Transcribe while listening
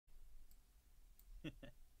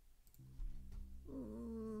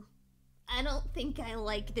I don't think I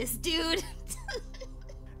like this dude.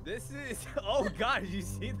 This is... Oh god, did you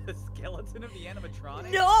see the skeleton of the animatronic?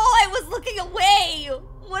 No, I was looking away!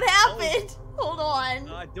 What happened? Hold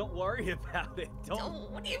on. Don't worry about it.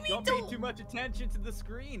 What do you mean don't pay too much attention to the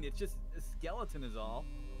screen. It's just a skeleton is all.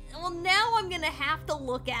 Well, now I'm gonna have to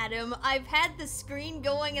look at him. I've had the screen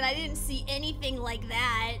going and I didn't see anything like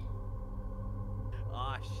that.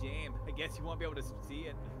 Ah, shame. I guess you won't be able to see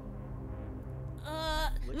it.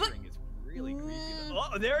 Flickering is really creepy.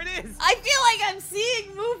 Oh, there it is! I feel like I'm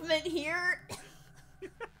seeing movement here.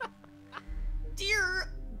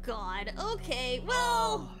 Dear God. Okay,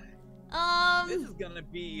 well... This is gonna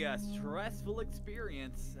be a stressful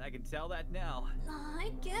experience. I can tell that now.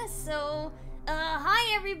 I guess so.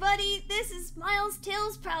 Hi everybody. This is Miles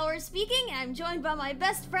Tails Power speaking. I'm joined by my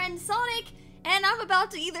best friend Sonic, and I'm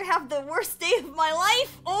about to either have the worst day of my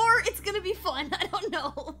life or it's gonna be fun. I don't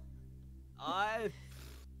know.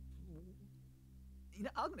 You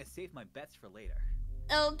know, I'm gonna save my bets for later.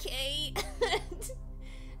 Okay.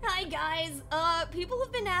 Hi guys. People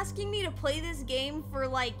have been asking me to play this game for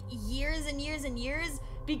like years and years and years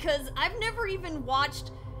because I've never even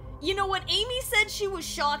watched. You know what? Amy said she was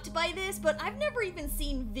shocked by this, but I've never even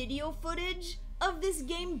seen video footage of this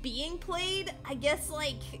game being played. I guess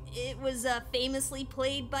like it was famously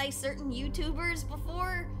played by certain YouTubers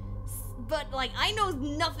before, but like I know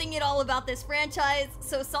nothing at all about this franchise,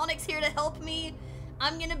 so Sonic's here to help me.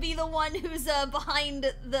 I'm gonna be the one who's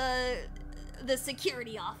behind the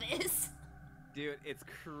security office. Dude, it's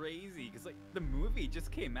crazy because like the movie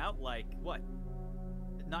just came out like what?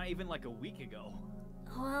 Not even like a week ago.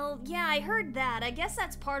 Well, yeah, I heard that. I guess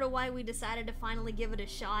that's part of why we decided to finally give it a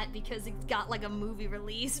shot, because it's got like a movie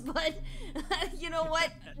release, but you know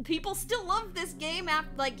what? People still love this game after,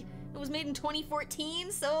 like, it was made in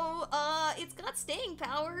 2014, so it's got staying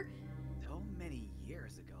power. So many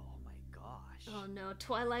years ago, oh my gosh. Oh no,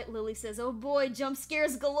 Twilight Lily says, oh boy, jump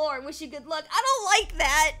scares galore, wish you good luck. I don't like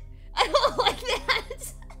that! I don't like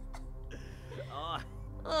that!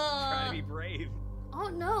 Try to be brave. Oh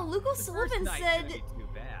no, Luke O'Sullivan said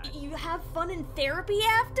you have fun in therapy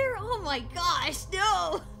after? Oh my gosh,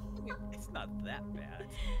 no! It's not that bad.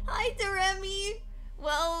 Hi, Doremi.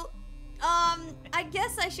 Well, I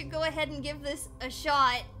guess I should go ahead and give this a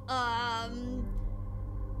shot.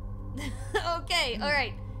 Okay,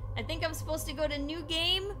 alright. I think I'm supposed to go to new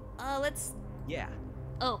game. Let's... Yeah.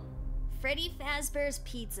 Oh. Freddy Fazbear's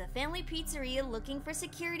Pizza. Family pizzeria looking for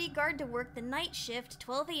security guard to work the night shift,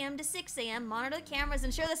 12 a.m. to 6 a.m. Monitor the cameras,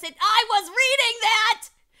 ensure the safety. I was reading that!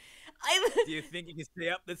 Do you think you can stay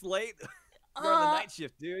up this late? You're on the night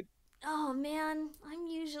shift, dude. Oh man, I'm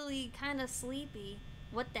usually kind of sleepy.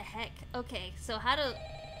 What the heck? Okay, so how to...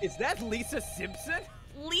 Is that Lisa Simpson?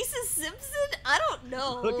 Lisa Simpson? I don't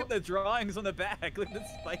know. Look at the drawings on the back. Look at the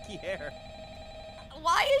spiky hair.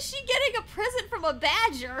 Why is she getting a present from a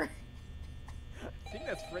badger? I think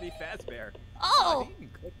that's Freddy Fazbear. Oh! Did you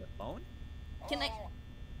even click the phone? Can I...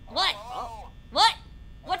 What? Oh. What?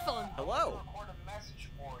 What phone? Hello. I'll record a message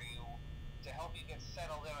for you to help you get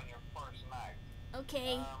settled in on your first night.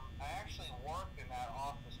 Okay. I actually worked in that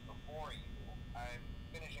office before you. I'm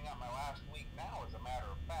finishing up my last week now, as a matter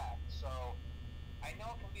of fact. So, I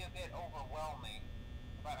know it can be a bit overwhelming,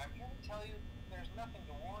 but I'm here to tell you there's nothing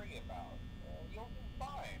to worry about. You'll be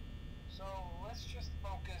fine. So, let's just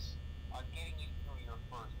focus on getting you through your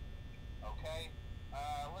first week, okay?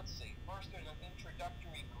 Let's see. First, there's an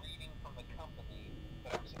introductory greeting from the company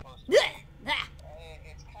that I'm supposed to read.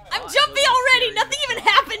 It's kind of... I'm jumpy already! Nothing even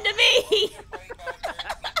happened to me!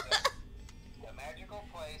 A magical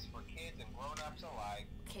place for kids and grown-ups alike,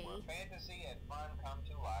 where fantasy and fun come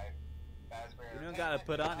to life. You don't gotta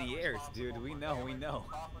put on the airs, dude. We know.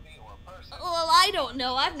 Well, I don't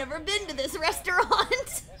know. I've never been to this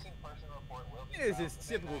restaurant. This is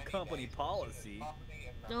typical company policy.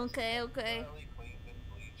 Okay. And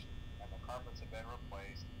the carpets have been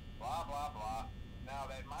replaced. Blah, blah, blah. Now,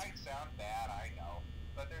 that might sound bad, I know,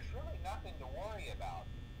 but there's really nothing to worry about.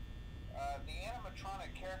 The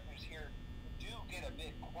animatronic characters here do get a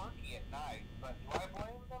bit quirky at night, but do I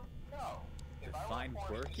blame them? No. If I were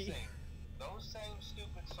forced to sing those same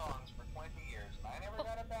stupid songs for 20 years and I never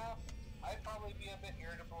got a bath, I'd probably be a bit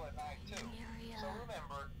irritable at night too. So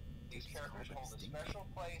remember, these characters hold a special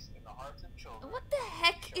place in the hearts of children. What the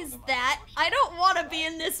heck is that? I don't want to be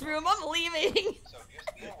in this room. I'm leaving. So just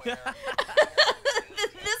be aware.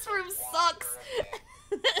 This room sucks.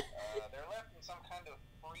 They're left in some kind of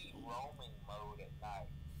free roaming mode at night.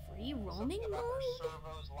 Free roaming Something about mode? their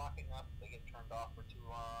servos locking up if they get turned off for too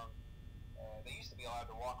long. They used to be allowed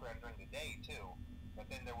to walk around during the day too, but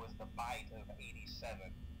then there was the bite of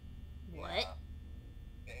 '87. What?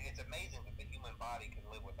 It's amazing that the human body can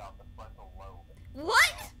live without the frontal lobe.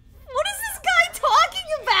 What? What is this guy talking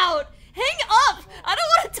about? Hang up! I don't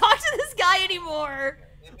want to talk to this guy anymore.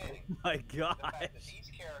 Admitting My the gosh. fact that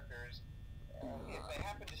these characters, if they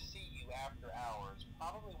happen to see you after hours,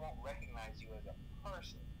 probably won't recognize you as a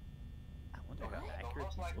person. I wonder how They'll accurate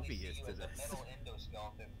most the likely movie see is you to as a this. metal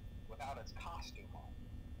endoskeleton without its costume on.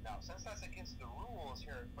 Now, since that's against the rules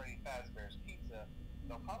here at Freddy Fazbear's Pizza,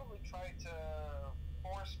 they'll probably try to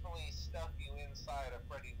forcefully stuff you inside a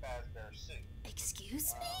Freddy Fazbear suit.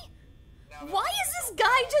 Excuse me? Now, Why is this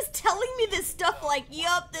guy just telling me this stuff like,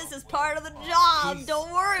 yup, this is part of the job, He's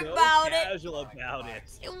don't worry so about it? casual about it.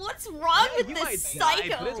 What's wrong with You this might die,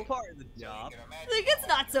 psycho? but it's part of the job. Like, it's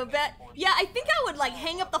not so bad. Yeah, I think I would, like,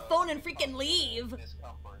 hang up the phone and freaking leave.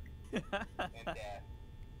 Discomfort and death.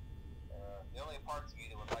 The only parts of you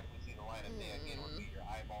that would likely see the light of day again would be your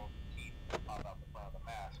eyeballs and teeth that pop out the front of the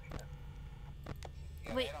mask.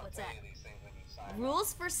 Yeah, Wait, they don't what's tell that? you these things when you sign up.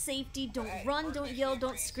 Rules for safety, don't Hey, run, don't first yell, issue don't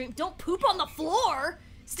agrees. scream, don't poop on the floor!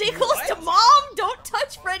 Stay close to mom, don't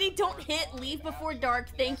touch Freddy, don't hit, leave before dark,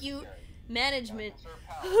 thank you, management.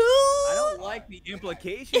 Who I don't like the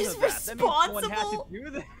implications is of that. That means someone had responsible? to do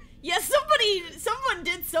that. Yeah, someone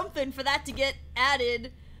did something for that to get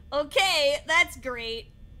added. Okay, that's great.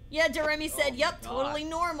 Yeah, Jeremy said, Oh yep, my totally God.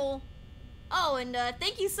 normal. Oh, and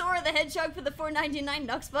thank you, Sora the Hedgehog, for the $4.99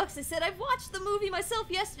 Nux Bucks. I said, I've watched the movie myself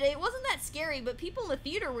yesterday. It wasn't that scary, but people in the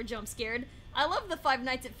theater were jump scared. I love the Five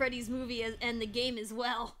Nights at Freddy's movie and the game as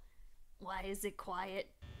well. Why is it quiet?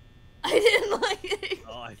 I didn't like it.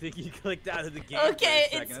 Oh, I think you clicked out of the game. Okay,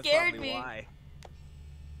 for a it second. scared That's probably me. Why.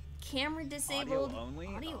 Camera disabled. Audio only?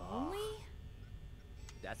 Audio Oh. only?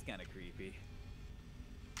 That's kind of creepy.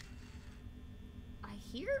 I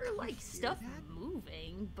hear, like, stuff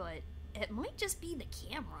moving, but it might just be the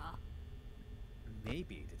camera.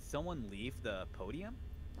 Maybe. Did someone leave the podium?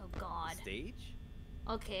 Oh, God. The stage?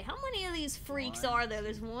 Okay, how many of these freaks One, are there?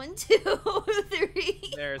 There's 1, 2,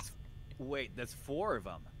 3. There's... Wait, there's 4 of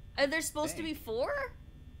them. Are there supposed to be 4?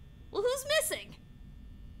 Well, who's missing?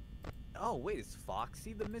 Oh, wait, is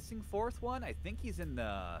Foxy the missing 4th one? I think he's in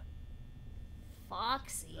the...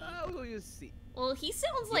 Foxy. Oh, we'll just see. Well, he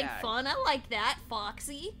sounds like Yeah. fun. I like that,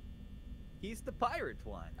 Foxy. He's the pirate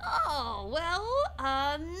one. Oh,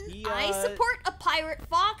 well, He, I support a pirate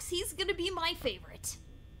fox. He's gonna be my favorite.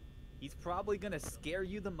 He's probably gonna scare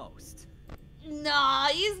you the most. Nah,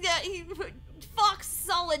 Fox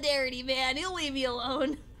solidarity, man. He'll leave me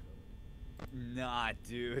alone. Nah,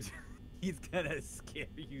 dude. He's gonna scare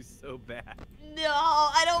you so bad. No,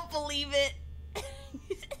 I don't believe it.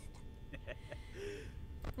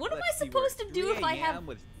 What am I Let's see, we're supposed at to do 3 if I have... a.m.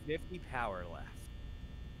 with 50 power left.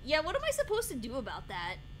 Yeah, what am I supposed to do about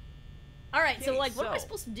that? Alright, so, Okay, like, what am I so-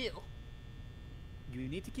 supposed to do? You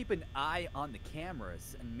need to keep an eye on the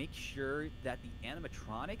cameras and make sure that the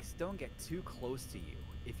animatronics don't get too close to you.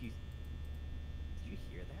 If you... Did you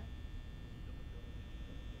hear that?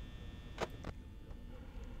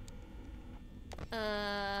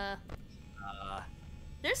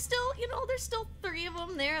 There's still, there's still 3 of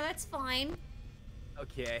them there. That's fine.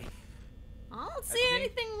 Okay. I don't I see think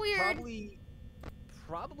anything weird.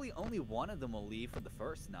 Probably only one of them will leave for the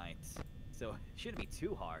first night. So it shouldn't be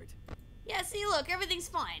too hard. Yeah, see, look, everything's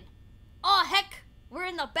fine. Oh, heck, we're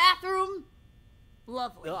in the bathroom.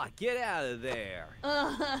 Lovely. Ah, get out of there.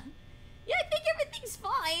 Yeah, I think everything's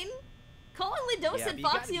fine. Colin Lido Yeah, said but you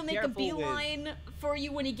gotta Foxy be will make a careful with- beeline for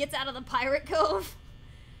you when he gets out of the pirate cove.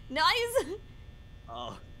 Nice.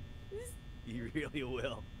 Oh, you really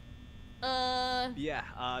will. Uh, Yeah,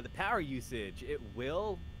 the power usage, it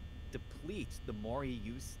will deplete the more you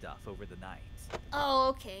use stuff over the night. oh,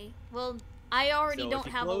 okay. Well, I already So don't if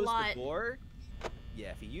you have a close lot. The door,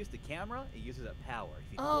 yeah, if you use the camera, it uses up power.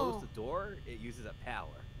 If you Oh. close the door, it uses up power.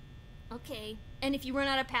 Okay. And if you run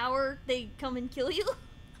out of power, they come and kill you?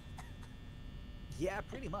 Yeah,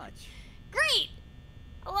 pretty much. Great!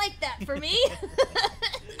 I like that for me.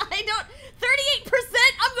 I don't... 38%?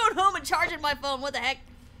 I'm going home and charging my phone. What the heck?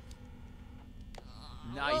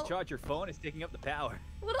 Nah, well, you charge your phone, it's taking up the power.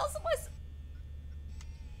 What else am I...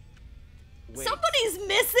 Wait, Somebody's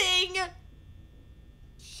missing!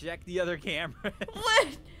 check the other camera. What?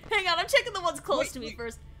 Hang on, I'm checking the ones close Wait, to me wait.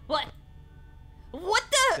 first. What? What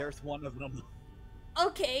the? There's one of them.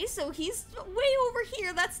 Okay, so he's way over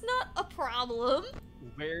here. That's not a problem.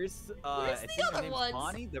 Where's Where's I the think her other name's ones?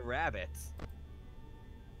 Bonnie the rabbit.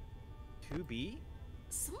 2B?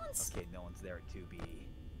 Someone's... Okay, no one's there at 2B.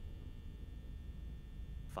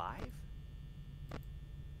 5?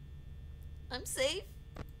 I'm safe.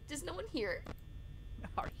 There's no one here.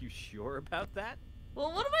 Are you sure about that?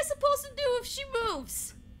 Well, what am I supposed to do if she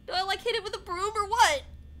moves? Do I, like, hit it with a broom or what?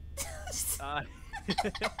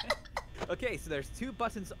 Okay, so there's 2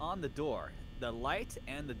 buttons on the door. The light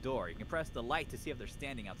and the door. You can press the light to see if they're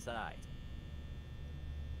standing outside.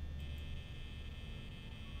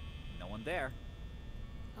 No one there.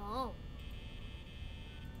 Oh.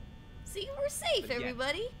 See, we're safe, But yeah,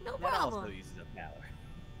 everybody. No That problem. also uses a power.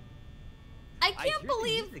 I can't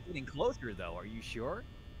believe. It's getting closer, though. Are you sure?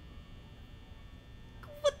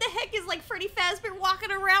 What the heck is like Freddy Fazbear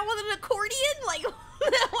walking around with an accordion? Like,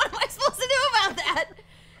 what am I supposed to do about that?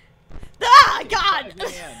 Ah, God!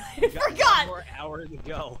 I forgot. 1 more hour to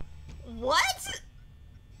go. What?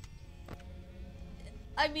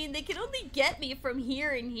 I mean, they can only get me from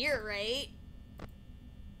here and here, right?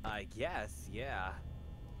 I guess, yeah.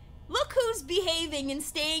 Look who's behaving and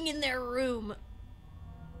staying in their room.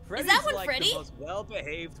 Freddy's that one like Freddy? the most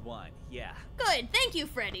well-behaved one. Yeah. Good, thank you,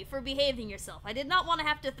 Freddy, for behaving yourself. I did not want to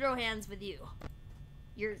have to throw hands with you.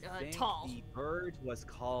 You're I think tall. The bird was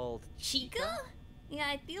called Chica? Yeah,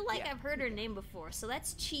 I feel like Yeah. I've heard her name before, so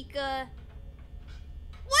that's Chica.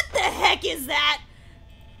 What the heck is that?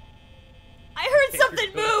 I heard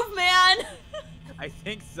something move, man! I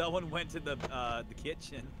think someone went to the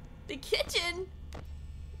kitchen. The kitchen?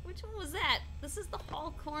 Which one was that? This is the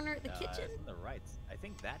hall corner, the kitchen? It's on the right. I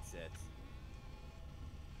think that's it.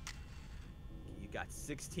 You got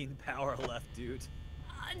 16 power left, dude.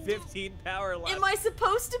 15 power left. Am I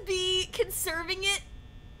supposed to be conserving it?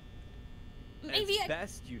 Maybe as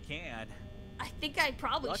best you can. I think I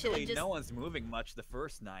probably should Luckily, have just... no one's moving much the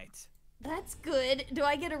first night. That's good. Do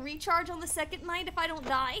I get a recharge on the second night if I don't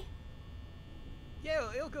die?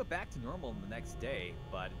 Yeah, it'll go back to normal the next day,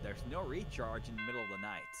 but there's no recharge in the middle of the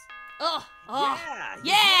night. Oh, Yeah,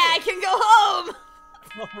 you yeah, I did it. can go home.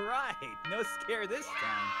 All right, no scare this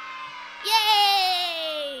time.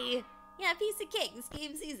 Yay! Yeah, piece of cake. This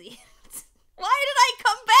game's easy. Why did I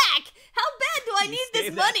come back? How bad do I You need this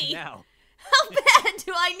save that money? now. How bad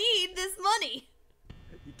do I need this money?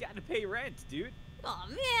 You gotta pay rent, dude. Aw,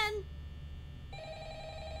 man.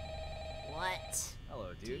 What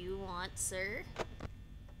Hello, do dude. you want, sir?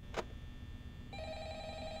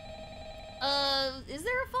 Is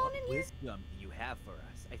there a phone in here? Wisdom do you have for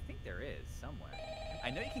us? I think there is somewhere. I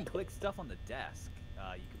know you can click stuff on the desk.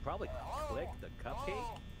 You could probably click the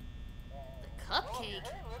cupcake. The cupcake?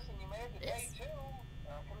 Hey, listen, you made it to day This? 2.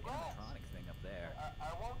 Congrats. Animatronics thing up there. I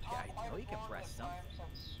won't talk Yeah, I quite know you as can long press this time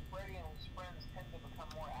something. since Freddy and his friends tend to become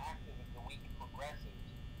more active as the week progresses.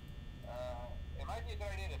 It might be a good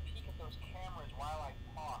idea to peek at those cameras while I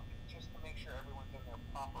talk, just to make sure everyone's in their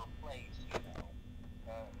proper place, you know.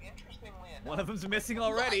 Interestingly enough... One of them's missing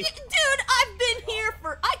already. Dude, I've been here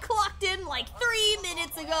for... I clocked in like 3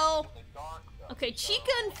 minutes ago. Okay,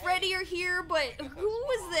 Chica and Freddy are here, but who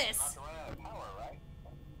was this? Not to run out of power, right?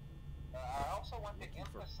 I also want to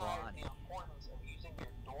emphasize the importance of using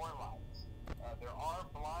your door lights. There are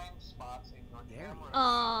blind spots in your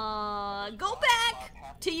camera. Go back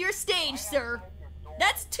to your stage, sir.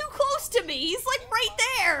 That's too close to me. He's like right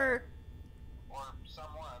there. Or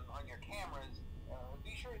someone on your cameras.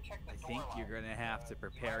 Be sure to check the I door think lights. you're gonna have to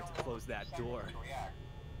prepare to close that door.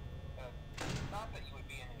 Not that you would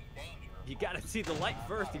be in any danger. You gotta see the light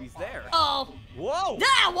first if he's there. Oh. Whoa!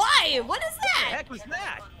 Ah, why? What is What the that? heck was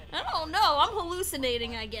that? I don't know. I'm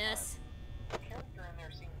hallucinating, I guess. The character in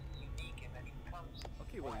there seems unique in that he becomes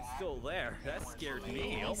Okay, well he's still there. That scared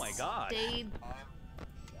me. Oh my god. Stayed.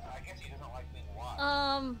 I guess he doesn't like being watched.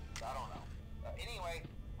 I don't know. Anyway,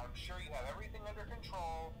 I'm sure you have everything under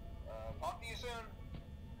control. Talk to you soon.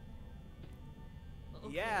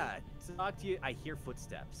 Okay. Yeah, to talk to you, I hear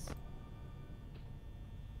footsteps.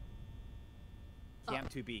 Cam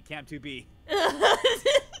 2B, Cam 2B. I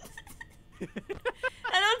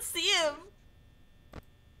don't see him.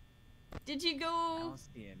 Did you I go? don't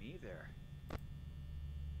see him either.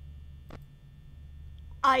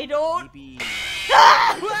 I don't. Maybe.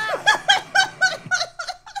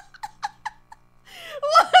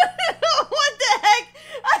 What the heck?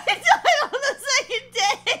 I died on the second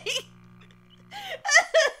day.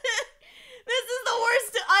 This is the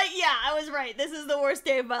worst. Yeah, I was right. This is the worst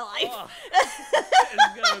day of my life. Oh,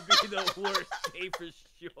 it's gonna be the worst day for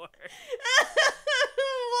sure.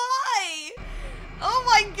 Why? Oh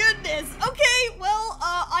my goodness. Okay, well,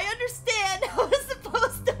 I understand how it's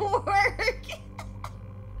supposed to work.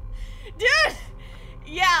 Dude.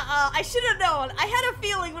 Yeah, I should have known. I had a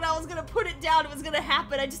feeling when I was gonna put it down, it was gonna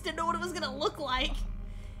happen. I just didn't know what it was gonna look like.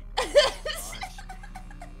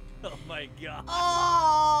 Oh my god.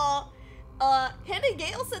 Oh. Hannah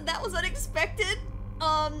Gale said that was unexpected.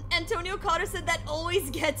 Antonio Cotter said that always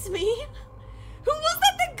gets me. Who was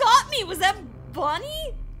that got me? Was that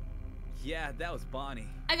Bunny? Yeah, that was Bonnie.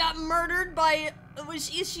 I got murdered by...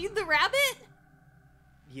 Is she the rabbit?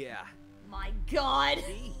 Yeah. My god.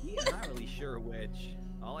 I'm not really sure which.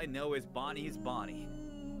 All I know is Bonnie is Bonnie.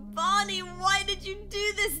 Bonnie, why did you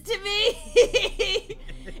do this to me?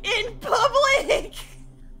 In public?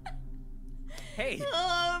 Hey,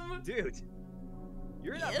 dude.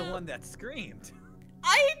 You're not the one that screamed.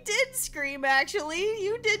 I did scream, actually.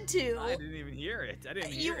 You did too. I didn't even hear it. I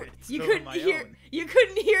didn't hear it. You couldn't hear. You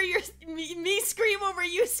couldn't hear me scream over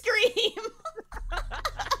you scream.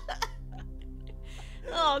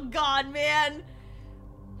 Oh God, man.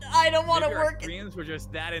 I don't want to work. Our screams were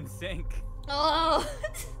just that in sync. Oh.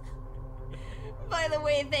 By the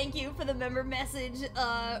way, thank you for the member message,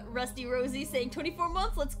 Rusty Rosie saying 24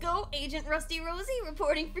 months, let's go. Agent Rusty Rosie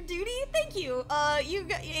reporting for duty. Thank you. You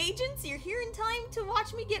agents, you're here in time to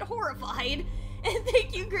watch me get horrified. And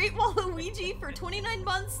thank you, Great Waluigi, for 29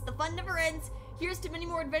 months. The fun never ends. Here's to many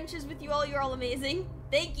more adventures with you all. You're all amazing.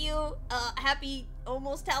 Thank you. Happy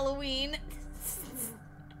almost Halloween.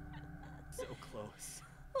 So close.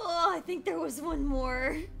 Oh, I think there was one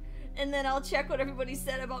more. And then I'll check what everybody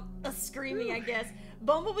said about us screaming, I guess.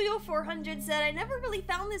 Bumblebee0400 said, I never really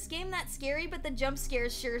found this game that scary, but the jump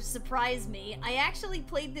scares sure surprised me. I actually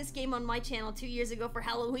played this game on my channel 2 years ago for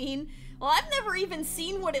Halloween. Well, I've never even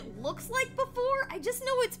seen what it looks like before. I just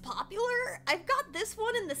know it's popular. I've got this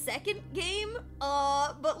one in the second game,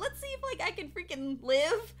 but let's see if, like, I can freaking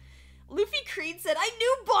live. Luffy Creed said, I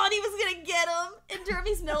knew Bonnie was gonna get him. And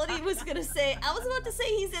Jeremy's Melody was gonna say, I was about to say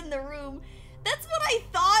he's in the room. That's what I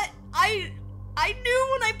thought. I knew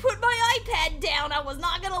when I put my iPad down I was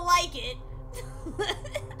not gonna like it.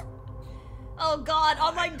 Oh God,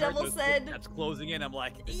 Online Devil said. That's closing in. I'm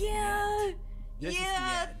like, yeah,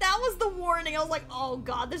 that was the warning. I was like, oh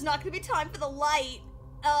God, there's not gonna be time for the light.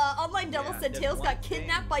 Online Devil said Tails got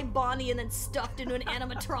kidnapped by Bonnie and then stuffed into an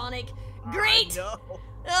animatronic. Great.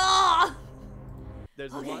 No.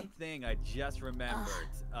 There's one thing I just remembered.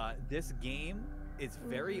 This game is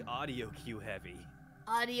very audio cue heavy.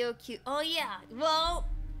 Audio cue. Oh yeah. Well,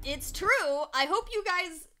 it's true. I hope you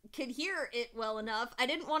guys could hear it well enough. I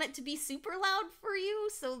didn't want it to be super loud for you,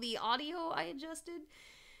 so the audio I adjusted.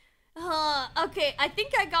 Okay, I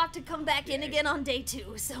think I got to come back in again on day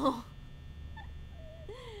 2, so.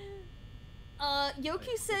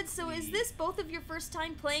 Yoku said, so is this both of your first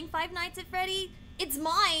time playing Five Nights at Freddy? It's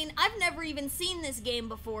mine. I've never even seen this game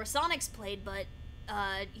before. Sonic's played, but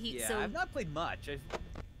I've not played much.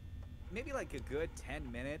 Maybe like a good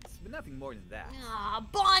 10 minutes, but nothing more than that. Ah,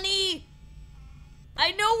 Bonnie!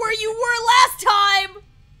 I know where you were last time!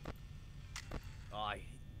 Oh,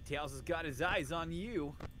 Tails has got his eyes on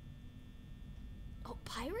you. Oh,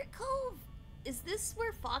 Pirate Cove? Is this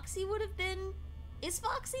where Foxy would have been? Is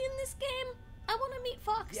Foxy in this game? I want to meet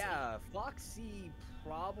Foxy. Yeah, Foxy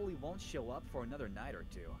probably won't show up for another night or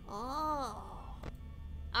 2. Oh.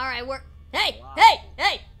 Alright, Hey!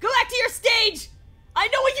 Go back to your stage! I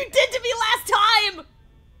know what you did to me last time!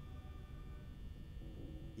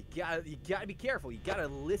 You gotta be careful. You gotta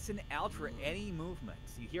listen out for any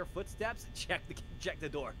movements. You hear footsteps? Check the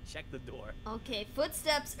door. Check the door. Okay,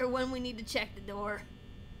 footsteps are when we need to check the door.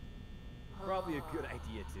 Probably a good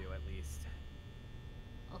idea too, at least.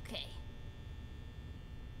 Okay.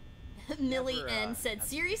 Millie N said,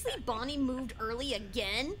 seriously, Bonnie moved early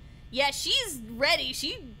again? Yeah, she's ready.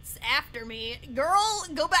 She's after me. Girl,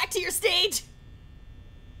 go back to your stage.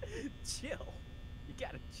 Chill. You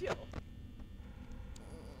gotta chill.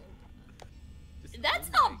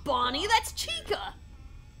 That's not Bonnie, that's Chica.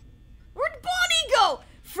 Where'd Bonnie go?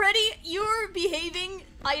 Freddy, you're behaving.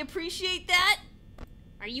 I appreciate that.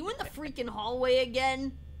 Are you in the freaking hallway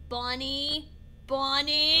again? Bonnie?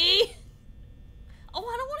 Bonnie? Oh,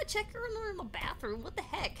 I don't want to check her in the bathroom. What the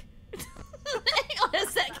heck? Hang on a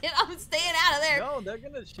second, I'm staying out of there. No, they're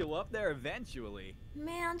gonna show up there eventually.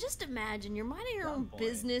 Man, just imagine you're minding your own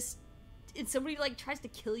business and somebody like tries to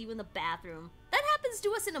kill you in the bathroom. That happens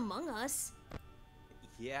to us in Among Us.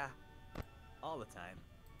 Yeah, all the time,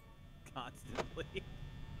 constantly.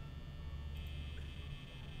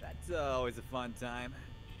 That's always a fun time.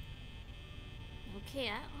 Okay,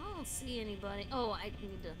 I don't see anybody. Oh, I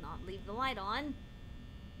need to not leave the light on.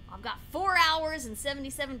 I've got 4 hours and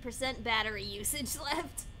 77% battery usage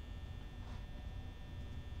left.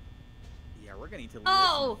 Yeah, we're gonna need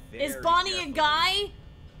to is Bonnie a guy?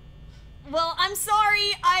 Well, I'm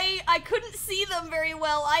sorry. I couldn't see them very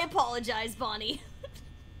well. I apologize, Bonnie.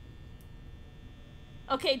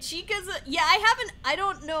 Okay, Chica's yeah, I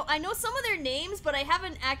don't know. I know some of their names, but I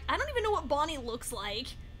don't even know what Bonnie looks like.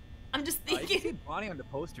 I'm just thinking. You see Bonnie on the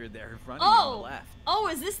poster there in front of you on the left. Oh,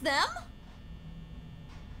 is this them?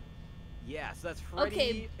 Yeah, so that's Freddy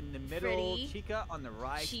Okay, in the middle, Freddy, Chica on the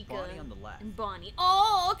right, Chica, Bonnie on the left. and Bonnie.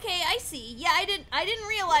 Oh, okay, I see. Yeah, I didn't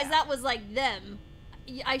realize that was like them.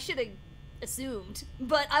 I should have assumed,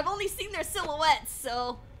 but I've only seen their silhouettes,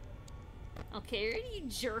 so. Okay, are any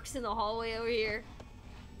jerks in the hallway over here?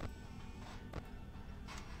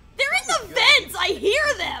 They're in the vents! I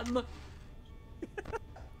hear them!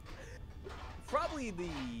 Probably the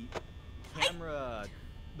camera,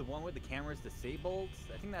 the one where the camera's disabled.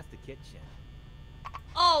 I think that's the kitchen.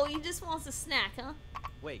 Oh, he just wants a snack, huh?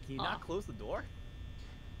 Wait, can you not close the door?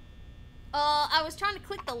 I was trying to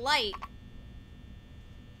click the light.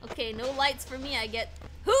 Okay, no lights for me, I get.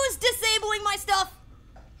 Who's disabling my stuff?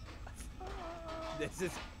 This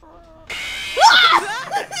is. Why?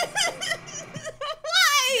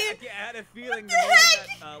 I had a feeling the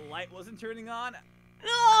moment that light wasn't turning on.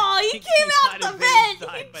 Oh, he came out the vent!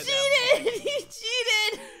 He cheated! He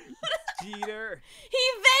cheated! Cheater! He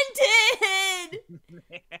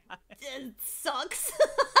vented! It sucks.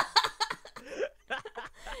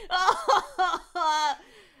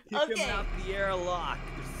 He came out the airlock.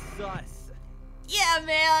 They're sus. Yeah,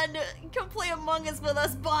 man. Come play Among Us with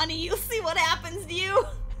us, Bonnie. You'll see what happens to you.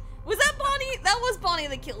 Was that Bonnie? That was Bonnie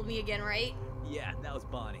that killed me again, right? Yeah, that was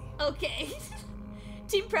Bonnie. Okay.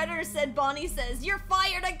 Team Predator said Bonnie says, "You're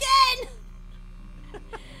fired again!"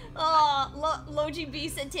 Logi B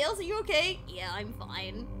said, "Tails, are you okay?" Yeah, I'm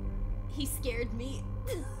fine. He scared me.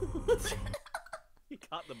 He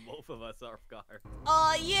caught the both of us off guard.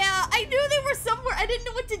 Yeah, I knew they were somewhere. I didn't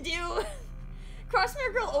know what to do.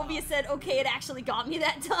 Crossmare Girl Ovia said, "Okay, it actually got me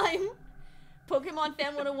that time." Pokemon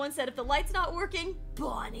Fan 101 said, "If the light's not working,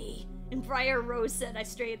 Bonnie." And Briar Rose said, "I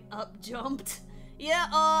straight up jumped." Yeah,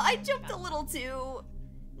 I jumped a little too.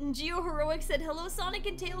 And Geo Heroic said, "Hello, Sonic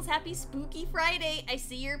and Tails. Happy Spooky Friday. I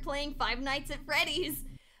see you're playing Five Nights at Freddy's."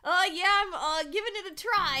 Yeah, I'm, giving it a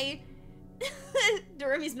try.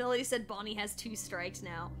 Durami's Melody said, "Bonnie has 2 strikes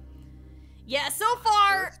now." Yeah, so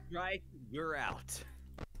far. First strike, you're out.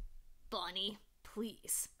 Bonnie,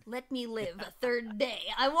 please, let me live a 3rd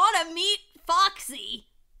day. I want to meet Foxy.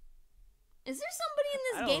 Is there somebody in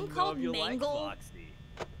this game called Mangle? Like Foxy.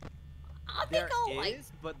 I think I'll like.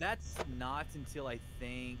 But that's not until I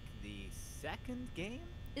think the 2nd game?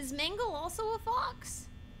 Is Mangle also a fox?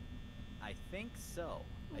 I think so.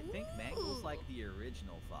 I think Mangle's like the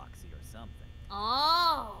original Foxy or something.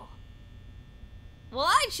 Oh. Well,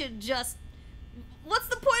 I should just. What's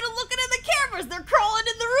the point of looking at the cameras? They're crawling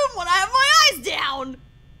in the room when I have my eyes down.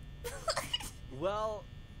 Well,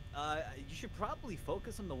 you should probably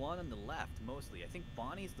focus on the one on the left mostly. I think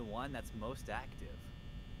Bonnie's the one that's most active.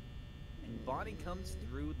 And Bonnie comes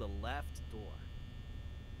through the left door.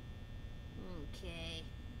 Okay.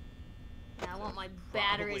 Now I want my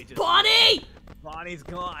batteries. Just... Bonnie! Bonnie's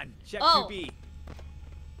gone. Check 2B.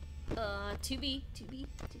 2B.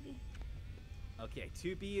 Okay,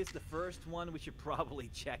 2B is the first one we should probably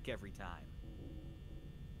check every time.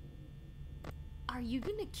 Are you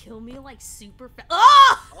gonna kill me like super fast?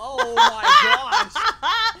 Oh! Oh my gosh!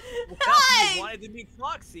 Well, Hi! you wanted to meet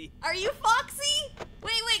Foxy. Are you Foxy?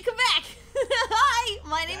 Wait, come back. Hi,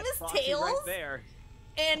 my name is Foxy Tails. right there.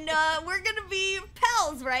 And we're gonna be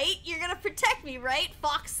pals, right? You're gonna protect me, right?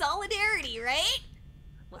 Fox solidarity, right?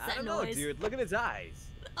 What's that I don't know, noise? dude. Look at his eyes.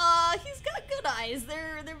 He's got good eyes.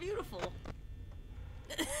 They're beautiful.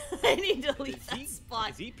 I need to leave that spot.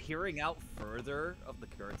 Is he peering out further of the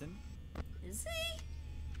curtain? Is he?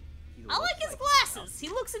 I like his glasses. He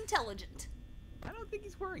looks intelligent. I don't think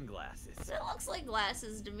he's wearing glasses. It looks like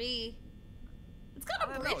glasses to me. It's got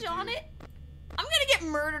a bridge on it. I'm gonna get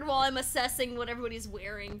murdered while I'm assessing what everybody's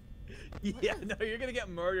wearing. Yeah, no, you're gonna get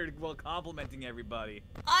murdered while complimenting everybody.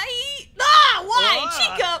 Why?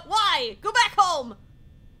 Chica, why? Go back home.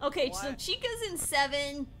 Okay, What? so Chica's in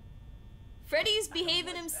 7. Freddy's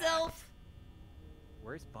behaving himself.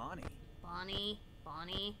 Where's Bonnie? Bonnie.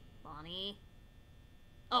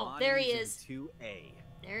 Oh, there he is. In 2A.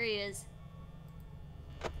 There he is.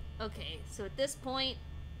 Okay, so at this point,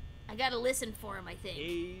 I gotta listen for him, I think.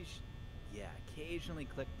 Occasionally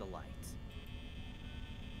click the light.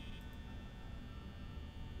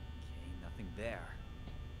 Okay, nothing there.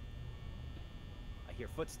 I hear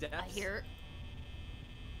footsteps. I hear.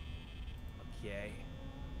 Okay.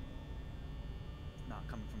 It's not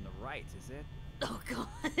coming from the right, is it? Oh god,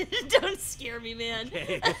 don't scare me, man.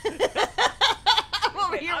 Okay. I'm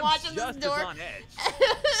over here watching this door. I'm just on edge.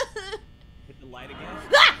 Hit the light again.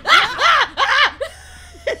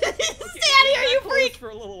 Stay out of here, you freak! For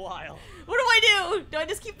a little while. What do I do? Do I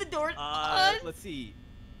just keep the door on? Let's see.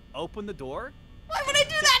 Open the door. Why would I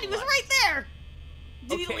do that? He was right there.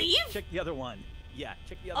 Did he leave? Check the other one. Yeah,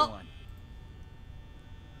 check the other one.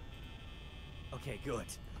 Okay, good.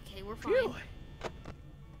 Okay, we're fine. Phew.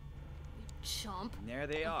 Chump. And there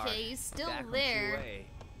they are. Okay, he's still Back on there. 2A.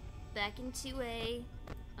 Back in 2A.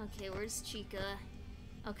 Okay, where's Chica?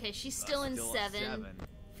 Okay, she's still in Still at 7.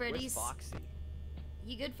 Freddy's. Where's Foxy?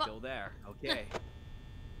 You good, Still there. Okay.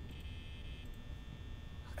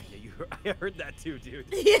 Yeah, I heard that too, dude.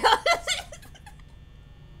 Yeah.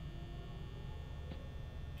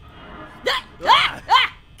 Go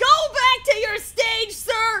back to your stage,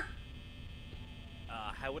 sir!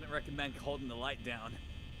 I wouldn't recommend holding the light down.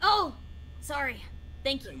 Oh, sorry.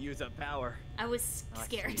 Thank you. Use up power. I was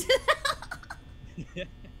scared.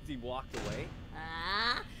 He walked away.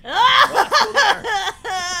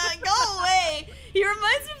 Go away! He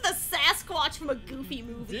reminds me of the Sasquatch from a Goofy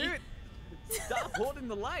movie. Dude, stop holding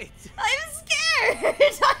the light. I'm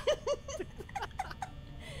scared!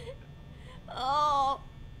 Oh.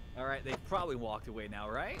 Alright, they probably walked away now,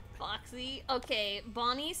 right? Foxy. Okay,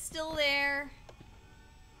 Bonnie's still there.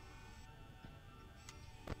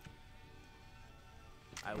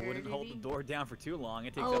 I wouldn't hold the door down for too long.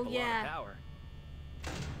 It takes Oh, up a lot yeah. of power.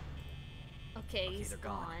 Okay, he's they're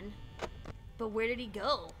gone. But where did he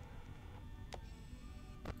go?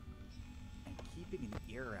 And keeping an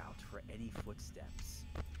ear out for any footsteps.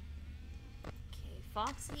 Okay,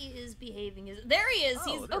 Foxy is behaving as— there he is!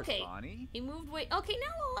 Oh, He's there's okay. Bonnie. He moved way— okay,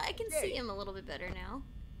 now I can see Yay. him a little bit better now.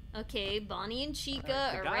 Okay, Bonnie and Chica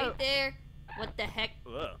Alright, are the guy- right there. What the heck?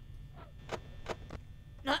 Ugh.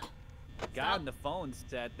 Ah, The guy on the phone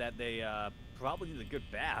said that they probably need a good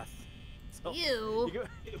bath. So Ew.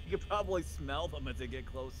 you could probably smell them as they get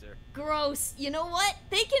closer. Gross. You know what?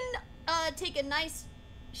 They can take a nice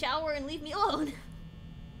shower and leave me alone.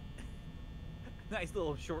 Nice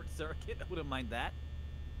little short circuit. I wouldn't mind that.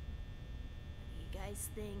 What do you guys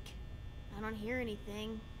think? I don't hear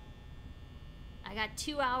anything. I got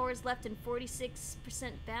 2 hours left and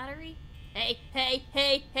 46% battery. Hey, hey,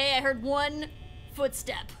 hey, hey, I heard one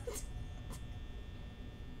footstep.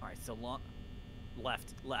 Alright, so long.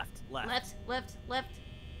 Left. Left.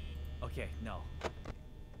 Okay, no.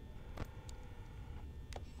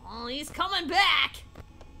 Oh, he's coming back.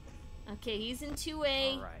 Okay, he's in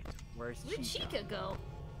 2A. Alright, where's Where'd Chica go?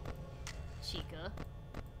 Chica.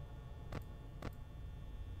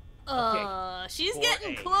 She's 4A.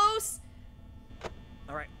 getting close.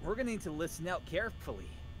 Alright, we're gonna need to listen out carefully.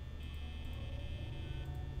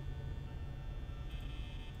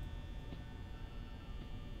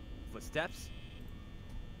 Footsteps?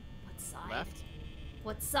 What side? Left?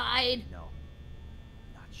 What side? No.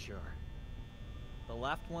 Not sure. The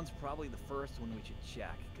left one's probably the first one we should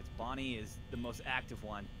check, because Bonnie is the most active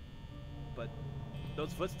one. But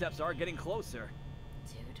those footsteps are getting closer.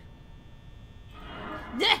 Dude.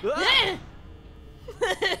 Ah!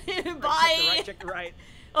 Bye. Check the right.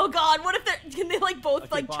 Oh god, what if they're— can they like both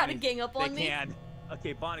Okay, like try to Bonnie's- gang up on they me? can.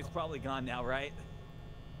 Okay, Bonnie's probably gone now, right?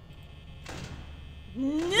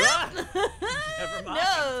 Nope. Never mind.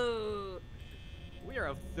 No. We are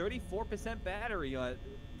at 34% battery at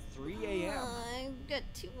 3 a.m. I've got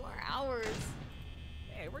 2 more hours.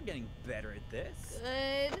 Hey, we're getting better at this.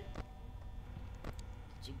 Good.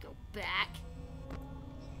 Did you go back?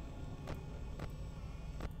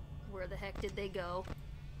 Where the heck did they go?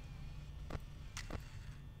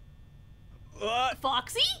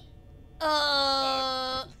 Foxy?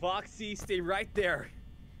 Foxy, stay right there.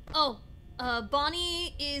 Oh,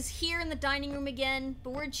 Bonnie is here in the dining room again,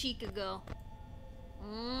 but where'd Chica go?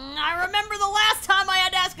 I remember the last time I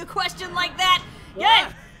had to ask a question like that.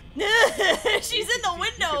 Yeah. She's in the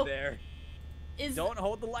window. There. Is— Don't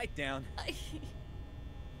hold the light down.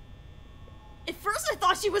 At first I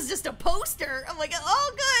thought she was just a poster. I'm like,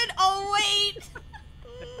 oh good. Oh wait.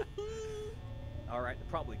 All right, they're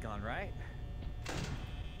probably gone, right?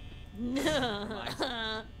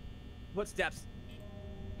 No. Footsteps.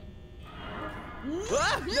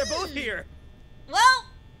 They're both here. Well,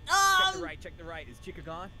 Check the right. Is Chica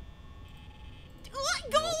gone?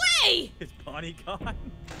 Go away. Is Bonnie gone?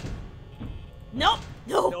 Nope.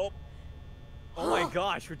 No. Nope. Oh my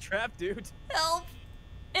gosh, we're trapped, dude. Help.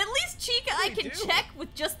 At least Chica I can check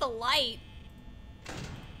with just the light.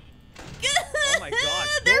 Oh my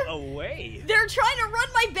gosh, go away. They're trying to run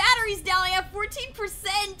my batteries down. I have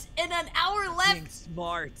 14% and an hour left. Being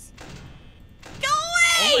smart. Go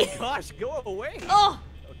away! Oh my gosh, go away. Oh.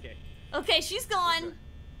 Okay. Okay, she's gone.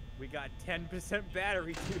 We got 10%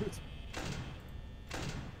 battery, dude.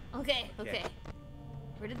 Okay.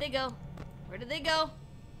 Where did they go? Where did they go?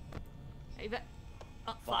 Are you back?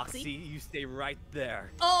 Oh, Foxy, you stay right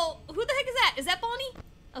there. Oh, who the heck is that? Is that Bonnie?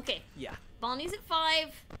 Okay. Yeah. Bonnie's at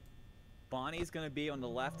 5. Bonnie's gonna be on the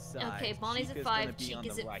left side. Okay, Bonnie's at Chica's 5. Gonna be on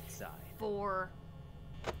Chica's the at right side. 4.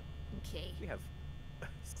 Okay. We have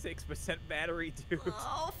 6% battery, dude.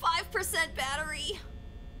 Oh, 5% battery.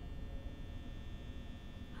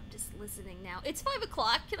 I'm just listening now. It's 5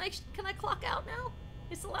 o'clock. Can I clock out now?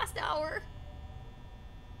 It's the last hour.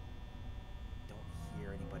 Don't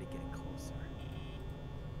hear anybody getting closer.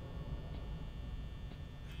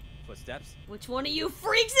 Footsteps? Which one of you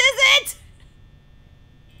freaks is it?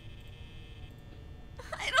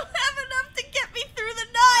 I don't have enough to get me through the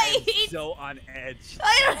night. I'm so on edge.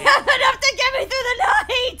 I don't have enough to get me through the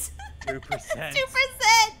night. 2%.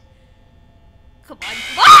 2%. Come on.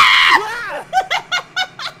 Ah!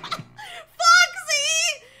 Foxy!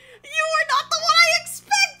 You were not the one I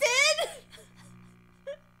expected!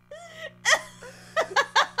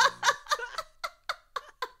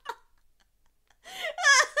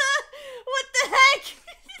 What the heck?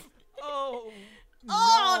 Oh,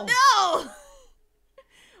 Oh, no!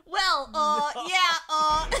 Well, yeah,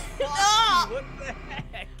 Foxy, what the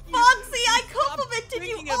heck? Foxy, I Stop complimented you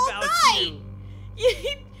thinking all about night! you.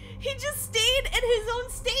 He just stayed at his own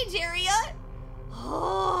stage area.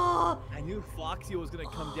 Oh, I knew Foxy was gonna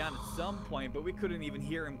come down at some point, but we couldn't even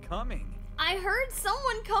hear him coming. I heard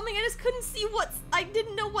someone coming. I just couldn't see I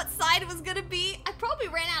didn't know what side it was gonna be. I probably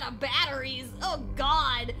ran out of batteries. Oh,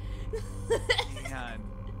 God. Man,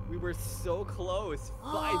 we were so close.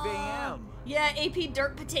 5 a.m. Yeah, AP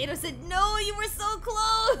Dirt Potato said, no, you were so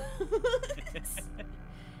close.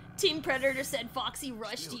 Team Predator said Foxy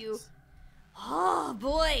rushed you. Oh,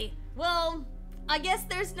 boy. Well, I guess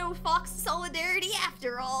there's no Fox solidarity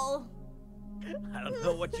after all. I don't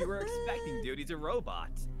know what you were expecting, dude. He's a robot.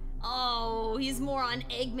 Oh, he's more on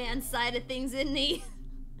Eggman's side of things, isn't he?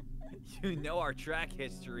 You know our track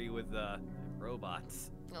history with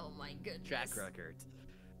robots. Oh, my goodness. Track record.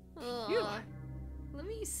 Phew. Let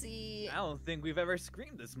me see. I don't think we've ever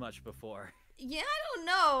screamed this much before. Yeah, I don't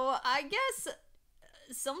know. I guess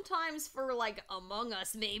sometimes for, like, Among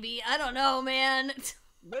Us, maybe. I don't know, man.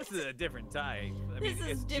 This is a different type. I This mean,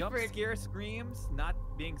 is it's different. jump scare screams, not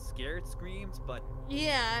being scared screams, but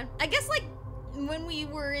Yeah, I guess, like, when we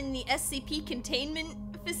were in the SCP containment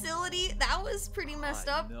facility, that was pretty messed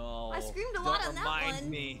up. No. I screamed a lot on that Remind one.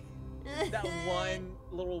 me. That one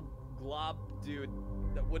little glob dude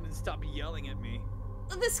that wouldn't stop yelling at me.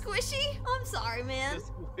 The squishy? I'm sorry, man.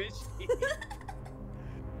 This squishy.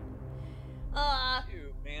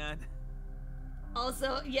 Dude, man.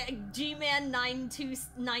 Also, yeah,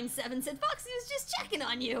 G-Man9297 said, Foxy was just checking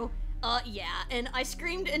on you. Yeah, and I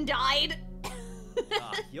screamed and died.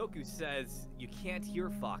 Yoku says you can't hear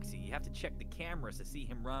Foxy. You have to check the cameras to see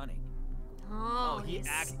him running. Oh, he he's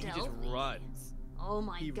just stealthy. runs. Oh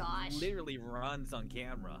my He gosh. literally runs on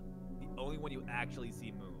camera. The only one you actually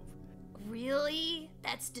see move. Really?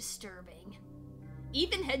 That's disturbing.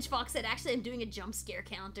 Ethan Hedgefox said, actually, I'm doing a jump scare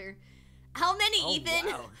counter. How many, Oh, Ethan?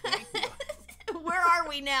 wow. Thank you. Where are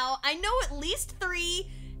we now? I know at least 3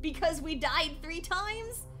 because we died 3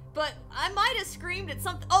 times, but I might have screamed at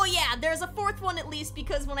something. Oh yeah, there's a 4th one at least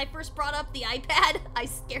because when I first brought up the iPad, I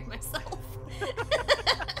scared myself.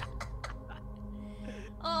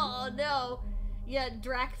 Oh no. Yeah,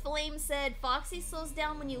 Dracflame said, Foxy slows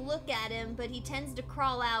down when you look at him, but he tends to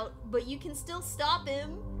crawl out, but you can still stop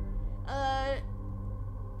him.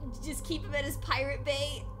 Just keep him at his pirate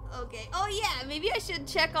bay. Okay. Oh yeah, maybe I should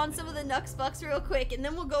check on some of the Nux Bucks real quick, and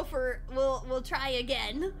then we'll go for we'll try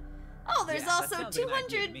again. Oh, there's Yeah, also that sounds like an idea to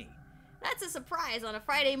 200. me. That's a surprise on a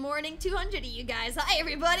Friday morning. 200 of you guys. Hi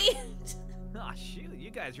everybody. Oh shoot,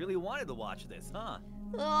 you guys really wanted to watch this, huh?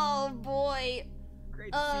 Oh boy.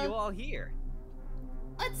 Great to see you all here.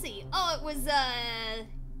 Let's see. Oh, it was I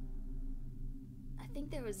think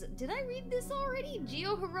there was, did I read this already?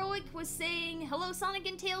 Geo Heroic was saying, hello Sonic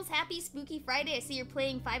and Tails, happy spooky Friday. I see you're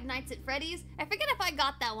playing Five Nights at Freddy's. I forget if I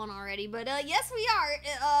got that one already, but yes we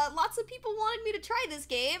are. Lots of people wanted me to try this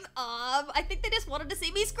game. I think they just wanted to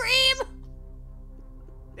see me scream.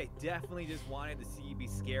 They definitely just wanted to see you be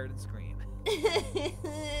scared and scream.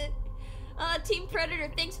 Team Predator,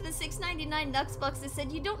 thanks for the $6.99 Nux Bucks. They said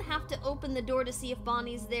you don't have to open the door to see if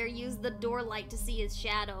Bonnie's there. Use the door light to see his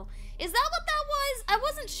shadow. Is that what that was? I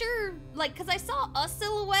wasn't sure, like, because I saw a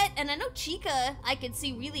silhouette, and I know Chica I could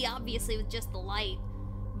see really obviously with just the light.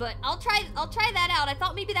 But I'll try that out. I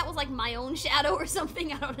thought maybe that was like my own shadow or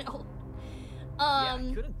something. I don't know. Yeah,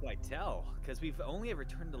 I couldn't quite tell, because we've only ever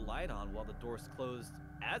turned the light on while the door's closed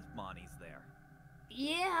as Bonnie's there.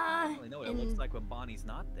 Yeah. I don't really know what it looks like when Bonnie's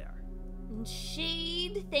not there. And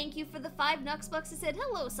Shade, thank you for the 5 Nux Bucks. It said,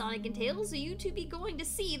 hello, Sonic and Tails. Are you two be going to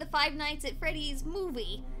see the Five Nights at Freddy's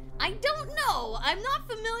movie? I don't know. I'm not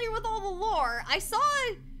familiar with all the lore. I saw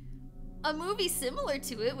a movie similar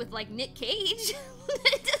to it with, like, Nick Cage.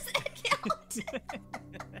 Does that count?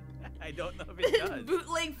 I don't know if it does.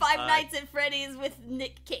 Bootleg Five Nights at Freddy's with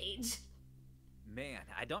Nick Cage. Man,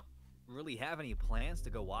 I don't really have any plans to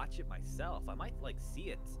go watch it myself. I might like see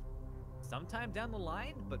it sometime down the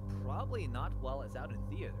line, but probably not while it's out in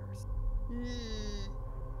theaters.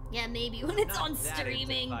 Yeah, maybe when it's on Not that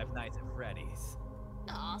streaming. into Five Nights at Freddy's.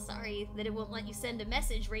 Aw, sorry that it won't let you send a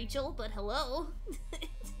message, Rachel, but hello.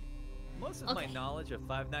 Most of my knowledge of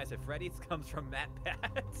Five Nights at Freddy's comes from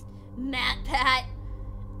MatPat. MatPat.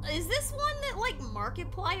 Is this one that, like,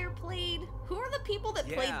 Markiplier played? Who are the people that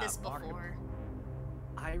played this before?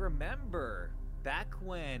 I remember back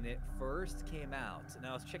when it first came out, and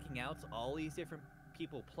I was checking out all these different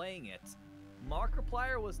people playing it.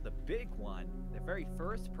 Markiplier was the big one. The very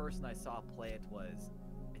first person I saw play it was,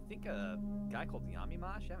 I think, a guy called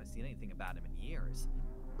Yamimash. I haven't seen anything about him in years.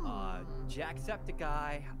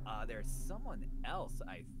 Jacksepticeye. There's someone else,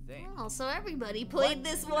 I think. Oh, so everybody played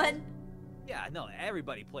this one. Yeah, no,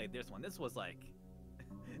 everybody played this one. This was like,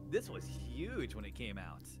 this was huge when it came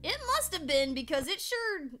out. It must have been, because it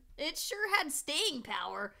sure had staying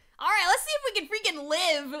power. All right, let's see if we can freaking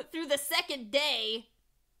live through the second day.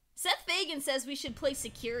 Seth Fagan says we should play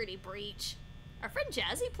Security Breach. Our friend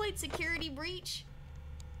Jazzy played Security Breach.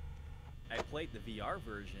 I played the VR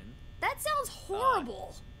version. That sounds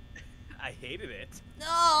horrible. I hated it.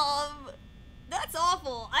 That's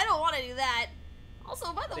awful. I don't want to do that.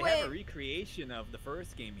 Also, by the way, they have a recreation of the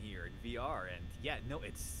first game here in VR, and yeah, no,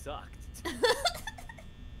 it sucked.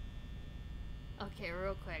 Okay,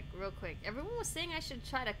 real quick. Everyone was saying I should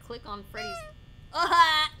try to click on Freddy's. What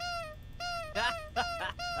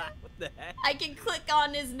the heck? I can click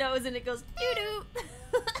on his nose and it goes doo-doo.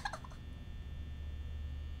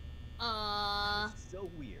 So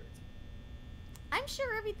weird. I'm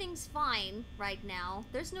sure everything's fine right now.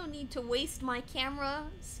 There's no need to waste my camera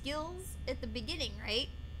skills at the beginning, right?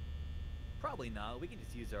 Probably not. We can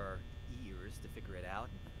just use our ears to figure it out.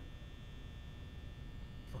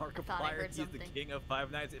 Markiplier, he's the king of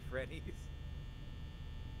Five Nights at Freddy's.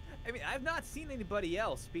 I mean, I've not seen anybody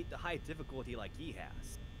else beat the high difficulty like he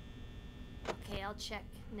has. Okay, I'll check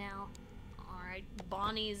now. Alright,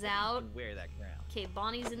 Bonnie's out. Wear that crown. Okay,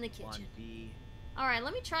 Bonnie's in the kitchen. 1B. Alright,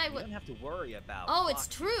 let me try what... You don't have to worry about... Oh, it's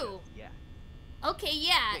true. Yeah. Okay,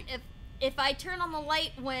 yeah. Wait. If I turn on the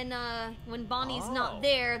light when Bonnie's not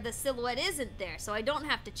there, the silhouette isn't there, so I don't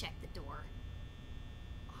have to check the door.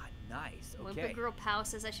 Ah, nice. Okay. Whimper Girl Pow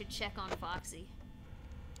says I should check on Foxy.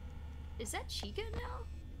 Is that Chica now?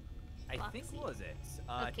 I think, what was it?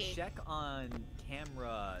 Okay. Check on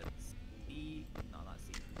camera C. No, not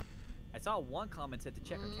C. I saw one comment said to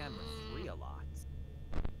check on camera 3 a lot.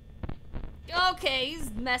 Okay,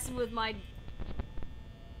 he's messing with my...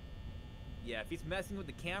 Yeah, if he's messing with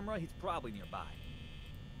the camera, he's probably nearby.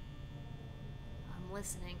 I'm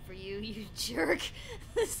listening for you, you jerk.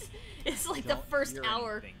 It's like Don't the first hear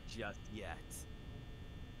hour. anything just yet.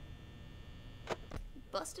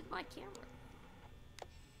 Busted my camera.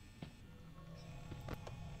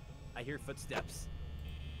 I hear footsteps.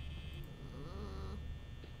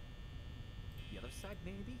 The other side,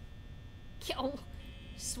 maybe? Oh,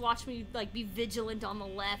 just watch me like be vigilant on the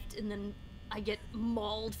left, and then I get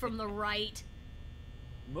mauled from the right.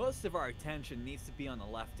 Most of our attention needs to be on the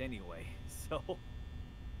left anyway, so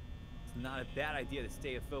it's not a bad idea to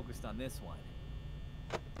stay focused on this one.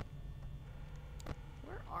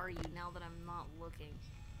 Where are you now that I'm not looking?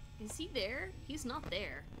 Is he there? He's not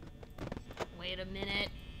there. Wait a minute.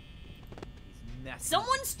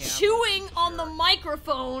 Someone's chewing on the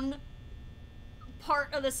microphone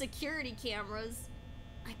part of the security cameras.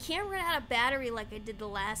 I can't run out of battery like I did the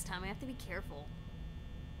last time. I have to be careful.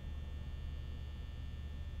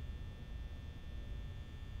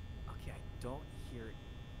 Okay, I don't hear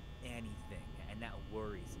anything, and that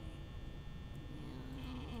worries me. Yeah,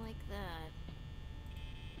 I don't like that.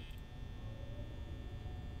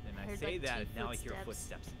 And I heard, say like, that, 2 and now I hear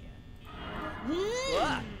footsteps. footsteps again.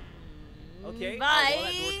 Ah! Okay, Bye. while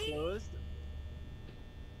that door closed.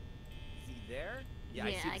 Is he there? Yeah, I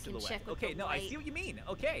see the I can silhouette. check with Okay, the no, I light. see what you mean.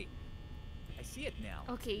 Okay. I see it now.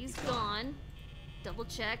 Okay, he's gone. Double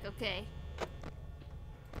check. Okay.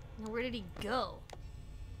 Now where did he go?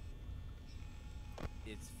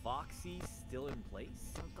 Is Foxy still in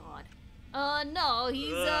place? Oh God. No,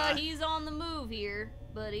 he's on the move here,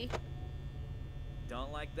 buddy.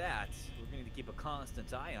 Don't like that. We're going to keep a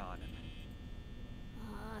constant eye on him.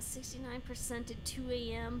 69% at 2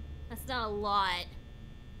 a.m. That's not a lot.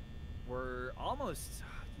 We're almost,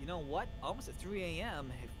 you know what? Almost at 3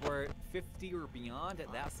 a.m. If we're at 50 or beyond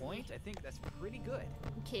at that point, I think that's pretty good.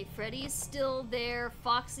 Okay, Freddy's still there.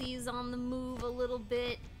 Foxy's on the move a little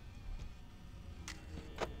bit.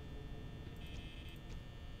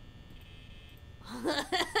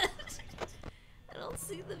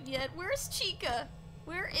 see them yet. Where's Chica?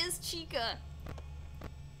 Where is Chica?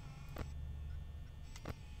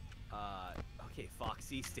 Okay,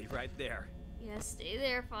 Foxy, stay right there. Yeah, stay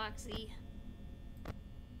there, Foxy.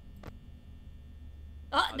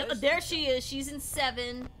 Oh, no, there she is. She's in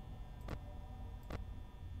 7.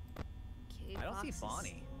 Okay, I don't see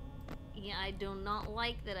Bonnie. Yeah, I do not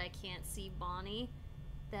like that I can't see Bonnie.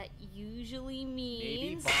 That usually means...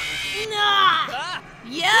 Maybe Bonnie's... Nah! Ah!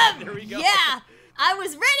 Yep! There we go. Yeah! I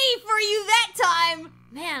was ready for you that time!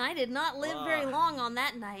 Man, I did not live very long on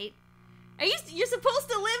that night. You're supposed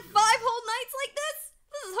to live 5 whole nights like this?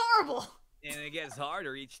 This is horrible. And it gets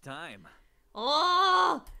harder each time.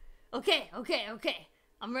 Oh! Okay.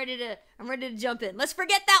 I'm ready to jump in. Let's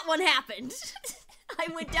forget that one happened. I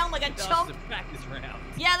went down like a chump. That was a practice round.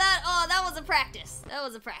 Yeah, that was a practice. That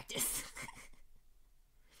was a practice.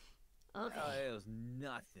 Okay. It was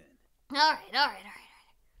nothing. All right.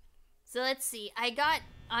 So let's see.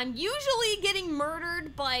 I'm usually getting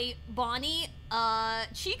murdered by Bonnie.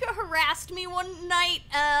 Chica harassed me one night,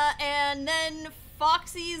 and then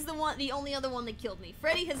Foxy's the only other one that killed me.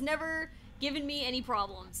 Freddy has never given me any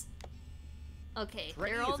problems. Okay,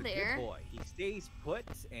 Freddy they're all is a there. good boy. He stays put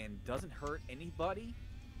and doesn't hurt anybody.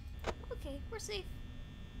 Okay, we're safe.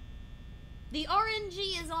 The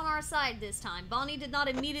RNG is on our side this time. Bonnie did not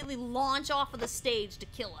immediately launch off of the stage to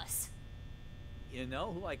kill us. You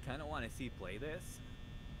know who I kind of want to see play this?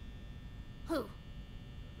 Who?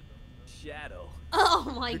 Shadow.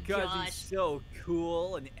 Oh my because gosh. he's so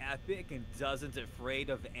cool and epic and doesn't afraid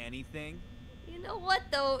of anything. You know what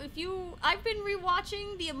though? I've been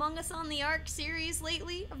rewatching the Among Us on the Ark series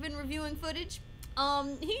lately. I've been reviewing footage.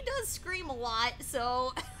 He does scream a lot,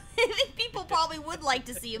 so I think people probably would like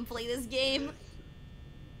to see him play this game.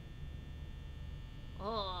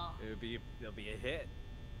 Oh. It'll be a hit.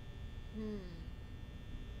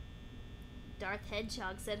 Darth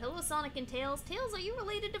Hedgehog said, "Hello, Sonic and Tails. Tails, are you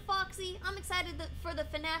related to Foxy? I'm excited for the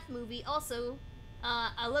FNAF movie. Also,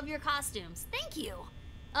 I love your costumes. Thank you.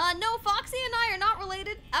 No, Foxy and I are not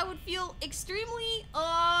related. I would feel extremely,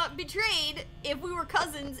 betrayed if we were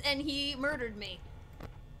cousins and he murdered me.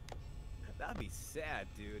 That'd be sad,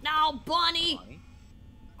 dude. No, Bonnie!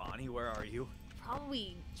 Bonnie, where are you?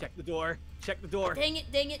 Probably... Check the door. Check the door. Dang it.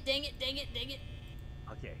 Okay,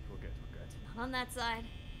 we're good. Not on that side.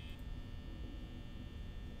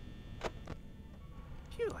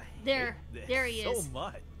 Phew, I There hate he this is. so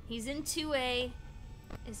much. He's in 2A.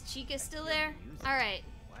 Is Chica still hear there? music. Alright.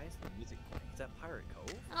 Why is the music playing? Is that Pirate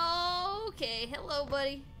Cove? Oh, okay. Hello,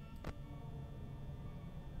 buddy.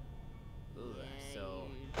 Ugh, Yeah, so,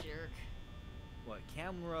 you jerk. what,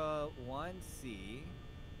 camera 1C,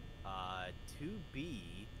 2B,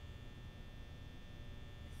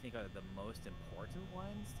 I think are the most important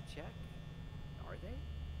ones to check. Are they?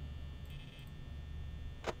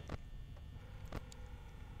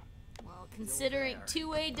 Well, considering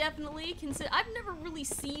 2A definitely, I've never really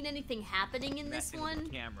seen anything happening in this Messing with one. the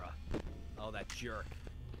camera. Oh, that jerk.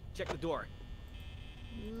 Check the door.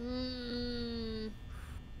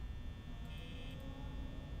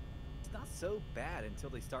 It's not so bad until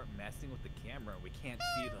they start messing with the camera and we can't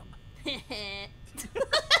see them.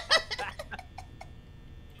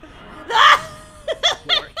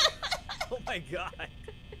 Oh my god.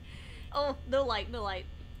 Oh, no light. Go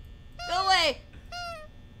away.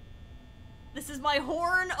 This is my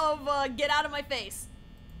horn of, get out of my face.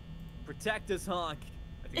 Protect us, honk.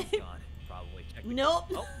 I think he's gone. Probably. Check the Nope.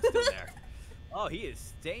 Oh, still there. Oh, he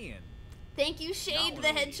is staying. Thank you, Shade Not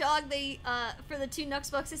the really. Hedgehog, for the 2 Nux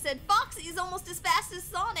bucks. They said, Foxy is almost as fast as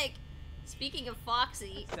Sonic. Speaking of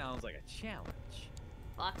Foxy. That sounds like a challenge.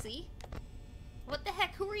 Foxy? What the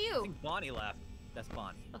heck? Who are I you? think Bonnie left. That's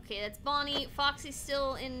Bonnie. Okay, that's Bonnie. Foxy's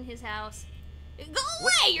still in his house. Go away!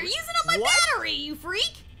 What? You're using up my What? battery, you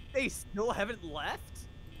freak! They still haven't left?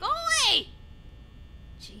 Go away!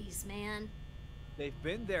 Jeez, man. They've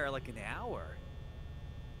been there like an hour.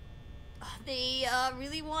 They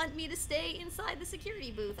really want me to stay inside the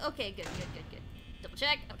security booth. Okay, good. Double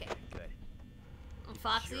check. Okay. Good.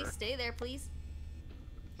 Foxy, Sure. stay there, please.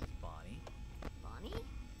 Bonnie. Bonnie?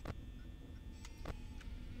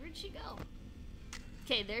 Where'd she go?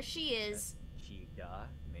 Okay, there she is. Chica.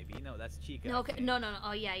 Maybe. No, that's Chica. No, I okay, think. no.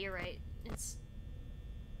 Oh, yeah, you're right. It's...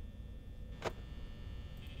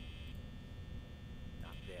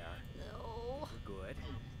 Not there. No. We're good.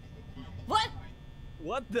 What?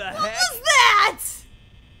 What the What heck? was that?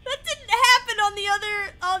 That didn't happen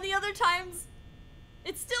on the other times.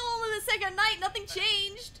 It's still only the second night. Nothing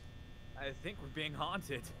changed. I think we're being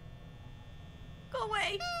haunted. Go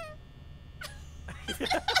away.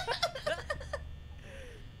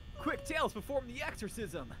 Quick, Tails, perform the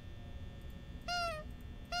exorcism.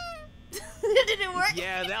 Did it work?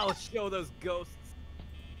 Yeah, that'll show those ghosts.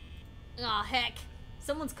 Aw, heck.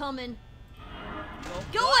 Someone's coming. Nope.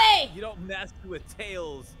 Go away! You don't mess with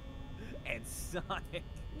Tails and Sonic.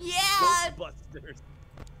 Yeah! Ghostbusters.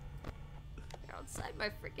 They're outside my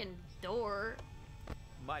freaking door.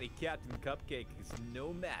 Mighty Captain Cupcake is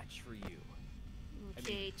no match for you.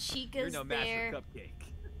 Okay, You're Chica's no match there. for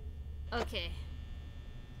Cupcake. Okay.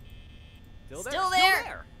 Still Still there?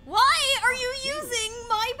 there. Why are you Ew. using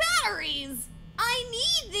my batteries? I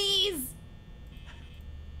need these.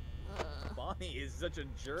 Bonnie is such a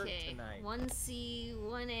jerk Okay, tonight. 1C,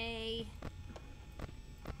 1A.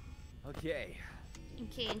 Okay.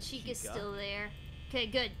 Okay, and Chica's Chica? still there. Okay,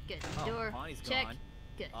 good, good. Oh, Door, Bonnie's check. gone.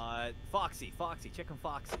 Good. Foxy, check on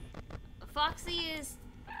Foxy. Foxy is...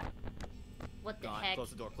 What the Gone. heck? Close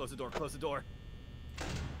the door, close the door, close the door.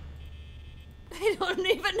 I don't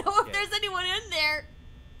even know if Okay. there's anyone in there.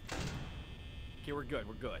 Okay, we're good,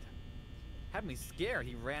 we're good. Had me scared,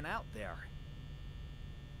 he ran out there.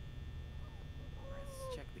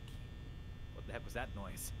 Let's check the key. What the heck was that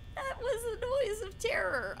noise? That was a noise of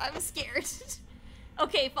terror. I was scared.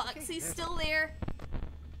 Okay, Foxy's there. still there.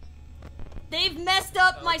 They've messed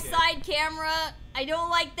up my Okay. side camera. I don't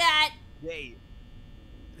like that. They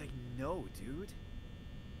know, dude.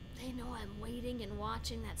 They know I'm waiting and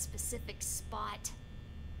watching that specific spot.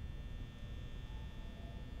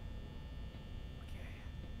 Okay.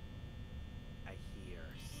 I hear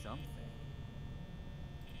something.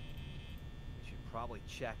 We should probably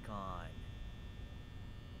check on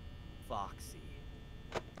Foxy.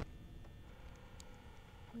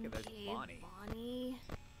 Okay, there's Bonnie. Bonnie.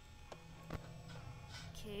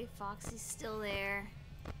 Okay, Foxy's still there.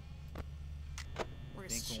 I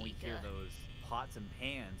Where's think when we hear Chica? those pots and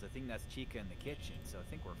pans, I think that's Chica in the kitchen, so I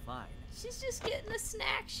think we're fine. She's just getting a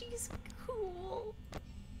snack. She's cool.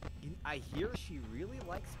 I hear she really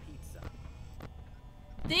likes pizza.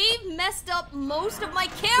 They've messed up most of my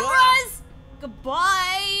cameras!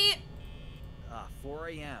 Goodbye! 4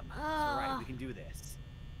 a.m. Alright, we can do this.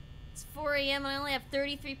 It's 4 a.m. and I only have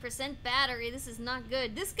 33% battery. This is not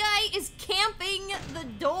good. This guy is camping the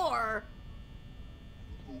door.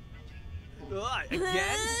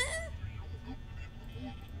 Again?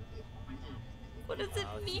 What does it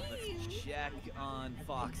mean? Let's check on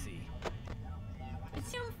Foxy.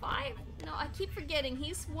 Is he on 5? No, I keep forgetting.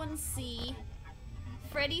 He's 1C.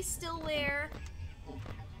 Freddy's still there.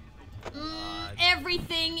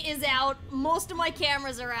 Everything is out. Most of my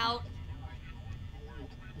cameras are out.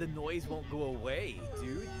 The noise won't go away,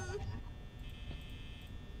 dude.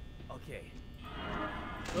 Okay.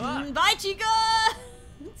 Bye, Chica!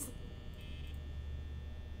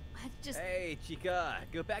 Just Hey, Chica,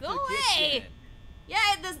 go back go to the away! kitchen. Yeah,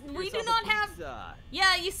 we do Yourself a not have... pizza.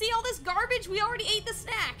 Yeah, you see all this garbage? We already ate the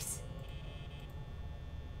snacks.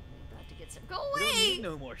 About to get some... Go We don't away! need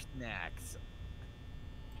no more snacks.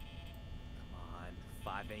 Come on,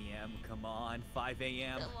 5 a.m. Come on, 5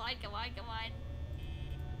 a.m. Come on, come on, come on.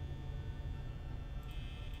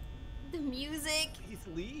 The music. Please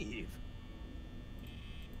leave.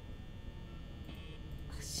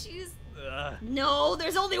 She's... Ugh. No,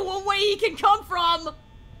 there's only one way he can come from!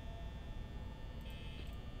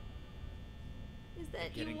 Is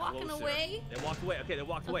that you Getting walking closer. away? They walked away. Okay, they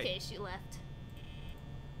walked away. Okay, she left.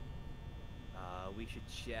 We should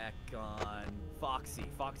check on Foxy.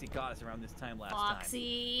 Foxy got us around this time last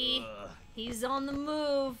Foxy. time. Ugh. He's on the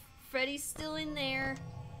move. Freddy's still in there.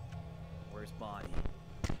 Where's Bonnie?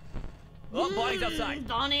 Oh, Bonnie's outside.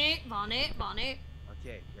 Bonnie, Bonnie, Bonnie.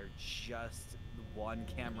 Okay, they're just one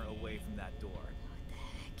camera away from that door. What the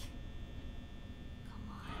heck?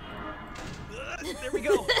 Come on. There we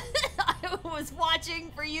go. I was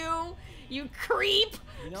watching for you, you creep.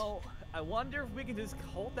 You know, I wonder if we can just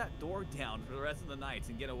hold that door down for the rest of the nights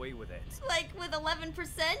and get away with it. Like with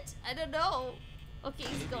 11%? I don't know. Okay,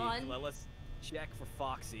 he's Maybe. gone. Well, let's check for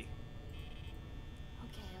Foxy.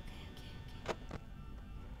 Okay.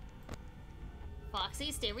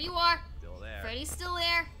 Foxy, stay where you are. Still there. Freddy's still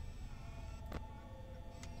there.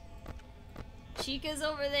 Chica's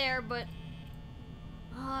over there, but...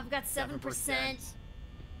 Oh, I've got 7%.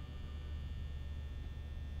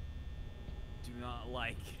 Do not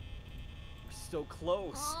like. We're so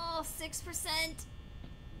close. Oh, 6%.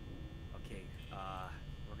 Okay,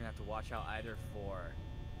 we're gonna have to watch out either for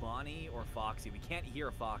Bonnie or Foxy. We can't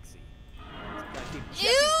hear Foxy. So we gotta keep Ew!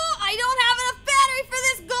 checking. I don't have enough battery for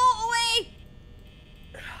this! Go away!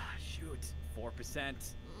 Shoot,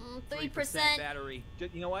 4%. 3%. battery.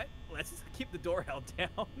 You know what? Let's just keep the door held down.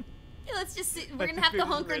 Yeah, let's just see. We're gonna have to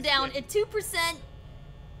hunker down at 2%.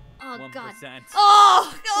 Oh, 1%. God.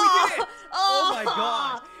 Oh! We did it! Oh my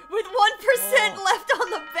God. With 1% left on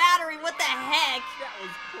the battery, what the heck? That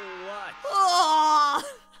was clutch. Oh!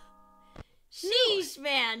 Sheesh,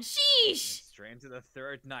 man, sheesh! Straight into the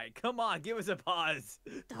third night. Come on, give us a pause.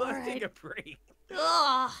 All Let's take right. a break.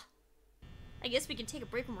 Ugh. I guess we can take a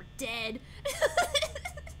break when we're dead.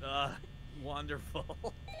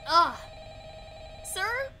 Wonderful. Ugh.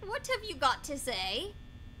 Sir, what have you got to say?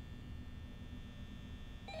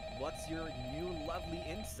 What's your new lovely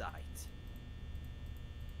insight?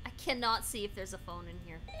 I cannot see if there's a phone in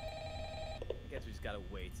here. I guess we just gotta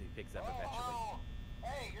wait till he picks up eventually. Oh,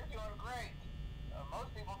 hey, you're doing great.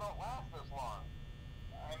 Most people don't last this long.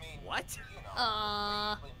 I mean, What? You know,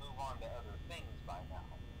 they usually move on to other things by now.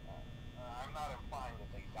 I'm not implying that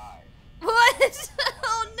they died. What?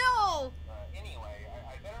 Oh no! Anyway,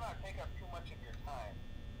 I better not take up too much of your time.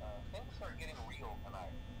 Things start getting real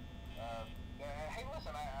tonight. Hey,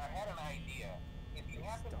 listen, I had an idea. If you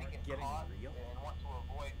happen to get caught and want to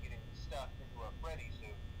avoid getting stuffed into a Freddy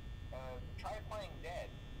suit, try playing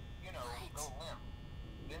dead. You know, go limp.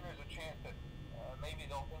 Then there's a chance that maybe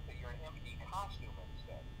they'll think that you're an empty costume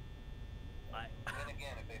instead. Then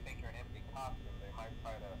again, if they think you're an empty costume, they might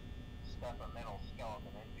try to stuff a mental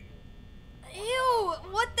skeleton into you. Ew,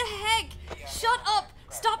 what the heck? Yeah, Shut up!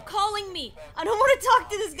 Stop calling me! I don't want to talk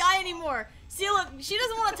to this guy anymore. See, look, she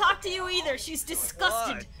doesn't want to talk to you either. She's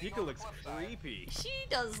disgusted. What? Chica looks creepy. She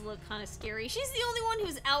does look kind of scary. She's the only one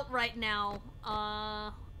who's out right now.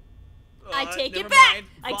 I take it never back!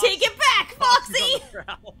 mind. I take it back, Foxy's Foxy! on the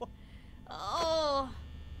prowl. Oh.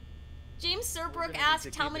 James Serbrook gonna need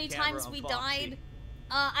asked to how keep many the camera times on we Foxy. died.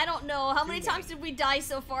 I don't know. How many Too times many. did we die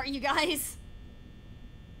so far, you guys?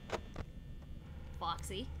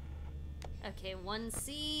 Foxy. Okay,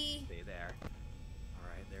 1C. Stay there.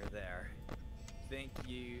 Alright, they're there. Thank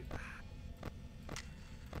you.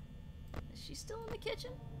 Is she still in the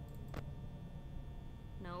kitchen?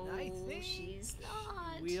 No, I think she's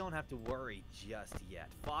not. We don't have to worry just yet.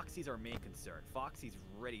 Foxy's our main concern. Foxy's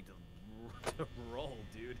ready to roll,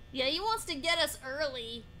 dude. Yeah, he wants to get us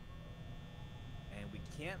early. And we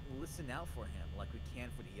can't listen out for him like we can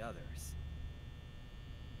for the others.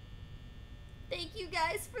 Thank you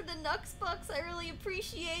guys for the Nux Bucks. I really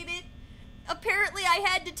appreciate it. Apparently, I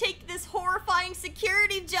had to take this horrifying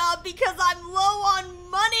security job because I'm low on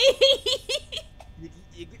money.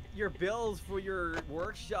 Your bills for your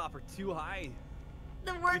workshop are too high.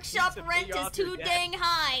 The workshop to pay rent is off your too debt. dang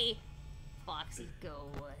high. Foxy, go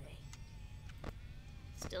away.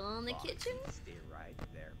 Still in the Foxy, kitchen? Stay right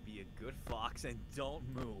there. Be a good fox and don't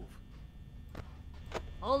move.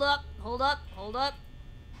 Hold up, hold up, hold up.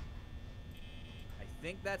 I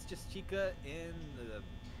think that's just Chica in the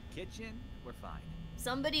kitchen. We're fine.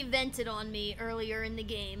 Somebody vented on me earlier in the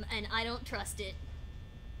game, and I don't trust it.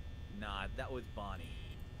 Nah, that was Bonnie.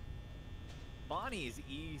 Bonnie is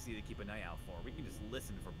easy to keep an eye out for. We can just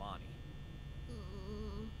listen for Bonnie.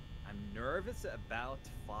 Mm, I'm nervous about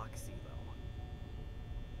Foxy, though.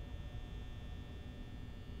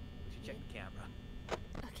 We should check the camera.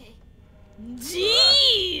 okay.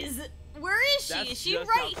 Jeez! Where is she? That's Is she just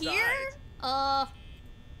right outside. here?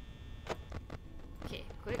 Okay,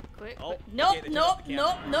 quick, quick, Oh, quick. okay, Nope, they turned nope, off the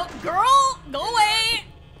nope, camera. nope. Girl, go away!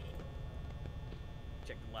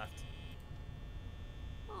 Check the left.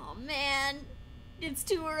 Oh man, it's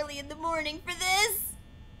too early in the morning for this.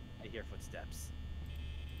 I hear footsteps.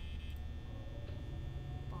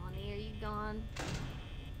 Bonnie, are you gone?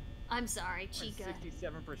 I'm sorry, Chica. We're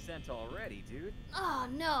 67% already, dude. Oh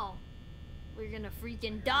no, we're gonna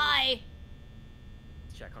freaking die.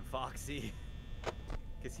 Check on Foxy.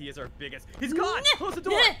 Because he is our biggest. He's gone! Close the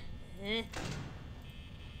door! Eh. I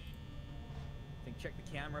think check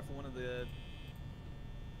the camera for one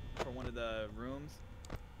of the rooms.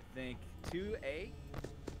 I think 2A.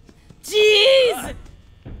 Jeez!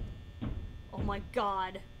 Oh my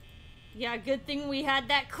god. Yeah, good thing we had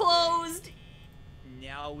that closed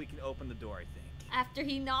Now we can open the door, I think. after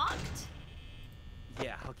he knocked.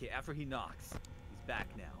 Yeah, okay, after he knocks. He's back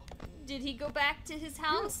now. Did he go back to his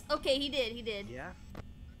house? Okay, he did, he did. Yeah?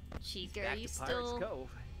 Chica, are Back you to Pirates still... Cove.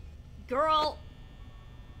 Girl!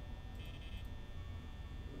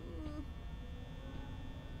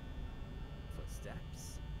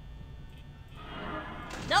 Footsteps.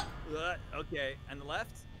 Nope! Okay, and the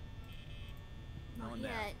left? No Not one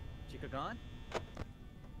there. yet. Chica gone?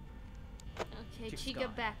 Okay, Chica's Chica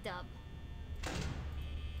gone. backed up.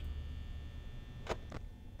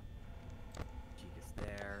 Chica's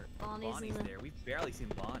there. Bonnie's in the- there. We've barely seen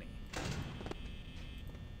Bonnie.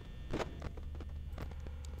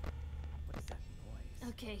 What is that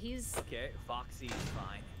noise? Okay, he's... Okay, Foxy's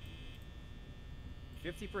fine.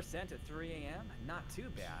 50% at 3 a.m. Not too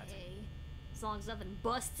bad. Okay. As long as nothing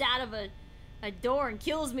busts out of a door and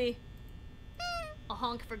kills me. A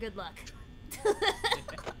honk for good luck.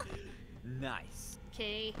 Nice.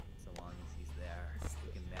 Okay. So long as he's there,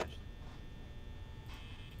 we can manage.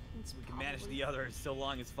 We can manage the others so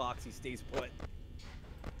long as Foxy stays put.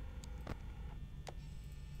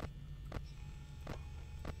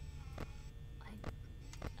 I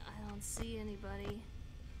don't see anybody.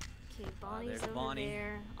 Okay, Bonnie's there's over Bonnie.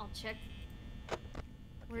 there. I'll check.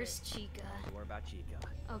 Where's Chica? Don't worry about Chica.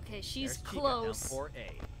 Okay, she's There's close. Chica, down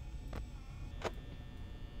 4A.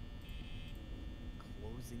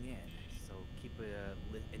 Closing in, so keep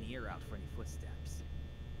an ear out for any footsteps.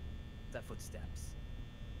 Is that footsteps?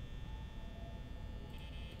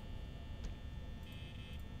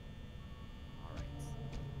 All right.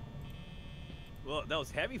 Well, those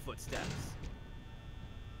heavy footsteps.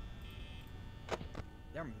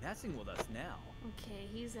 They're messing with us now. Okay,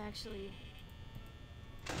 he's actually.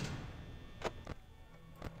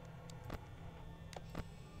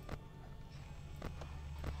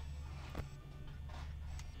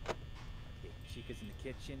 Okay, Chica's in the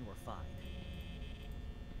kitchen. We're fine.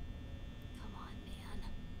 Come on, man.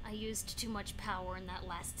 I used too much power in that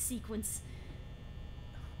last sequence.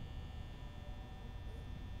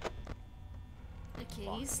 Okay,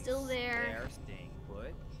 he's still there. Staying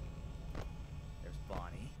put. There's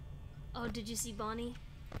Bonnie. Oh, did you see Bonnie?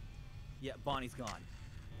 Yeah, Bonnie's gone.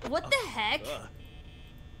 What the heck?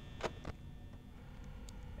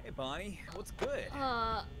 Hey, Bonnie, what's good?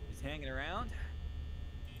 Just hanging around.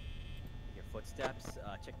 Your footsteps.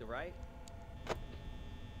 Check the right.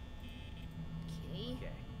 Okay.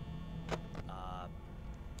 Okay.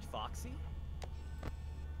 Foxy.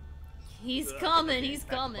 He's coming. Okay, He's back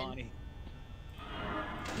to coming. Bonnie.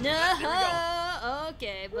 No.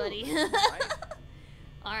 Okay, buddy. Right.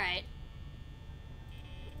 All right.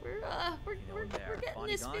 We're getting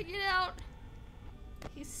Bonnie this gone? figured out.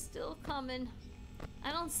 He's still coming.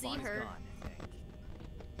 I don't see Bonnie's her. gone,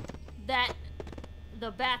 I think.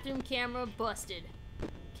 The bathroom camera busted.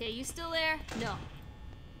 Okay, you still there? No.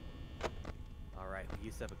 All right, we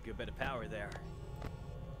used to have a good bit of power there.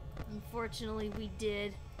 Unfortunately, we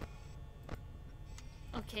did.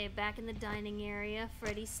 Okay, back in the dining area.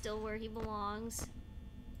 Freddy's still where he belongs.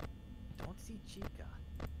 Don't see Chica.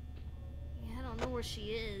 Yeah, I don't know where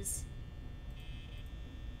she is.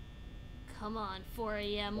 Come on, 4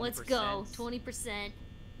 a.m. Let's go. 20%.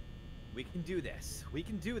 We can do this. We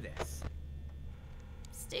can do this.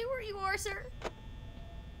 Stay where you are, sir. I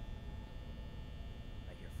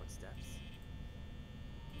hear footsteps.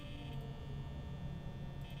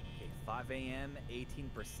 Okay, 5 a.m., 18%.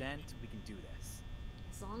 We can do this.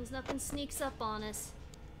 As long as nothing sneaks up on us.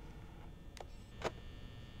 All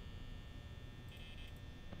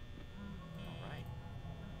right.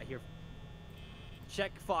 I hear.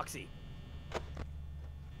 Check Foxy.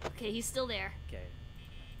 Okay, he's still there. Okay.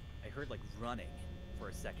 I heard like running for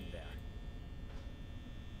a second there.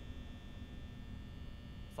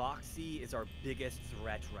 Foxy is our biggest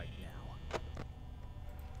threat right now.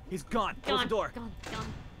 He's gone. Close the door. Gone.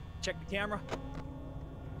 Check the camera.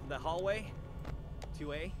 The hallway.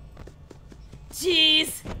 2A.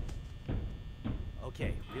 Jeez.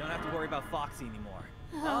 Okay, we don't have to worry about Foxy anymore.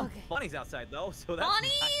 Okay. Bonnie's outside though, so that's Bonnie,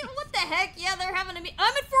 nice. what the heck? Yeah, they're having a I'm at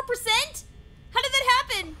 4%. How did that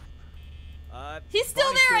happen? He's still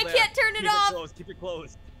Bonnie's there. still I can't turn it off. Keep it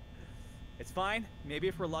closed. It's fine. Maybe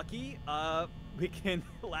if we're lucky, we can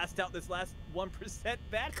last out this last 1%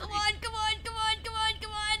 battery. Come on.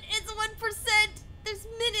 It's 1%. There's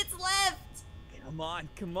minutes left. Come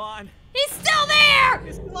on. He's still there.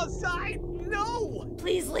 He's still outside. No.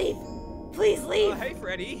 Please leave. Hey,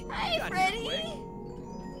 Freddy. Hi, You got here Freddy. quick.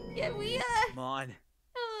 Yeah, we Come on.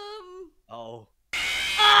 Oh.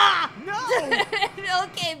 Ah! No.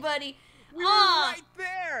 Okay, buddy. We were right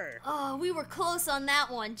there. Oh, we were close on that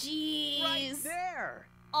one. Jeez. Right there.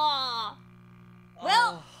 Aw.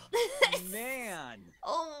 Well. Oh, man.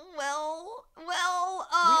 Oh, well. We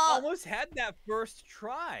almost had that first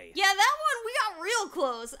try. Yeah, that one we got real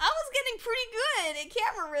close. I was getting pretty good at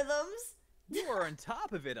camera rhythms. You were on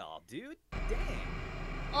top of it all, dude. Dang.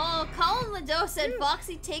 Oh, Colin Ledoux said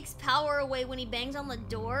Foxy takes power away when he bangs on the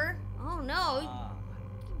door. Oh no.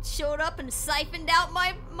 Showed up and siphoned out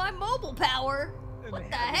my mobile power. What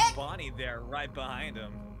the heck? Bonnie there right behind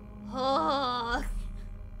him. Oh.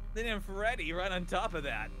 Then Freddy right on top of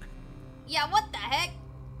that. Yeah, what the heck?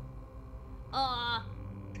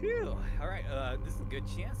 Phew. Alright, this is a good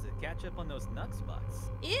chance to catch up on those nut spots.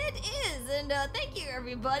 It is, and thank you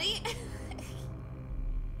everybody.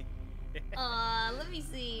 Let me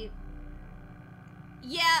see.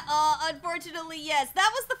 Yeah, unfortunately, yes.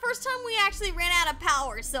 That was the first time we actually ran out of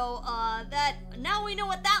power, so, now we know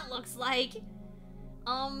what that looks like.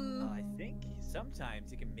 I think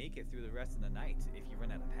sometimes you can make it through the rest of the night if you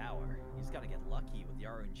run out of power. You just gotta get lucky with the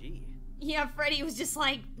RNG. Yeah, Freddy was just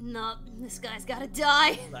like, nope, this guy's gotta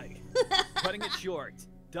die. Like, cutting it short.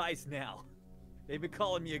 Dies now. They've been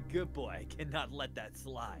calling me a good boy. I cannot let that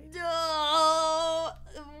slide. No,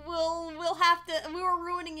 we'll have to, we were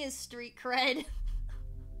ruining his street cred.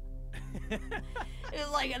 It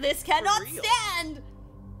was like, this cannot stand.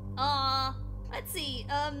 Let's see,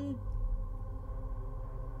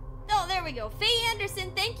 oh, there we go. Faye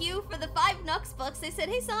Anderson, thank you for the 5 Nux bucks. They said,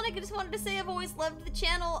 hey Sonic, I just wanted to say I've always loved the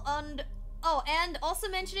channel, and and also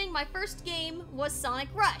mentioning my first game was Sonic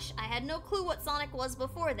Rush. I had no clue what Sonic was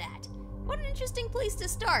before that. What an interesting place to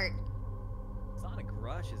start. Sonic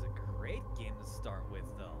Rush is a great game to start with,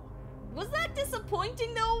 though. Was that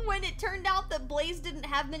disappointing, though, when it turned out that Blaze didn't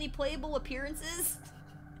have many playable appearances?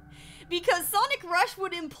 Because Sonic Rush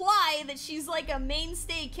would imply that she's like a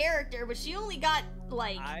mainstay character, but she only got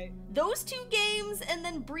like those 2 games, and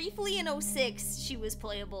then briefly in 06 she was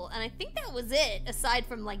playable, and I think that was it, aside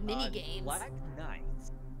from like mini games. Black Knight.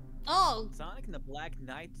 Oh. Sonic and the Black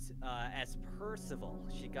Knight as Percival.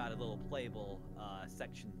 She got a little playable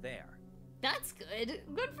section there. That's good.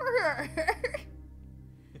 Good for her.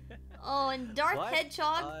 Oh, and Darth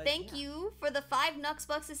Hedgehog, thank you for the 5 Nux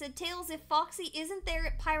bucks. I said, Tails, if Foxy isn't there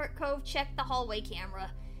at Pirate Cove, check the hallway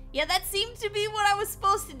camera. Yeah, that seemed to be what I was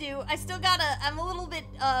supposed to do. I still I'm a little bit,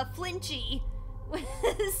 flinchy.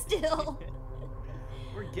 Still.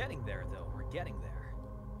 We're getting there, though. We're getting there.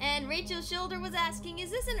 And Rachel Schilder was asking, is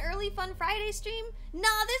this an early Fun Friday stream? Nah,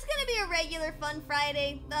 there's gonna be a regular Fun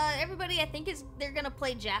Friday. Everybody, I think, they're gonna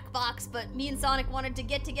play Jackbox, but me and Sonic wanted to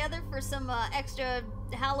get together for some, extra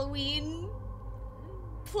Halloween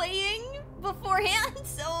playing beforehand,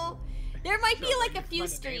 so there might be, like, a few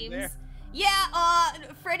streams. Yeah,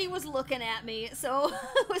 Freddy was looking at me, so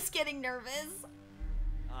I was getting nervous.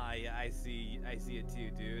 Yeah, I see it too,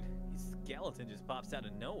 dude. Skeleton just pops out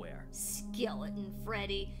of nowhere. Skeleton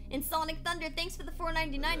Freddy. And Sonic Thunder, thanks for the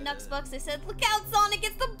 $4.99 Nux bucks. They said, look out, Sonic,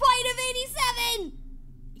 it's the Bite of 87!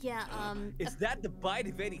 Yeah, Is that the Bite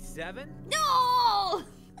of 87? No!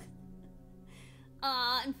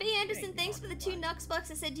 And Faye Anderson, thanks for the 2 Nux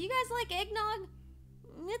bucks. I said, do you guys like eggnog?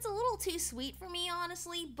 It's a little too sweet for me,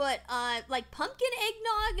 honestly, but, like, pumpkin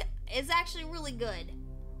eggnog is actually really good.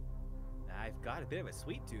 I've got a bit of a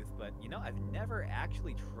sweet tooth, but, you know, I've never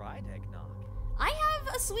actually tried eggnog. I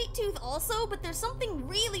have a sweet tooth also, but there's something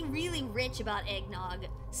really, really rich about eggnog.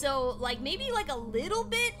 So, like, maybe like a little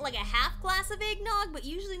bit, like a half glass of eggnog, but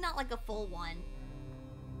usually not like a full one.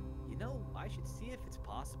 You know, I should see if it's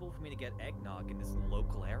possible for me to get eggnog in this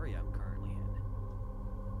local area I'm currently in.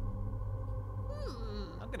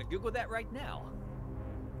 I'm gonna Google that right now.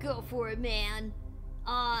 Go for it, man.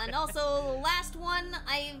 And also, the last one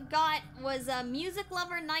I got was Music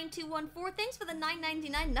Lover 9214. Thanks for the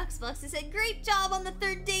 $9.99 Nux bucks. They said, great job on the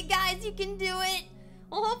 3rd day, guys. You can do it.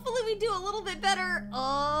 Well, hopefully we do a little bit better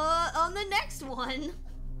on the next one.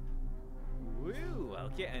 Woo!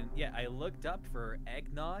 Okay, and yeah, I looked up for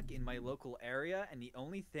eggnog in my local area, and the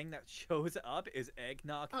only thing that shows up is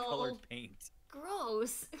eggnog colored paint.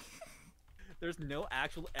 Gross. There's no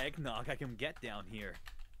actual eggnog I can get down here.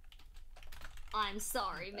 I'm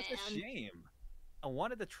sorry, man. That's a shame. I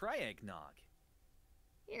wanted to try eggnog.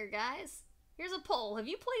 Here, guys. Here's a poll. Have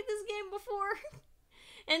you played this game before?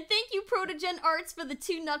 And thank you, Protogen Arts, for the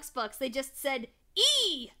 2 Nux bucks. They just said,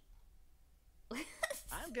 E!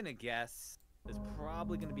 I'm gonna guess there's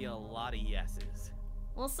probably gonna be a lot of yeses.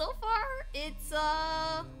 Well, so far, it's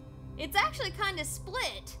actually kind of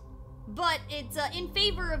split. But it's, in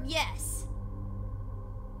favor of yes.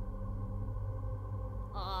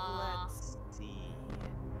 Let's see.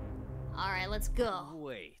 Alright, let's go.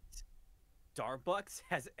 Wait. Starbucks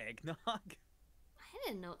has eggnog? I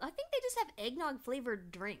didn't know. I think they just have eggnog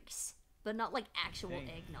flavored drinks, but not like actual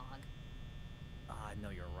eggnog. No,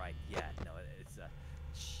 you're right. Yeah, no, it's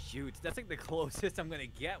shoot, that's like the closest I'm gonna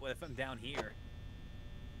get if I'm down here.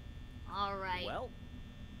 Alright. Well,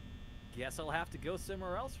 guess I'll have to go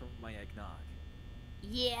somewhere else for my eggnog.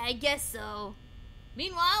 Yeah, I guess so.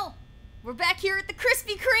 Meanwhile, we're back here at the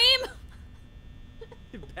Krispy Kreme!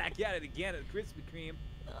 Back at it again at Krispy Kreme.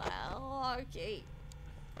 Well, okay.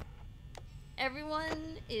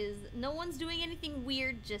 No one's doing anything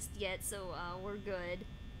weird just yet, so we're good.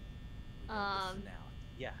 Listen now.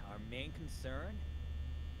 Yeah, our main concern,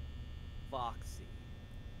 Foxy.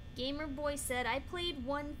 Gamer Boy said, I played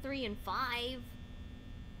 1, 3, and 5.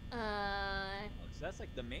 So that's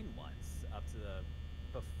like the main ones, up to the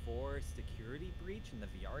before security breach in the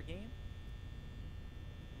VR game.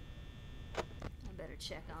 I better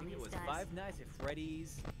check I on think these it was guys. Five Nights at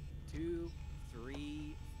Freddy's, 2,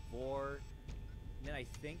 3, 4, and then I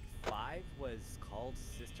think 5 was called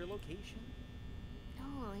Sister Location.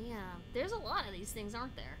 Oh yeah, there's a lot of these things,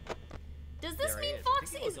 aren't there? Does this There mean is. I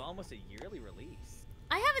think it Foxy's? was almost a yearly release.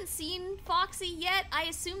 I haven't seen Foxy yet. I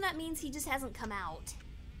assume that means he just hasn't come out.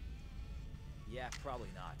 Yeah, probably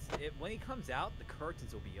not. When he comes out, the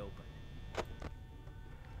curtains will be open.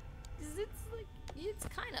 'Cause it's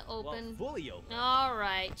kind of open. Well, fully open. All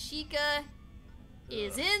right, Chica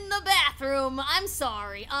is in the bathroom. I'm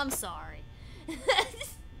sorry. I'm sorry.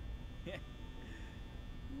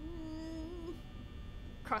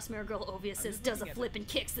 Crossmare Girl Ovia says does a flip and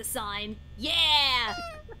kicks the sign. Yeah!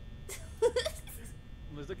 I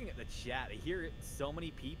was looking at the chat. I hear so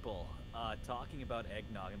many people talking about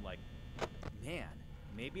eggnog. I'm like, man,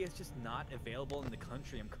 maybe it's just not available in the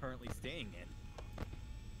country I'm currently staying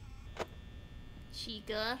in.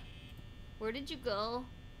 Chica, where did you go?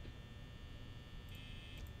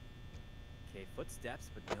 Okay, footsteps,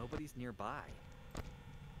 but nobody's nearby.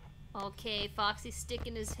 Okay, Foxy's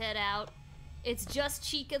sticking his head out. It's just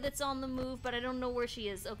Chica that's on the move, but I don't know where she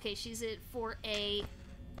is. Okay, she's at 4A.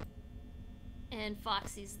 And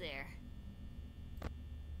Foxy's there.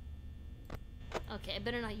 Okay, I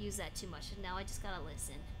better not use that too much. Now I just gotta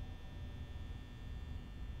listen.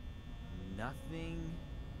 Nothing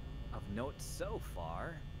of note so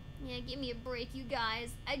far. Yeah, give me a break, you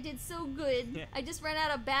guys. I did so good. I just ran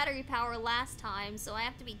out of battery power last time, so I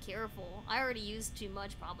have to be careful. I already used too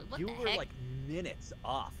much, probably. What You the were heck? like minutes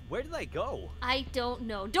off. Where did I go? I don't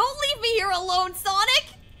know. Don't leave me here alone, Sonic!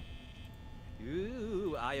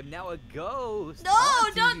 Ooh, I am now a ghost. No,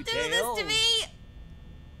 Onto don't you, do this to Tails. me!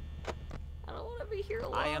 I don't want to be here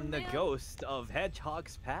alone. I am the man. ghost of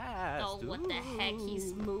Hedgehog's past. Oh, what the heck?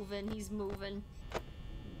 He's Ooh. moving. He's moving.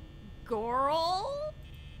 Girl?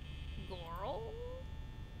 Girl?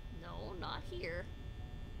 No, not here.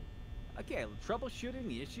 Okay, troubleshooting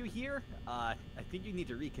the issue here. I think you need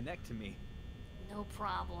to reconnect to me. No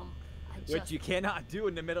problem. Which you cannot do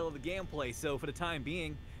in the middle of the gameplay, so for the time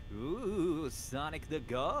being, ooh, Sonic the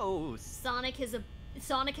Ghost. Sonic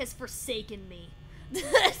has forsaken me.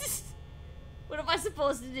 What am I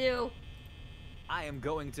supposed to do? I am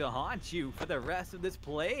going to haunt you for the rest of this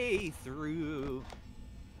playthrough.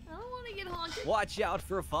 I don't want to get haunted. Watch out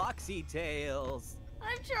for Foxy Tails.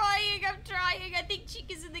 I'm trying. I think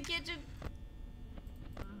Chica's in the kitchen.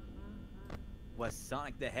 Was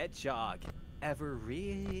Sonic the Hedgehog ever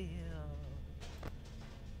real?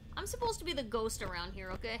 I'm supposed to be the ghost around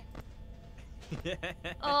here, okay?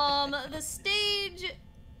 The stage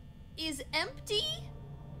is empty?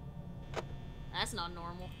 That's not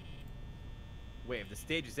normal. Wait, if the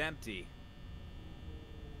stage is empty,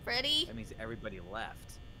 Freddy, that means everybody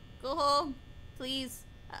left. go home, please.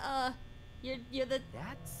 You're the...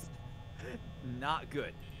 That's not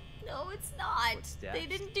good. No, it's not. Footsteps. They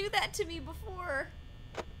didn't do that to me before.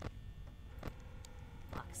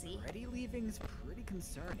 Foxy. Freddy leaving's pretty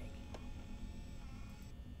concerning.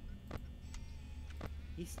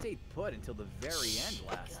 He stayed put until the very end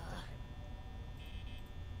last Chica. time.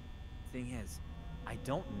 Thing is, I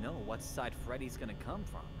don't know what side Freddy's gonna come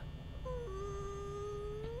from.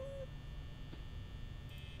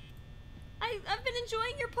 I've been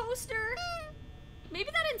enjoying your poster. Maybe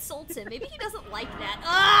that insults him. Maybe he doesn't like that.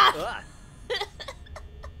 Ah! Ugh.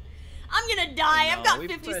 I'm gonna die. Oh, I've got we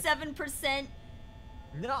pressed- 57%.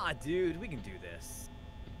 Nah, dude, we can do this.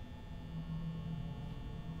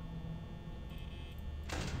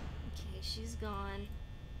 Okay, she's gone.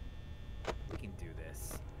 We can do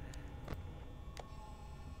this.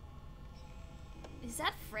 Is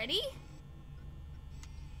that Freddy?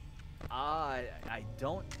 I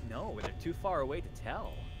don't know. They're too far away to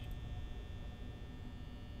tell.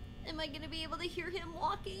 Am I gonna be able to hear him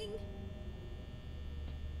walking?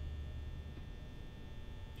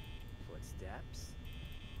 Footsteps.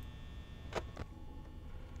 Okay,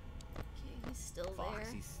 he's still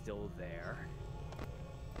Foxy's still there.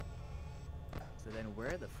 So then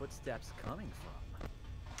where are the footsteps coming from?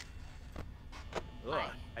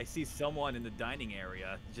 Ugh, I see someone in the dining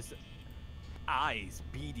area, just eyes,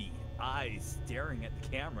 beady eyes staring at the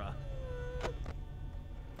camera. there.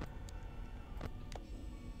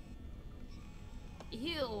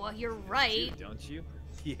 Ew, you're You right. too, don't you?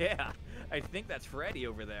 Yeah, I think that's Freddy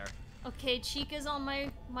over there. Okay, Chica's on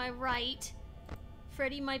my right.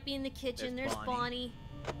 Freddy might be in the kitchen. There's There's Bonnie.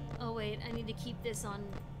 Bonnie. Oh wait, I need to keep this on.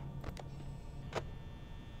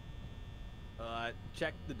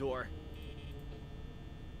 Check the door.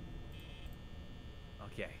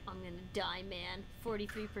 Okay. I'm gonna die, man.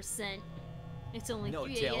 43%. It's only No,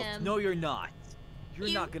 3 Tails. a.m. No, you're not. You're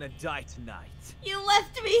You- not gonna die tonight. You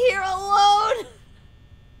left me here alone!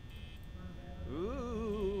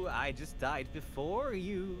 Ooh, I just died before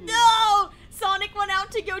you. No! Sonic went out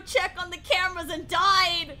to go check on the cameras and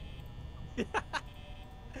died!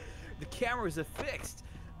 The cameras are fixed,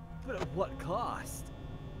 but at what cost?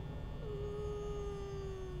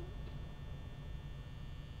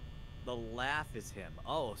 The laugh is him.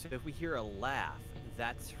 Oh, so if we hear a laugh,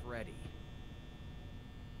 that's Freddy.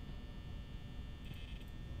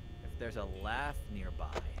 If there's a laugh nearby,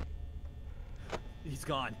 he's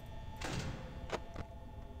gone.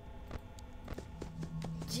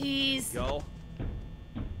 Jeez. Go.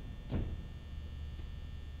 And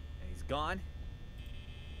he's gone.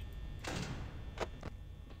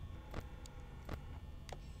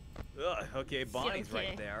 Ugh, okay, Bonnie's okay.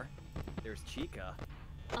 right there. There's Chica.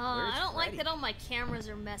 I don't like Freddy? that all my cameras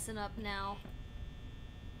are messing up now.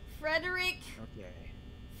 Frederick Okay.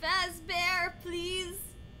 Fazbear, please.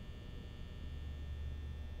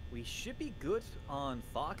 We should be good on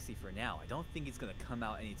Foxy for now. I don't think he's gonna come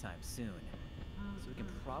out anytime soon. So we can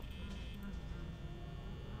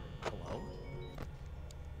Hello?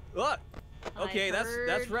 Look! Okay, I that's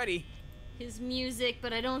heard ready. his music,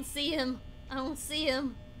 but I don't see him. I don't see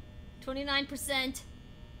him. 29%.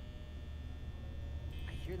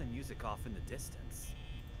 I hear the music off in the distance.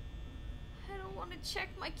 I don't want to check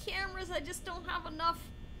my cameras. I just don't have enough.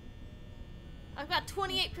 I've got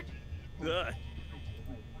 28%. Ugh.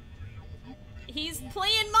 He's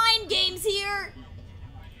playing mind games here.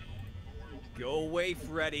 Go away,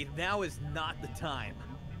 Freddy. Now is not the time.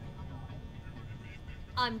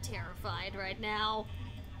 I'm terrified right now.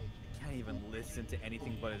 I can't even listen to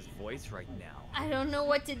anything but his voice right now. I don't know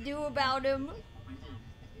what to do about him.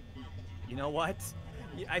 You know what?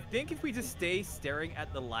 I think if we just stay staring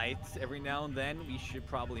at the lights every now and then, we should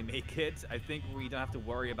probably make it. I think we don't have to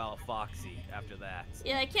worry about Foxy after that.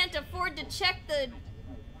 Yeah, I can't afford to check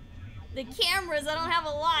the cameras. I don't have a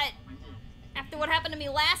lot after what happened to me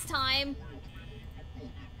last time.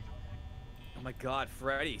 Oh my god,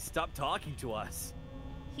 Freddy, stop talking to us.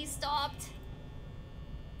 He stopped.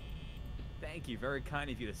 Thank you, very kind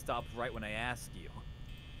of you to stop right when I asked you.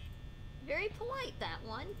 Very polite, that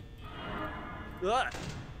one. Ugh.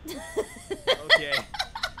 Okay.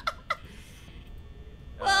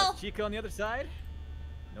 Well- Chica on the other side?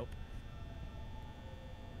 Nope.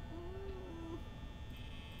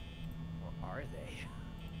 Or are they?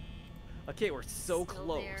 Okay, we're so Still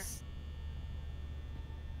close. there.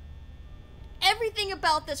 Everything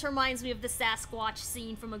about this reminds me of the Sasquatch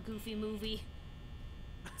scene from a Goofy movie.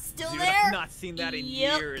 Still Dude, there? I've not seen that in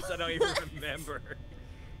Yep. years. I don't even remember.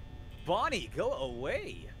 Bonnie, go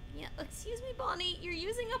away. Yeah, excuse me, Bonnie. You're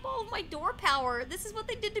using up all of my door power. This is what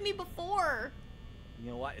they did to me before.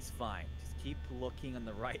 You know what? It's fine. Just keep looking on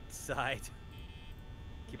the right side.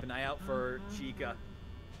 Keep an eye out for Chica.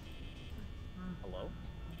 Hello?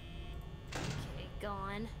 Okay,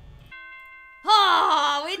 gone.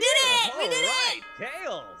 Oh, we did it! We did it!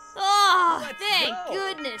 Tails! Oh, Let's thank go.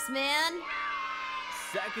 goodness, man.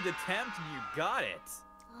 Second attempt and you got it.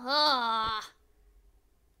 Ah.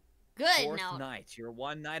 Good. Fourth Now, night. You're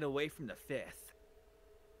one night away from the fifth.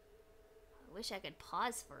 I wish I could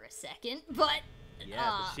pause for a second, but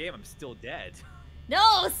Yeah, it's a shame I'm still dead.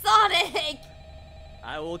 no, Sonic.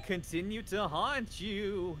 I will continue to haunt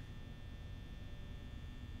you.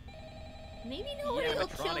 Maybe nobody will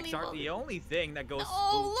kill me. Animatronics aren't the only thing that goes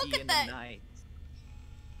Oh, spooky look at in that. the night.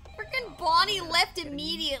 Freaking Bonnie left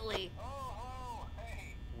immediately. Oh,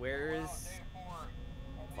 hey. Where's Day 4.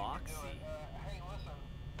 Foxy? Hey, listen.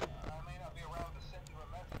 I may not be around to send you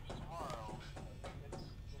a message tomorrow.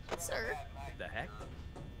 It's Sir. been a bad night The heck?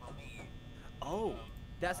 for me. Oh,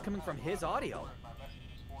 that's coming from his audio. My message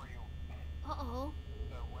is for you. Uh-oh.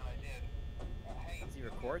 So when I did, hey, As he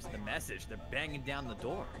records the message, they're banging down the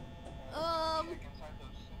door. check inside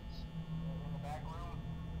those suits in the back room.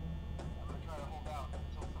 I'm gonna try to hold out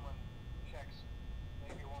until someone checks.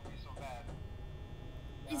 Maybe it won't be so bad.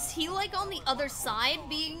 Is he like on the other side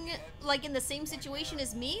being like in the same situation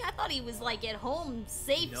as me? I thought he was like at home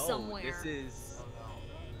safe No, somewhere.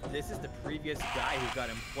 this is the previous guy who got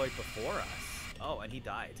employed before us. Oh, and he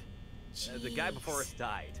died. The guy before us Jeez.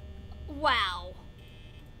 died. Wow.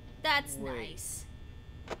 That's Wait. nice.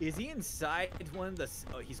 Is he inside one of the...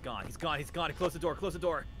 Oh, he's gone. He's gone. He's gone. Close the door. Close the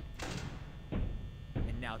door.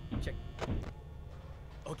 And now, check.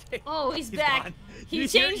 Okay. Oh, he's back. Gone. He You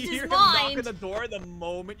changed hear his him mind. knock on the door the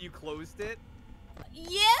moment you closed it?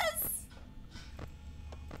 Yes!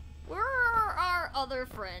 Where are our other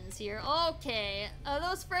friends here? Okay. Are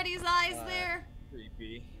those Freddy's eyes there?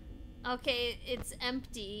 creepy. Okay, it's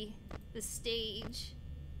empty. The stage.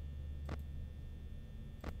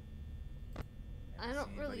 I don't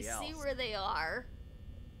really see where they are.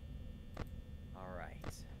 All right.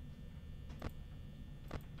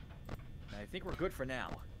 I think we're good for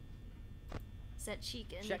now. Is that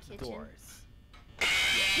Chica in Check the kitchen? doors.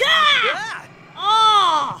 Ah!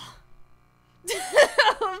 Oh!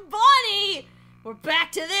 Bonnie! We're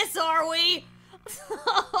back to this, are we?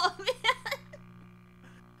 Oh, man.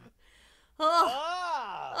 Oh.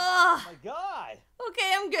 Oh my god!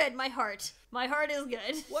 Okay, I'm good. My heart is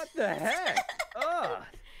good. What the heck? Oh.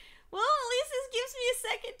 Well, at least this gives me a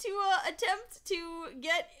second to attempt to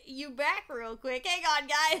get you back real quick. Hang on,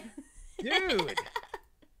 guy. Dude.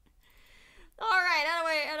 All right,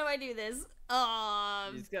 how do I do this?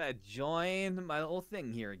 You just gotta join my little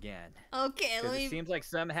thing here again. Okay, let me. It seems like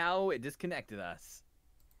somehow it disconnected us.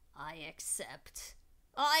 I accept.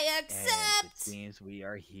 And it seems we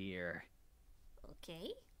are here.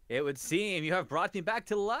 Okay. It would seem you have brought me back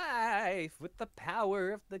to life with the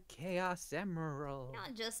power of the Chaos Emerald.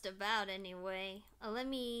 Not just about, anyway. Let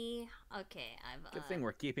me. Okay, I've. Good thing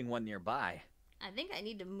we're keeping one nearby. I think I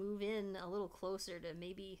need to move in a little closer to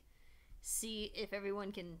maybe see if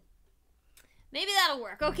everyone can. Maybe that'll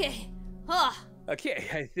work. Okay. Huh. Okay,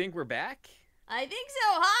 I think we're back. I think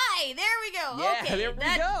so. Hi. There we go. Yeah, okay, there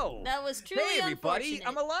we go. That was truly Hey, everybody, unfortunate.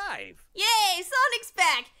 I'm alive. Yay, Sonic's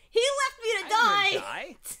back. He left me to I didn't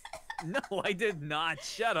die. No, I did not.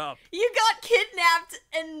 Shut up. You got kidnapped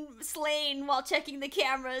and slain while checking the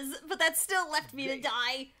cameras, but that still left me to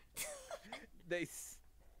die.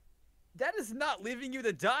 That is not leaving you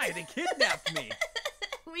to die. They kidnapped me.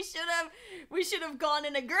 We should have gone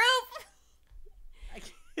in a group.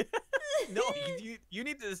 No, you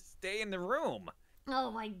need to stay in the room.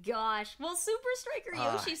 Oh my gosh. Well, Super Striker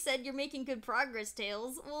Yoshi said you're making good progress,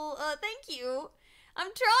 Tails. Well, thank you. I'm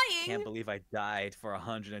trying. Can't believe I died for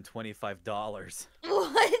 $125.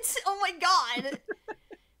 What? Oh my god.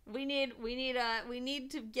 we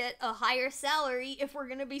need to get a higher salary if we're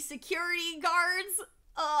gonna be security guards.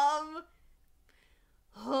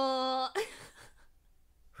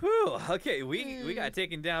 Whew, okay, we got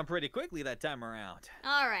taken down pretty quickly that time around.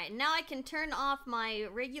 Alright, now I can turn off my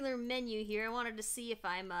regular menu here. I wanted to see if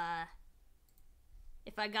I'm,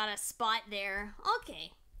 if I got a spot there.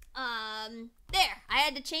 Okay. There. I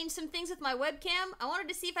had to change some things with my webcam. I wanted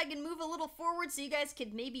to see if I can move a little forward so you guys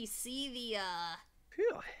could maybe see the,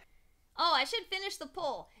 Phew. Oh, I should finish the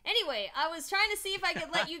poll. Anyway, I was trying to see if I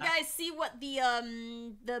could let you guys see what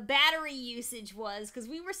the battery usage was, because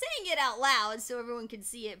we were saying it out loud so everyone could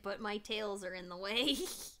see it, but my tails are in the way.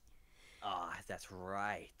 Ah, that's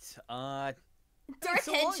right. Darth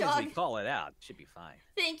so long Hedgehog. as we call it out, it should be fine.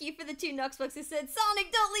 Thank you for the 2 Nuxbucks who said,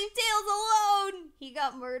 Sonic, don't leave Tails alone! He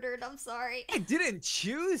got murdered, I'm sorry. I didn't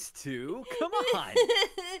choose to. Come on.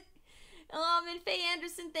 And Faye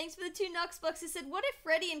Anderson, thanks for the 2 Nuxbucks who said, what if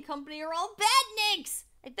Freddy and company are all badniks?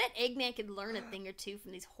 I bet Eggman could learn a thing or two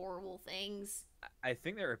from these horrible things. I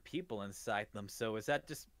think there are people inside them, so is that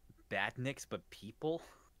just badniks but people?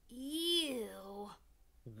 Ew.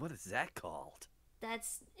 What is that called?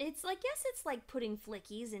 It's like, guess it's like putting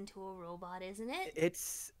flickies into a robot, isn't it?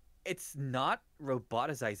 It's not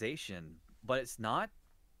roboticization, but it's not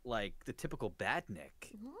like the typical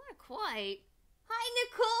badnik. Not quite. Hi,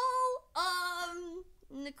 Nicole!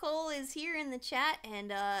 Nicole is here in the chat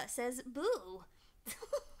and, says boo.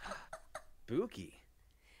 Spooky.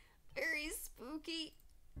 Very spooky.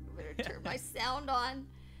 Better turn my sound on.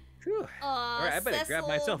 Whew. Alright, I better Cecil... grab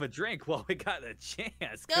myself a drink while we got the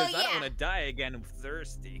chance, because I don't want to die again. I'm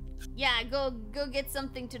thirsty. Yeah, go get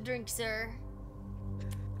something to drink, sir.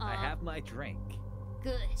 I have my drink.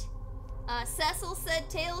 Good. Cecil said,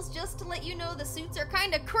 Tails, just to let you know, the suits are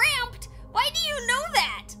kind of cramped. Why do you know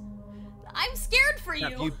that? I'm scared for you.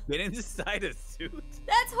 Have you been inside a suit?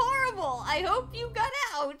 That's horrible. I hope you got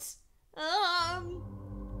out.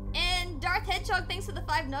 And Darth Hedgehog, thanks for the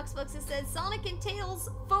 5 Nuxbucks, it says, Sonic and Tails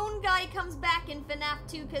phone guy comes back in FNAF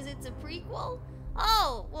 2 because it's a prequel.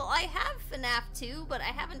 Oh, well, I have FNAF 2, but I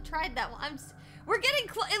haven't tried that one. We're getting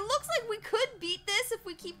close. It looks like we could beat this if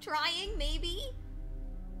we keep trying, maybe.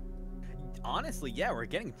 Honestly, yeah, we're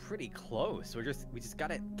getting pretty close. We just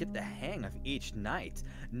gotta get the hang of each night.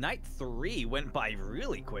 Night 3 went by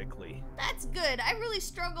really quickly. That's good. I really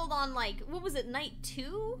struggled on, like, what was it, night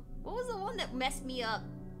 2? What was the one that messed me up?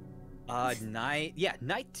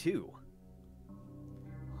 Night 2.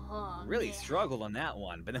 Oh, really man. struggled on that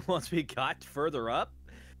one, but then once we got further up,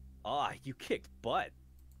 you kicked butt.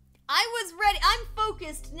 I was ready. I'm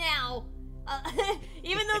focused now.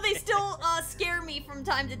 Even though they still scare me from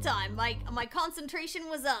time to time. My concentration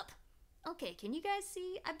was up. Okay, can you guys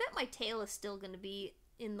see? I bet my tail is still gonna be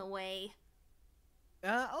in the way.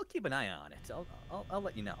 I'll keep an eye on it. I'll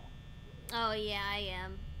let you know. Oh yeah, I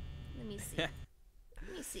am. Let me see. Let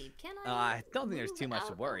me see. Can I? I don't think there's too much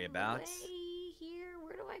to out worry of the about. way here.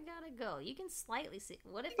 Where do I gotta go? You can slightly see.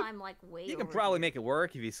 What if I'm like way? You can over probably here? make it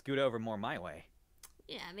work if you scoot over more my way.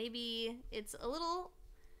 Yeah, maybe it's a little.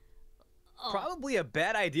 Oh, Probably a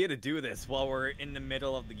bad idea to do this while we're in the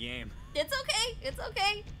middle of the game. it's okay. It's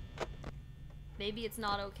okay. Maybe it's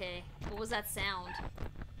not okay. What was that sound?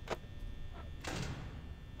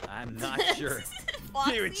 I'm not sure. You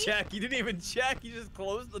didn't even Foxy? check. You didn't even check. You just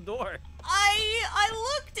closed the door. I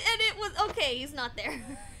looked and it was okay. He's not there.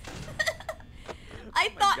 I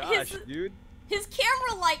Oh my thought gosh, dude. his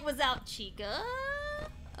camera light was out. Chica,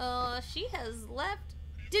 she has left.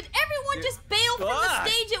 Did everyone Dude, just bail from the God.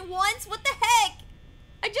 stage at once? What the heck?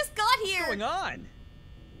 I just got here. What's going on?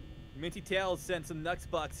 Minty Tails sent some Nux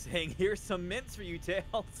Bucks saying, "Here's some mints for you,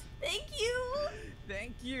 Tails." Thank you.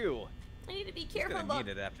 Thank you. I need to be He's careful gonna about.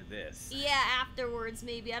 need it after this. Yeah, afterwards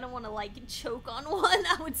maybe. I don't want to like choke on one.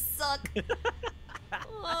 That would suck.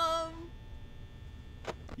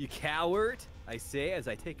 You coward! I say as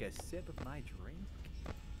I take a sip of my drink.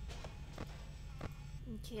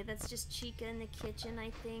 Okay, that's just Chica in the kitchen, I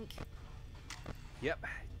think. Yep.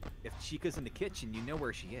 If Chica's in the kitchen, you know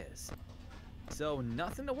where she is. So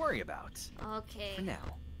nothing to worry about. Okay. For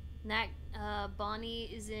now. That Bonnie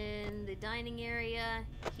is in the dining area.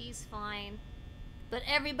 He's fine. But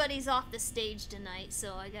everybody's off the stage tonight,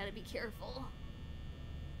 so I gotta be careful.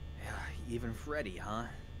 Even Freddy, huh?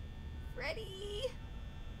 Freddy!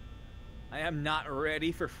 I am not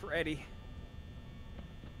ready for Freddy.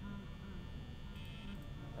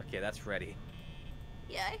 Okay, that's Freddy.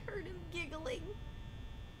 Yeah, I heard him giggling.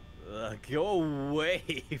 Go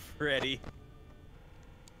away, Freddy.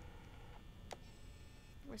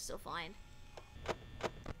 We're still fine.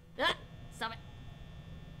 Ah! Stop it.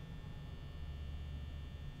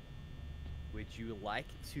 Would you like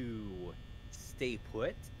to stay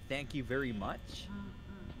put? Thank you very much.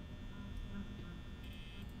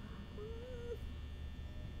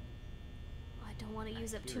 I don't want to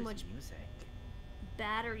use up too Here's much music.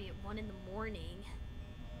 battery at 1 in the morning.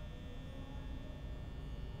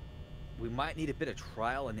 We might need a bit of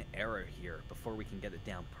trial and error here before we can get it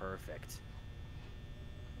down perfect.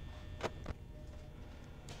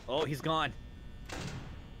 Oh, he's gone.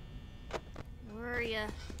 Where are ya?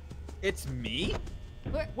 It's me?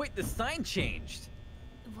 Where? Wait, the sign changed.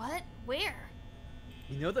 What? Where?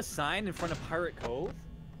 You know the sign in front of Pirate Cove?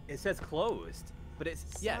 It says closed, but it's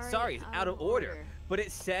sorry, it's out of order. But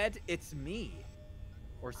it said it's me,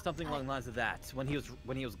 or something along the lines of that. When he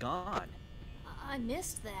was gone. I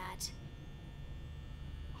missed that.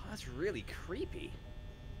 Oh, that's really creepy.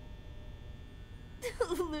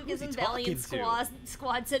 Lucas he and talking Valiant to?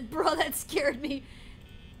 Squad said, "Bro, that scared me."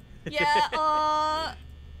 Yeah,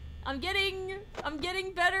 I'm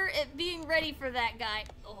getting better at being ready for that guy.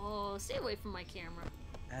 Oh, stay away from my camera.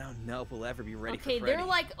 I don't know if we'll ever be ready for Okay, Freddy. they're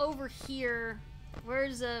like over here.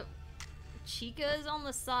 Where's Chica's on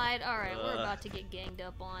the side. All right, we're about to get ganged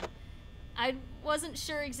up on. I wasn't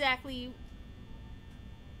sure exactly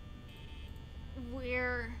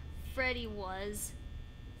where Freddy was.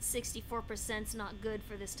 64%'s not good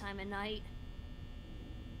for this time of night.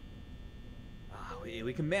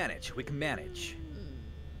 We can manage. We can manage.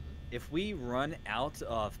 If we run out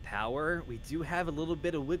of power, we do have a little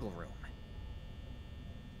bit of wiggle room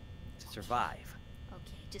to survive. Okay,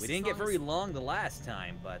 just We didn't get very long the last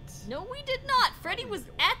time, but No, we did not. Freddy was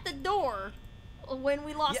at the door when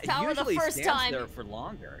we lost yeah, power the usually first stands time. there for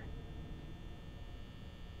longer.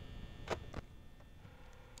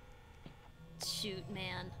 Shoot,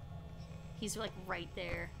 man. He's like right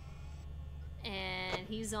there. And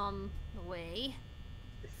he's on the way.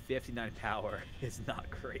 59 power is not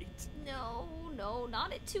great. No, no,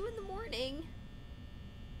 not at 2 in the morning.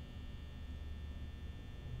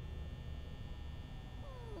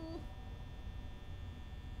 Oh.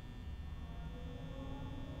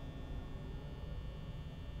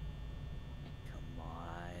 Come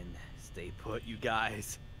on, stay put, you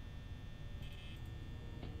guys.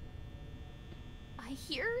 I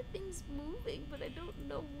hear things moving, but I don't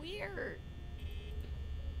know where.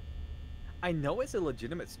 I know it's a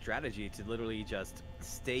legitimate strategy to literally just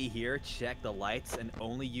stay here, check the lights, and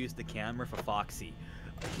only use the camera for Foxy.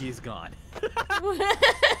 He's gone.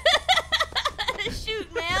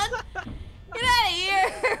 Shoot, man! Get out of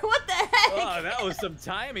here! What the heck? Oh, that was some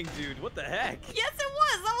timing, dude. What the heck? Yes, it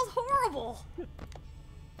was. That was horrible.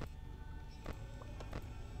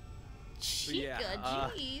 Chica, Yeah,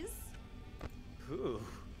 jeez. Ooh.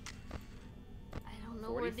 I don't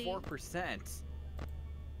know where 34%.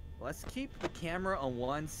 Let's keep the camera on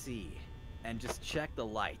 1C and just check the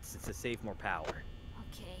lights to save more power.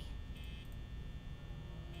 Okay.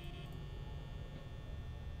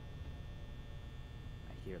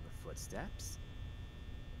 I hear the footsteps.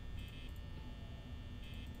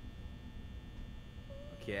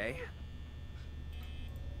 Okay.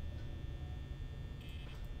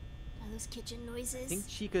 Are those kitchen noises? I think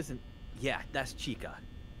Chica's in... Yeah, that's Chica.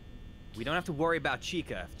 We don't have to worry about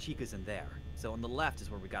Chica if Chica's in there. So on the left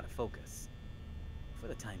is where we gotta focus. For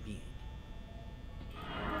the time being.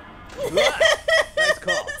 Nice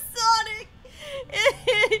call. Sonic!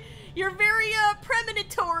 You're very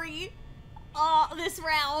premonitory this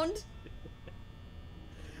round.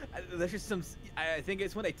 There's just some... I think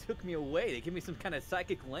it's when they took me away. They give me some kind of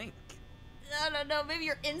psychic link. I don't know, maybe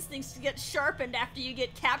your instincts get sharpened after you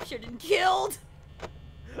get captured and killed.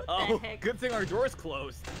 Oh, good thing our door's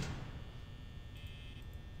closed.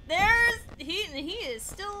 He is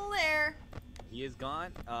still there. He is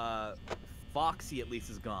gone. Foxy at least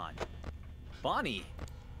is gone. Bonnie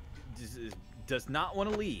does not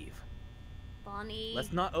want to leave. Bonnie.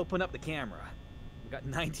 Let's not open up the camera. We got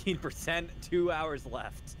 19%, 2 hours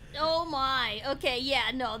left. Oh my. Okay,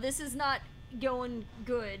 yeah, no, this is not going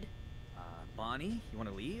good. Bonnie, you want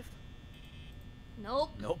to leave?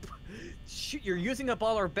 Nope. Nope. Shoot, you're using up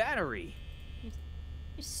all our battery. You're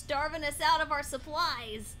starving us out of our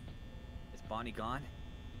supplies. Is Bonnie gone?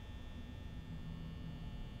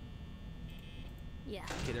 Yeah.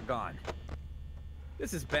 Okay, they're gone.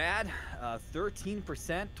 This is bad.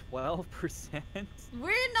 13%, 12%.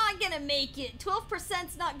 We're not gonna make it.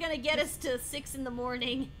 12%'s not gonna get us to 6 in the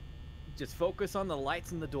morning. Just focus on the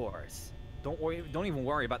lights and the doors. Don't worry. Don't even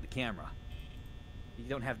worry about the camera. You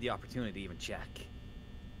don't have the opportunity to even check.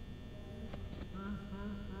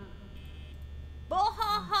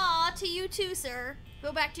 Bo-ha-ha to you too, sir.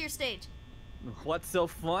 Go back to your stage. What's so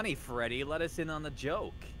funny, Freddy? Let us in on the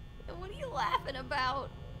joke. What are you laughing about?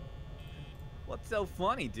 What's so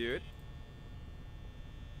funny, dude?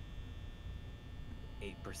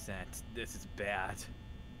 8%. This is bad.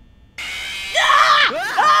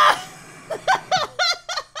 Ah!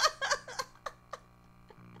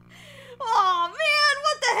 Oh man,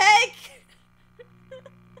 what the heck?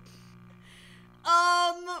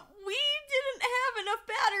 We didn't have enough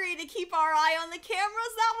battery to keep our eye on the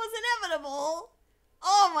cameras. That was inevitable.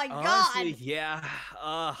 Oh my Honestly, god. yeah.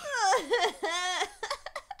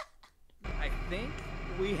 I think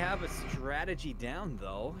we have a strategy down,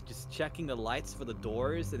 though. Just checking the lights for the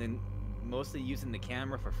doors and then mostly using the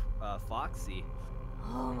camera for Foxy.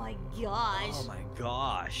 Oh my gosh. Oh my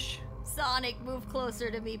gosh. Sonic, move closer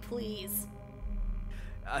to me, please.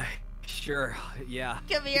 Sure, yeah.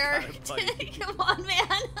 Come here. Come on,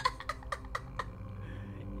 man.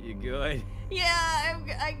 You good? Yeah, I'm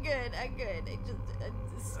good. I'm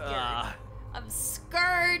just scared. I'm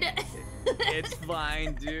scared. It's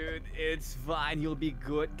fine, dude. It's fine. You'll be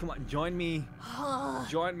good. Come on, join me.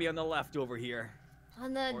 Join me on the left over here.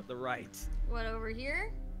 On the... Or the right. What, over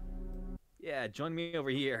here? Yeah, join me over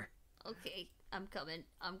here. Okay, I'm coming.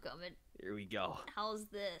 Here we go. How's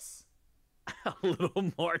this? A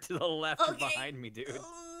little more to the left Okay. behind me, dude.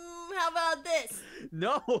 How about this?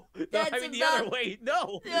 No, That's I mean the about- other way.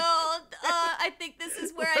 No. No, I think this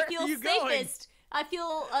is where I feel are you going? safest. I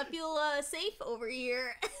feel safe over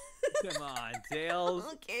here. Come on, Tails.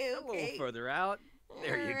 Okay. A little further out.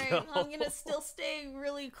 There you Alright, go. I'm gonna still stay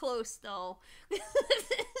really close though.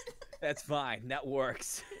 That's fine. That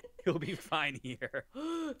works. You'll be fine here.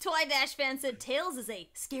 Twi-Dash fan said Tails is a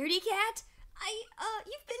scaredy cat.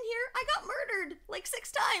 You've been here. I got murdered like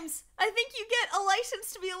 6 times. I think you get a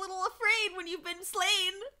license to be a little afraid when you've been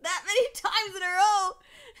slain that many times in a row.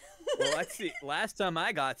 Well, let's see. Last time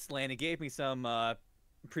I got slain, it gave me some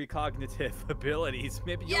precognitive abilities.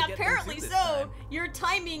 Maybe you'll get apparently those too so. this time. Your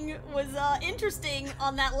timing was interesting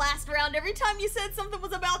on that last round. Every time you said something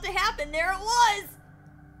was about to happen, there it was.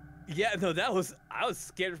 Yeah, no, I was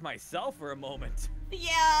scared of myself for a moment.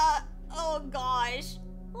 Yeah. Oh gosh.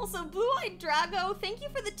 Also, Blue-Eyed Drago, thank you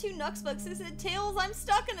for the 2 Nuxbucks. It said, Tails, I'm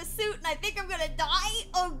stuck in a suit and I think I'm gonna die.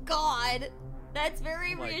 Oh god. That's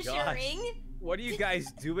very reassuring. Gosh. What are you guys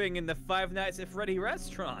doing in the Five Nights at Freddy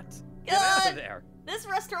restaurant? Get out of there. This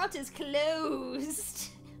restaurant is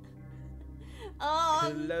closed.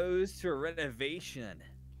 Closed for renovation.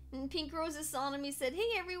 And Pink Rose's Sonomy said, hey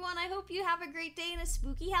everyone, I hope you have a great day and a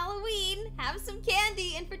spooky Halloween. Have some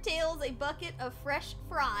candy and for Tails, a bucket of fresh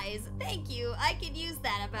fries. Thank you. I could use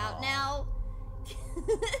that about now.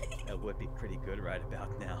 That would be pretty good right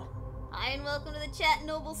about now. Hi and welcome to the chat,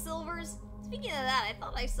 Noble Silvers. Speaking of that, I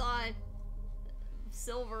thought I saw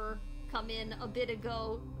Silver come in a bit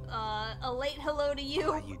ago. A late hello to you.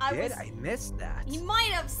 Oh, you did? I missed that. You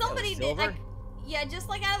might have. Somebody did. Silver? Yeah, just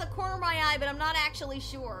like out of the corner of my eye, but I'm not actually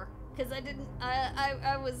sure. Because I didn't,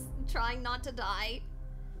 I was trying not to die.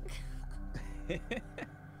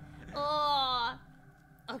 Oh.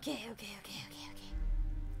 Okay. Okay.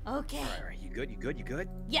 All right, you good?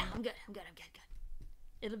 Yeah, I'm good.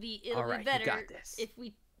 It'll be Alright, better you got this. if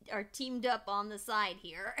we are teamed up on the side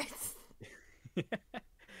here.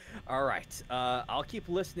 All right, I'll keep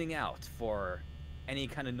listening out for any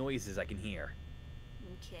kind of noises I can hear.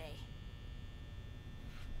 Okay.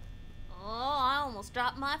 Oh, I almost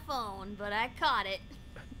dropped my phone, but I caught it.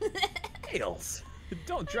 Tails,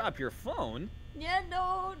 don't drop your phone. Yeah,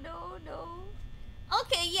 no.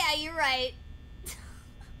 Okay, yeah, you're right.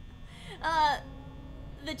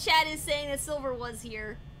 The chat is saying that Silver was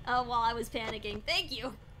here while I was panicking. Thank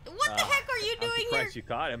you. What the heck are you doing I'm surprised here? you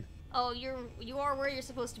caught him. Oh, you are where you're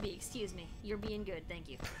supposed to be. Excuse me. You're being good. Thank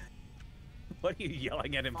you. What are you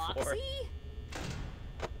yelling at him for? Foxy?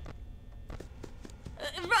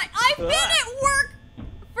 Right, I've been at work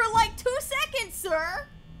for like 2 seconds, sir.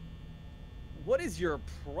 What is your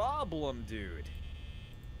problem, dude?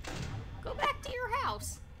 Go back to your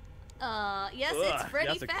house. Yes, Ugh, it's Freddy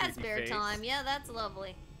that's a creepy Fazbear face. time. Yeah, that's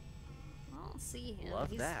lovely. I don't see him. Love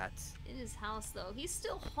He's that. in his house, though. He's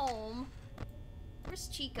still home. Where's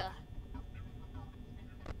Chica?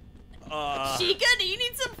 Chica, do you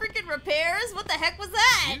need some freaking repairs? What the heck was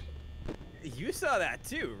that? You saw that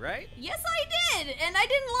too, right? Yes, I did, and I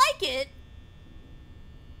didn't like it.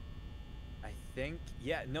 I think,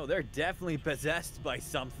 yeah, no, they're definitely possessed by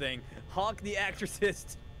something. Honk the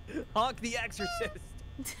Exorcist. Honk the Exorcist.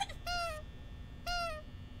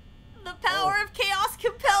 The power of chaos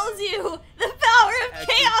compels you. The power of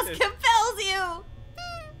chaos Exorcist. compels you.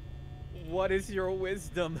 What is your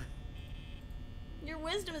wisdom? Your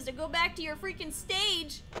wisdom is to go back to your freaking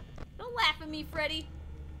stage. Don't laugh at me, Freddy.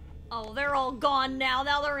 Oh, they're all gone now.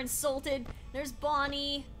 Now they're insulted. There's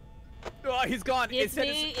Bonnie. Oh, he's gone. It's it said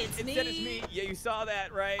me, it's it me. said it's me. Yeah, you saw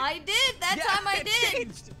that, right? I did. That Yeah, time I it did.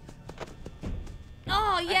 changed.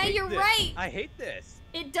 Oh, I yeah, hate you're this. right. I hate this.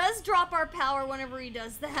 It does drop our power whenever he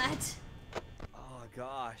does that. Oh,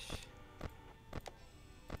 gosh.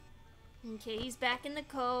 Okay, he's back in the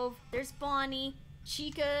cove. There's Bonnie.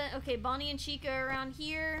 Chica. Okay, Bonnie and Chica are around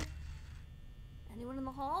here. Anyone in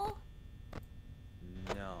the hall?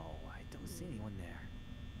 No, I don't see anyone there.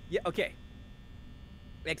 Yeah, okay.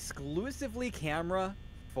 Exclusively camera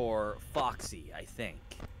for Foxy, I think.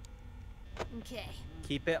 Okay.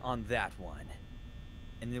 Keep it on that one.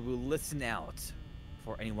 And then we'll listen out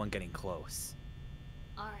for anyone getting close.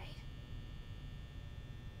 Alright.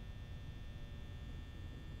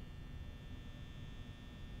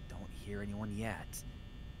 Don't hear anyone yet.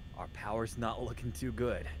 Our power's not looking too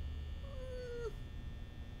good.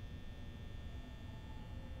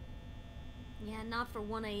 Yeah, not for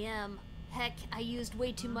 1 a.m. Heck, I used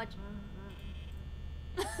way too much.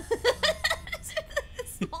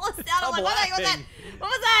 Smallest sound. I'm like, what was that? What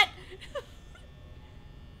was that?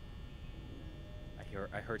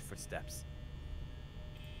 I heard footsteps.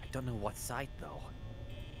 I don't know what side though.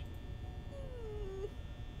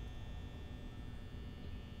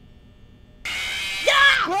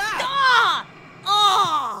 Ah!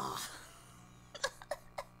 Oh!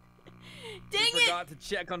 Dang You it! forgot to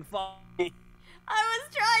check on Foxy. I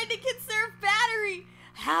was trying to conserve battery.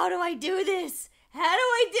 How do I do this? How do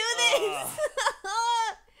I do this?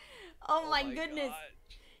 Oh my goodness. God.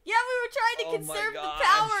 Yeah, we were trying to Oh my conserve the gosh.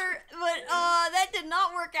 power, but that did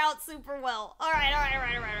not work out super well. All right.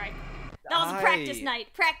 That was a practice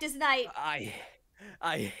night. Practice night.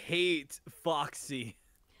 I hate Foxy.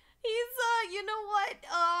 He's you know what?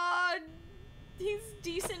 He's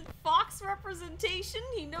decent fox representation.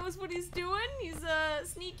 He knows what he's doing. He's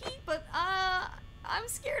sneaky, but I'm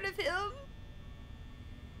scared of him.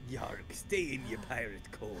 Yarg, stay in your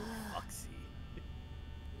pirate cove, Foxy.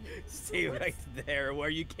 Stay right there where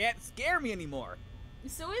you can't scare me anymore.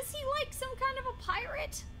 So is he like some kind of a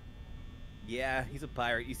pirate? Yeah, he's a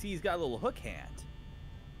pirate. You see, he's got a little hook hand.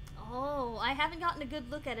 Oh, I haven't gotten a good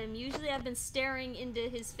look at him. Usually I've been staring into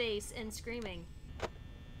his face and screaming.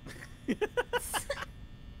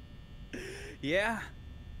 Yeah.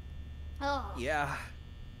 Oh. Yeah.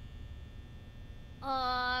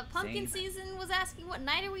 Pumpkin Same. season was asking what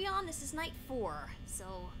night are we on? This is night 4,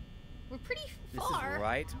 so we're pretty This far. is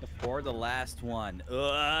right before the last one.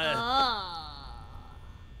 Ugh.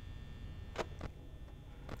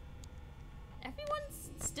 Everyone's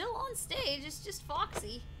still on stage. It's just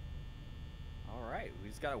Foxy. All right, we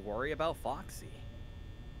just gotta worry about Foxy.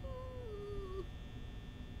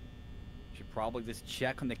 Should Probably just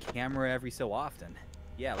check on the camera every so often.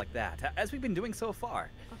 Yeah, like that. As we've been doing so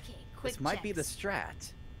far. Okay, quick This might be the checks.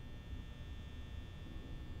 strat.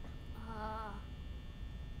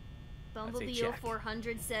 Bumblebee check.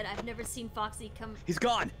 0400 said, I've never seen Foxy come... He's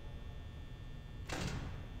gone!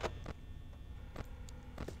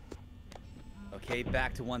 Okay,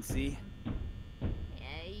 back to 1C.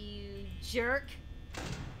 Yeah, you jerk.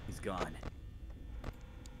 He's gone.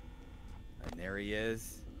 And there he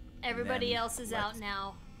is. Everybody else is out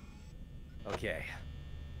now. Okay.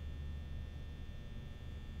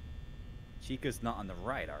 Chica's not on the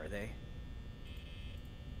right, are they?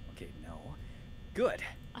 Okay, no. Good.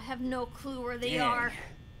 I have no clue where they Dang. are.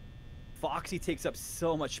 Foxy takes up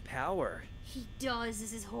so much power. He does.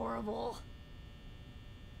 This is horrible.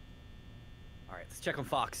 Alright, let's check on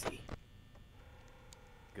Foxy.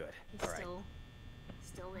 Good. He's Alright.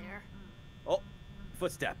 still there. Oh,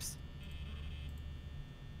 footsteps.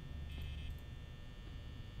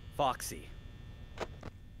 Foxy.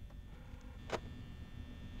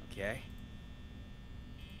 Okay.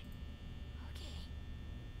 Okay.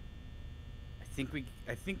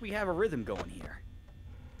 I think we have a rhythm going here.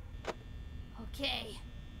 Okay.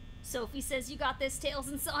 Sophie says you got this, Tails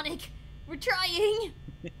and Sonic. We're trying.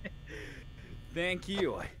 Thank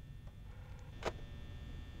you. Don't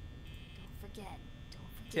forget.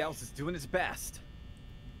 Tails is doing his best.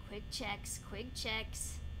 Quick checks, quick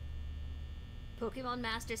checks. Pokemon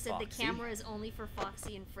Master said the Foxy? camera is only for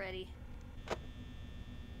Foxy and Freddy.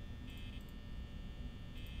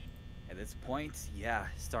 At this point, yeah,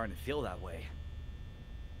 starting to feel that way.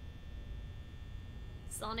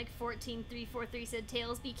 Sonic14343 said,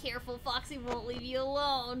 Tails, be careful, Foxy won't leave you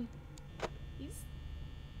alone. He's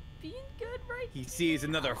being good right He sees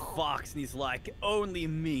another fox and he's like, only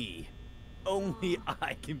me. Only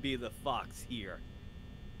I can be the fox here.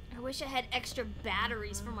 I wish I had extra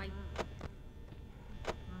batteries for my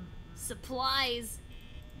supplies.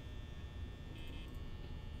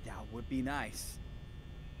 That would be nice.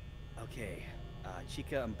 Okay,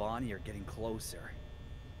 Chica and Bonnie are getting closer.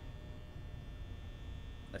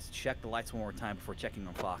 Let's check the lights one more time before checking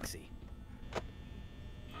on Foxy.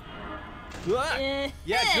 Ah! Yeah,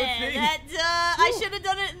 good thing. That, I should have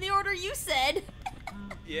done it in the order you said.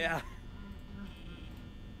 Yeah.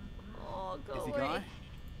 Oh, go Is he away. gone?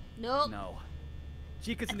 Nope. No.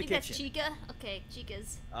 Chica's I in the think kitchen. that's Chica. Okay,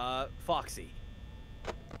 Chica's Foxy.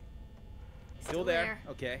 Still there.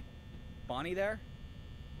 Okay. Bonnie there?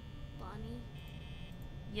 Bonnie.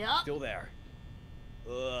 Yup. Still there.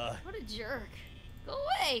 Ugh. What a jerk. Go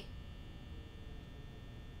away.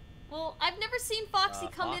 Well, I've never seen Foxy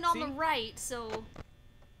come in on the Foxy? right, so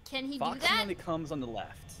can he Foxy do that? only comes on the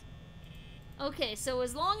left. Okay, so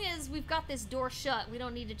as long as we've got this door shut, we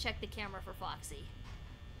don't need to check the camera for Foxy.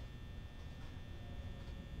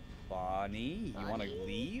 Bonnie, you want to Bonnie?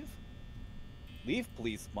 leave? Leave,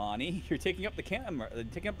 please, Bonnie. You're taking up the camera,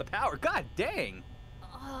 taking up the power. God dang.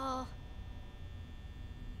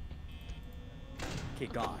 Okay,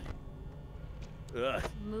 gone. Ugh.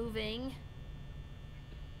 Moving.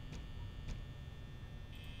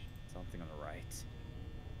 Something on the right.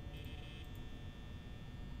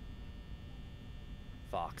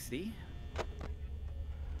 Foxy.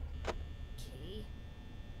 Okay.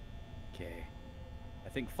 Okay. I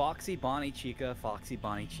think Foxy, Bonnie, Chica, Foxy,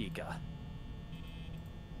 Bonnie, Chica.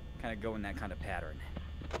 Kind of go in that kind of pattern.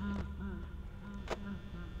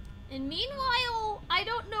 And meanwhile, I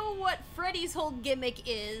don't know what Freddy's whole gimmick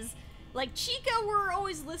is. Like, Chica we're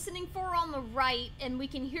always listening for on the right, and we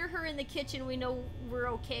can hear her in the kitchen, we know we're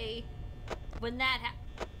okay. When that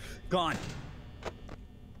Gone.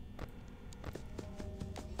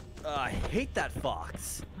 I hate that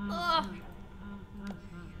fox. Ugh.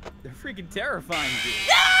 They're freaking terrifying, dude.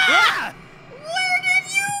 Ah! Where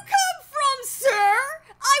did you come from, sir?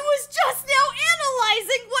 I was just now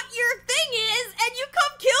analyzing what your thing is, and you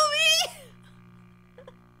come kill me?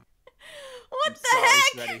 What the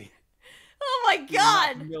heck? Freddy. Oh my I'm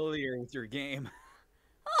god! not familiar with your game.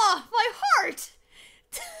 Oh, my heart!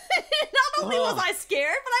 Not only was I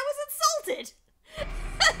scared, but I was insulted!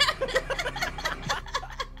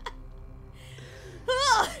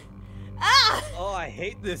 Oh, I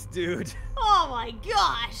hate this dude. Oh my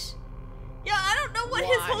gosh! Yeah, I don't know what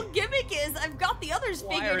his Why? whole gimmick is. I've got the others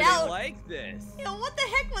Why figured are out. they like this? You know, what the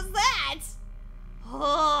heck was that?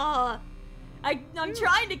 Oh, I'm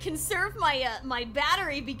trying to conserve my my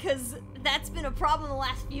battery because that's been a problem the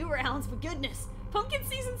last few rounds, but goodness. Pumpkin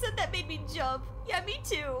Season said that made me jump. Yeah, me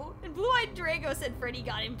too. And Blue-Eyed Drago said Freddy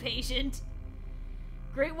got impatient.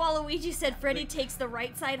 Great Waluigi said Freddy takes the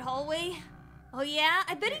right side hallway. Oh yeah?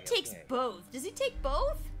 I bet he takes both. Does he take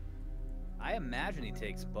both? I imagine he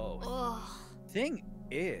takes both. Ugh. thing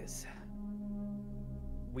is,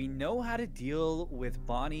 we know how to deal with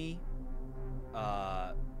Bonnie,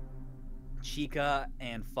 Chica,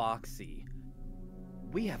 and Foxy.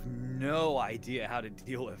 We have no idea how to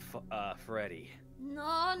deal with Freddy.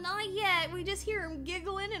 No, not yet. We just hear him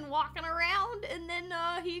giggling and walking around, and then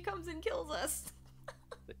he comes and kills us.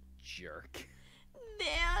 The jerk.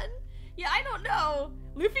 Man. Yeah, I don't know.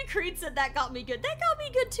 Luffy Creed said that got me good. That got me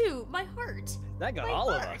good too. My heart. That got all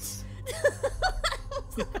of us.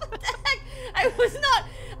 What the heck?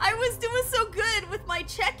 I was doing so good with my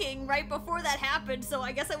checking right before that happened, so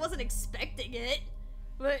I guess I wasn't expecting it.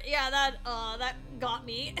 But yeah, that got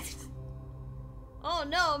me. Oh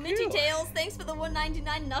no, Minty Tails, thanks for the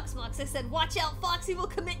 199 Nuxmucks. I said, watch out, Foxy will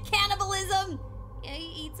commit cannibalism! Yeah,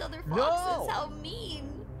 he eats other foxes, how mean.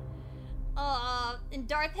 And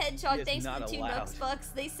Darth Hedgehog, thanks for the 2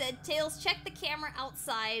 Nuxbucks. They said, Tails, check the camera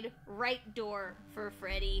outside, right door for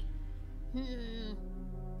Freddy.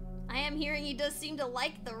 I am hearing he does seem to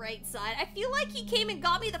like the right side. I feel like he came and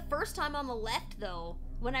got me the first time on the left, though.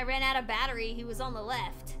 When I ran out of battery, he was on the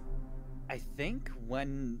left. I think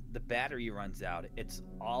when the battery runs out, it's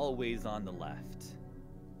always on the left.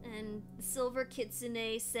 And Silver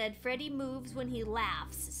Kitsune said, Freddy moves when he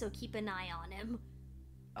laughs, so keep an eye on him.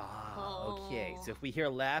 Okay. So if we hear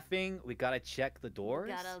laughing, we gotta check the doors?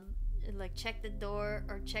 Gotta, like, check the door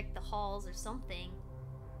or check the halls or something.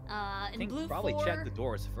 I think probably check the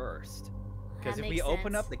doors first. Because if we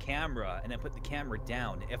open up the camera and then put the camera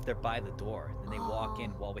down, if they're by the door, then they walk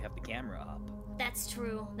in while we have the camera up. That's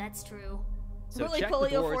true. That's true. So Really, check Polio the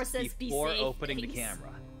doors 4 says, before be safe, opening thanks. the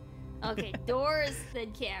camera. Okay, doors,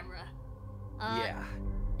 then camera. Yeah.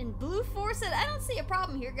 And Blue 4 said, I don't see a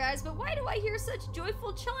problem here, guys, but why do I hear such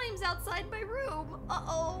joyful chimes outside my room?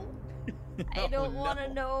 Uh-oh. I don't want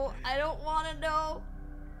to know. I don't want to know.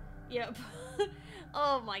 Yep.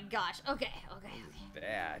 Oh my gosh. Okay.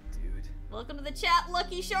 Bad, dude. Welcome to the chat,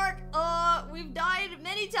 Lucky Shark. We've died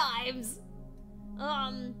many times.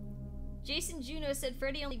 Jason Juno said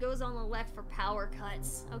Freddy only goes on the left for power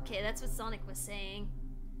cuts. Okay, that's what Sonic was saying.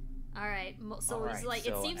 Alright, so he's like,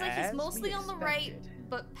 it seems like he's mostly on the right,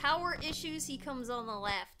 but power issues, he comes on the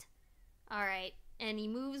left. Alright, and he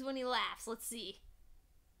moves when he laughs. Let's see.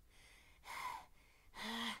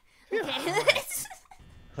 Okay.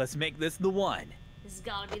 Let's make this the one. This has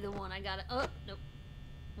gotta be the one. I gotta, oh, nope.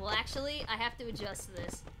 Well, actually, I have to adjust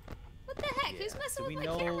this. What the heck? Who's messing with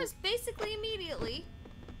my cameras basically immediately?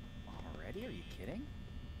 Already? Are you kidding?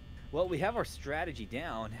 Well, we have our strategy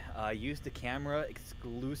down. Use the camera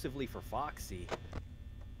exclusively for Foxy.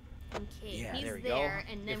 Okay, yeah, he's there we there,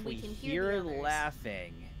 go. And then if we can hear the others.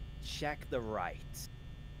 Laughing, check the right.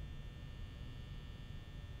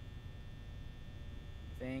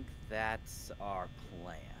 I think that's our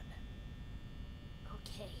plan.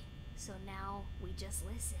 Okay, so now we just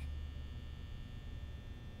listen.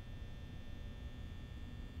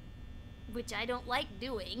 Which I don't like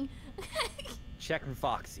doing. Checking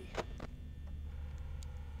Foxy.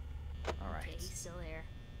 Alright. Okay, he's still there.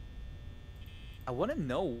 I want to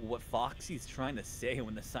know what Foxy's trying to say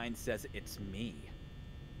when the sign says it's me.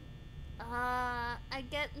 I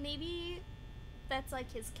get maybe that's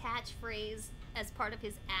like his catchphrase as part of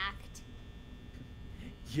his act.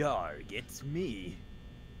 Yarg, it's me.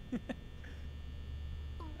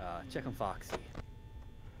 Checking Foxy.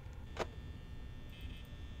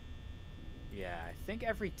 Yeah, I think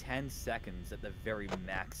every 10 seconds at the very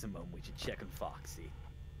maximum we should check on Foxy.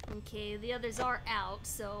 Okay, the others are out,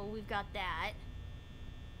 so we've got that.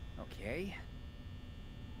 Okay.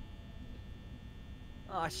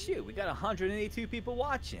 Aw, shoot, we got 182 people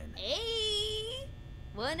watching. Hey!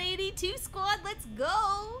 182 squad, let's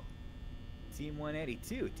go! Team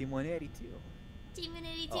 182, Team 182. Team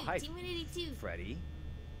 182, oh, hi, Team 182. Freddy.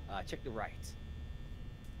 Check the right.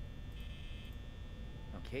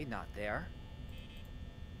 Okay, not there.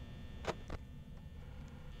 Okay.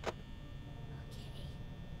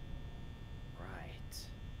 Right.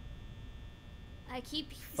 I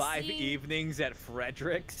keep 5 evenings at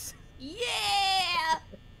Frederick's. Yeah!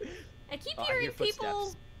 I keep hearing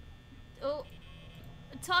people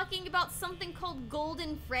talking about something called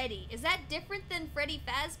Golden Freddy. Is that different than Freddy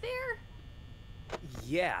Fazbear?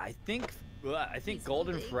 Yeah, I think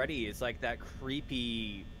Golden Freddy is like that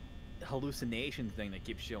creepy hallucination thing that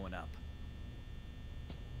keeps showing up.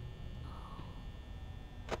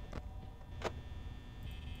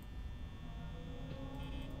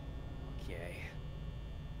 Okay.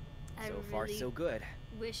 So far, so good.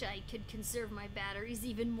 Wish I could conserve my batteries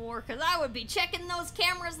even more, because I would be checking those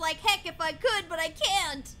cameras like heck if I could, but I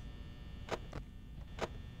can't!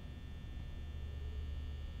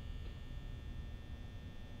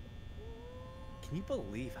 Can you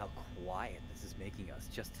believe how quiet this is making us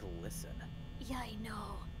just to listen? Yeah, I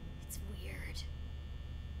know. It's weird.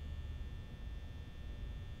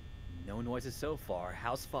 No noises so far.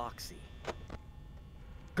 How's Foxy?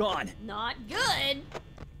 Gone! Not good!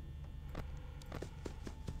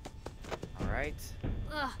 Alright.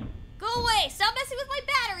 Ugh. Go away! Stop messing with my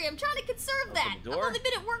battery! I'm trying to conserve that! the I've door. only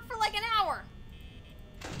been at work for like an hour!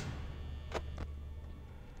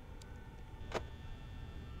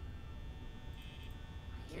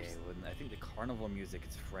 Okay, well, I think the carnival music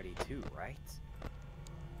is Freddy too, right?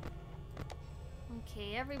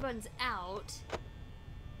 Okay, everyone's out.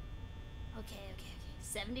 Okay.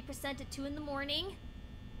 70% at 2 in the morning.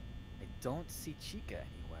 I don't see Chica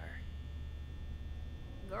anywhere.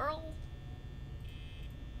 Girl.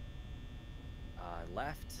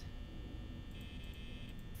 Left.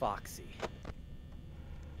 Foxy.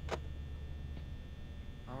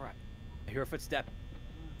 Alright. I hear a footstep.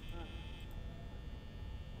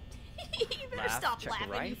 You better Laugh, stop check laughing,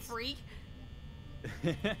 you right. freak.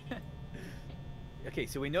 Okay,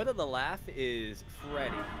 so we know that the laugh is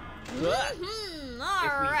Freddy. Mm-hmm. If we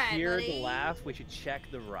Alright, hear buddy. the laugh, we should check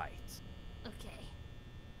the right. Okay.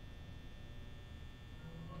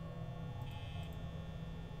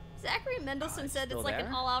 Zachary Mendelson It's said it's still like an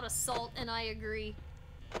there? all-out assault, and I agree.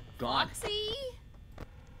 Gone. Foxy?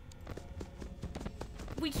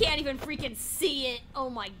 We can't even freaking see it.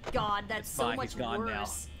 Oh my god, that's It's so fine, much he's gone now.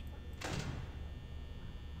 worse.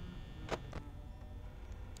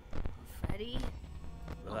 Freddy?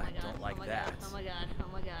 Oh Ugh, my god, don't like oh my that. god, oh my god, oh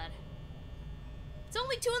my god. It's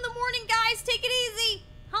only 2 in the morning, guys! Take it easy!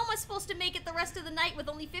 How am I supposed to make it the rest of the night with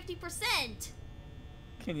only 50%?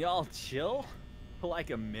 Can y'all chill for like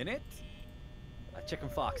a minute? Checking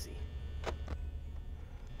Foxy.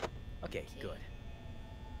 Okay, good.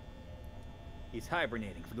 He's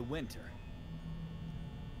hibernating for the winter.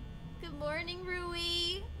 Good morning,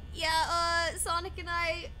 Rui. Yeah, Sonic and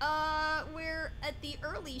I, we're at the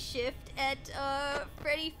early shift at,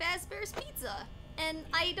 Freddy Fazbear's Pizza. And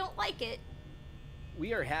I don't like it.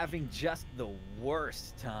 We are having just the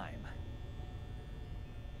worst time.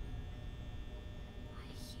 I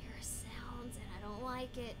hear sounds and I don't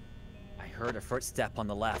like it. I heard a footstep on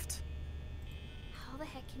the left. How the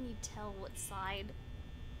heck can you tell what side?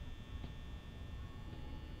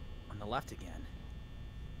 On the left again.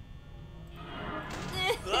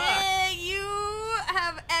 You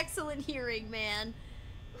have excellent hearing, man.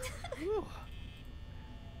 Whew.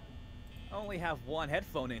 I only have one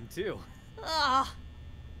headphone in, too. Ugh.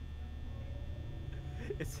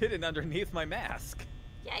 It's hidden underneath my mask.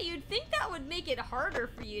 Yeah, you'd think that would make it harder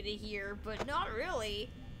for you to hear, but not really.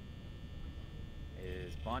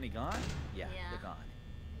 Is Bonnie gone? Yeah, Yeah. they're gone.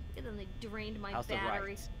 And then they drained my How's the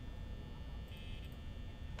battery.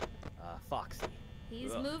 right? Foxy.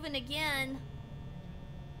 He's Ugh. moving again.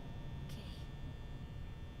 Okay.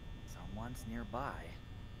 Someone's nearby.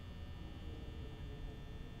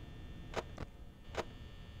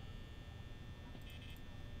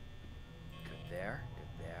 Good there,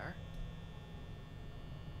 good there.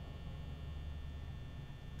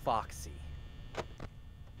 Foxy. Okay.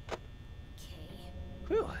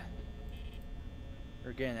 Whew.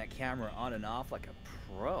 We're getting that camera on and off like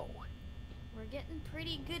a pro. We're getting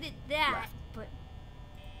pretty good at that, Left. but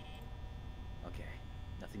Okay,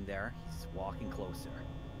 nothing there. He's walking closer.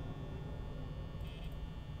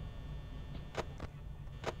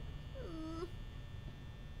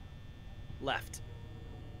 Left.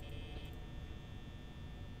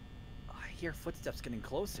 Oh, I hear footsteps getting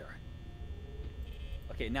closer.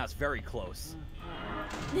 Okay, now it's very close.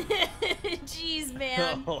 jeez,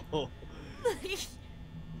 man. Oh. Is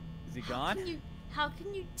he gone? How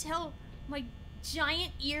can you tell my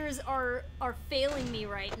giant ears are failing me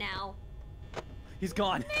right now? He's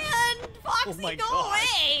gone. Man, Foxy, Oh my go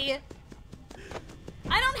gosh. away!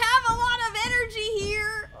 I don't have a lot of energy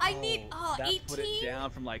here. I need That 18. put it down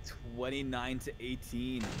from like 29 to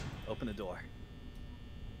 18. Open the door.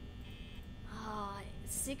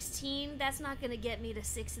 16. That's not gonna get me to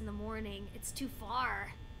 6 in the morning. It's too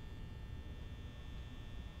far.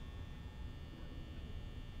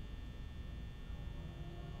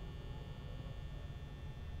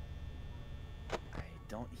 I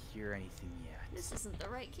don't hear anything yet. This isn't the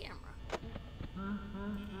right camera.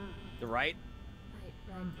 The right?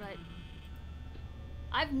 Right.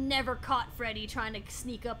 I've never caught Freddy trying to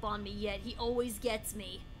sneak up on me yet. He always gets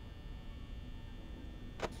me.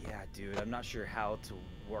 Yeah, dude, I'm not sure how to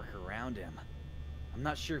work around him. I'm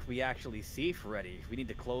not sure if we actually see Freddy. If we need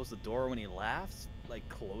to close the door when he laughs, like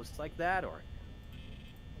close like that, or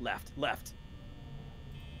left. Okay.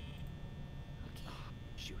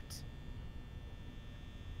 Shoot.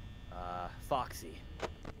 Foxy.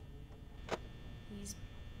 He's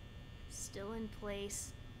still in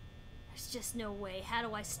place. There's just no way. How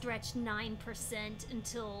do I stretch 9%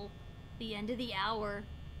 until the end of the hour?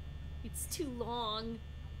 It's too long.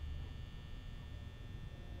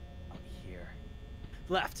 Oh, here.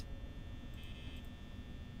 Left.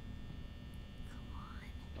 Come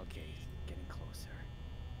on. Okay, getting closer.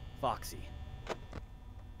 Foxy.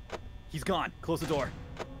 He's gone. Close the door.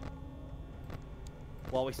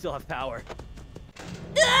 While we still have power.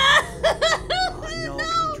 Oh, no,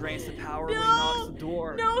 he drains the power when he knocks the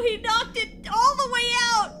door. No, he knocked it all the way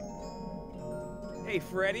out. Hey,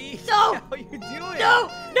 Freddy. No. How you doing? No,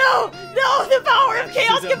 no, no, the power of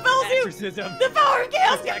chaos compels you. Exorcism. The power of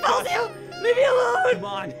chaos compels you. Leave me alone. Come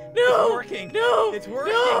on. No. It's working. No. It's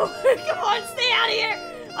working. No. Come on, stay out of here.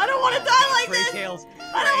 I don't want to die like Freddy this. Tails.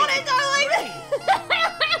 I don't want to die like this.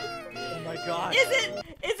 Oh my god. Is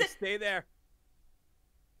it? Stay there.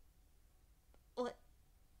 What?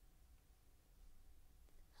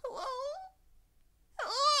 Hello?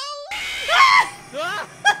 Hello? Ah!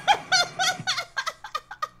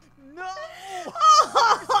 No!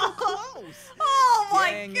 Oh, Close! oh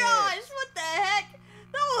my Dang it. gosh, what the heck?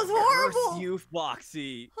 That was horrible. Curse you,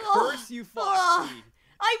 Foxy. Oh, Curse you, oh. Foxy.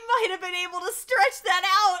 I might have been able to stretch that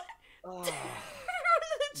out. Oh,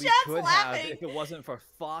 The we chat's could laughing. have if it wasn't for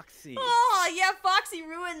Foxy. Oh, yeah, Foxy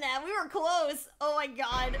ruined that. We were close. Oh my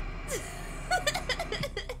god.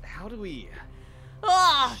 How do we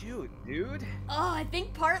Oh, shoot, dude? I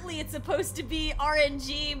think partly it's supposed to be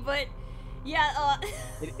RNG, but yeah,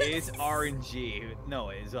 It is RNG. No,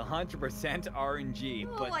 it is 100% RNG.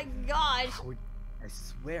 oh but my gosh. I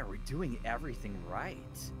swear, we're doing everything right.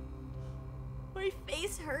 My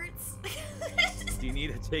face hurts. Do you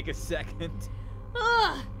need to take a second?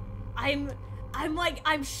 Ugh.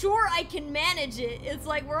 I'm sure I can manage it. It's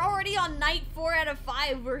like we're already on night 4 out of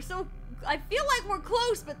 5. I feel like we're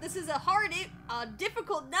close, but this is a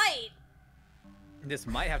difficult night. This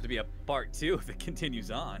might have to be a part 2 if it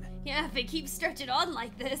continues on. Yeah, if it keeps stretching on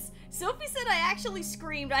like this. Sophie said I actually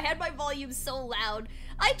screamed. I had my volume so loud.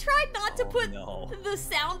 I tried not to put the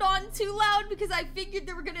sound on too loud because I figured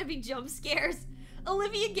there were gonna be jump scares.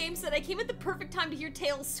 Olivia Game said I came at the perfect time to hear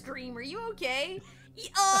Tails scream. Are you okay?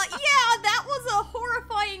 Yeah, that was a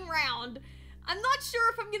horrifying round. I'm not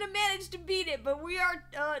sure if I'm gonna manage to beat it, but we are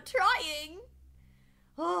trying.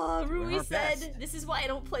 Oh, Rui said, this is why I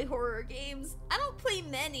don't play horror games. I don't play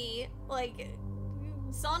many. Like,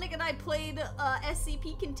 Sonic and I played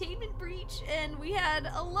SCP Containment Breach, and we had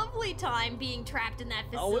a lovely time being trapped in that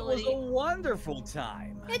facility. Oh, it was a wonderful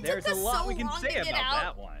time. There's a lot we can say about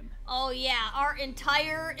that one. Oh yeah, our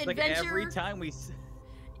entire adventure like every time we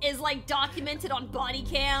is like documented on body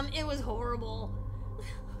cam. It was horrible.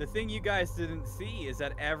 The thing you guys didn't see is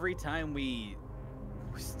that every time we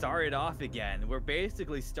started off again, we're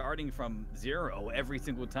basically starting from 0 every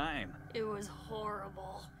single time. It was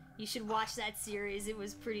horrible. You should watch that series. It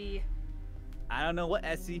was pretty... I don't know what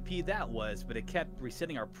SCP that was, but it kept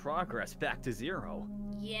resetting our progress back to 0.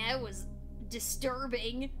 Yeah, it was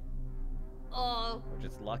disturbing. We're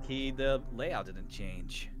just lucky the layout didn't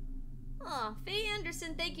change. Faye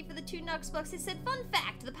Anderson, thank you for the 2 Nux bucks. He said, fun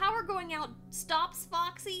fact, the power going out stops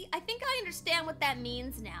Foxy. I think I understand what that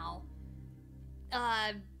means now.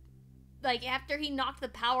 Like, after he knocked the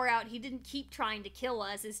power out, he didn't keep trying to kill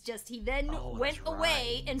us. It's just he then went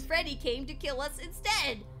away, and Freddy came to kill us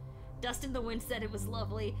instead. Dustin the Wind said it was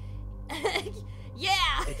lovely. Yeah!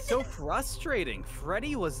 It's so frustrating.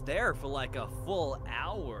 Freddy was there for like a full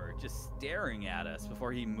hour just staring at us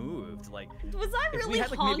before he moved. Like, was I really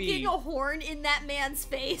honking a horn in that man's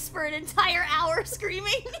face for an entire hour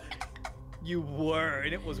screaming? You were,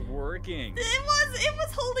 and it was working. It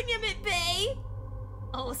was holding him at bay.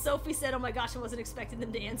 Oh, Sophie said, oh my gosh, I wasn't expecting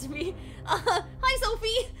them to answer me. Hi,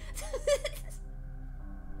 Sophie!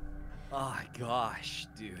 Oh gosh,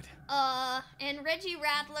 dude. And Reggie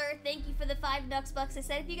Rattler, thank you for the 5 Nux bucks. I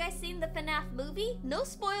said, have you guys seen the FNAF movie? No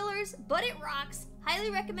spoilers, but it rocks.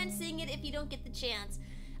 Highly recommend seeing it if you don't get the chance.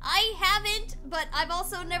 I haven't, but I've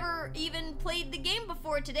also never even played the game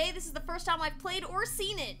before today. This is the first time I've played or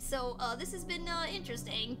seen it, so this has been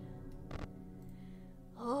interesting.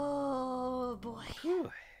 Oh boy. Whew.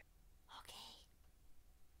 Okay.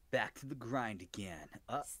 Back to the grind again.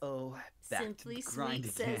 Uh-oh. Back Simply to the grind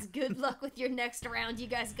Sweet again. says, good luck with your next round. You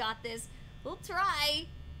guys got this. We'll try.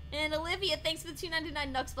 And Olivia, thanks for the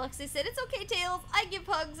 2.99 Nux bucks. They said, it's okay, Tails. I give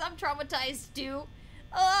hugs. I'm traumatized too.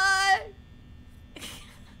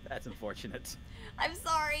 That's unfortunate. I'm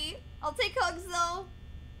sorry. I'll take hugs though.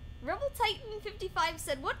 Rebel Titan 55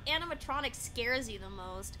 said, what animatronic scares you the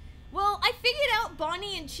most? Well, I figured out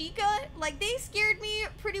Bonnie and Chica, like, they scared me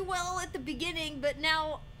pretty well at the beginning, but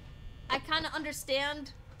now I kind of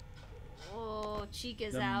understand. Oh,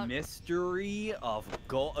 Chica's out. The mystery of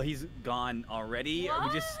gold. Oh, he's gone already? What?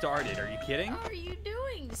 We just started. Are you kidding? What are you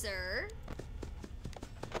doing, sir?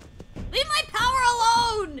 Leave my power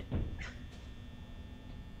alone!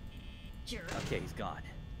 Jerk. Okay, he's gone.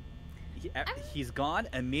 He's gone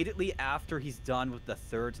immediately after he's done with the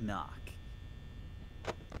third knock.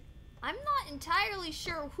 I'm not entirely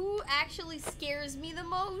sure who actually scares me the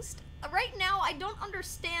most. Right now, I don't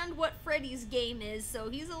understand what Freddy's game is, so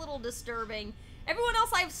he's a little disturbing. Everyone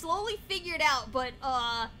else I've slowly figured out, but,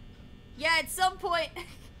 yeah, at some point,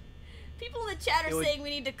 people in the chat are saying we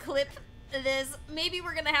need to clip this. Maybe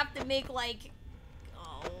we're gonna have to make, like,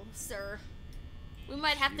 oh, sir. We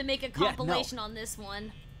might have to make a compilation on this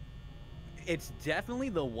one. It's definitely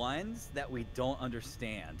the ones that we don't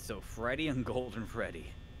understand. So Freddy and Golden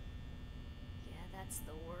Freddy. Yeah, that's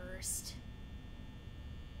the worst.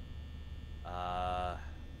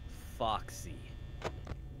 Foxy.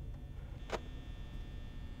 I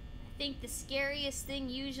think the scariest thing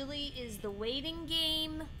usually is the waiting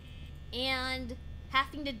game and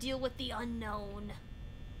having to deal with the unknown.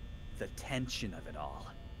 The tension of it all.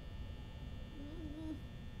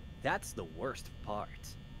 That's the worst part.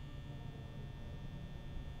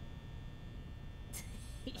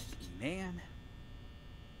 Man.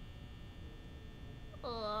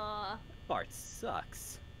 That part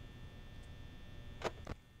sucks.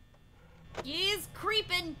 He's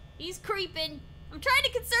creeping. He's creeping. I'm trying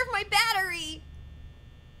to conserve my battery.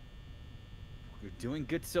 We're doing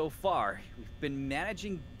good so far. We've been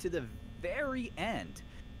managing to the very end.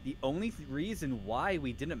 The only reason why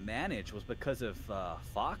we didn't manage was because of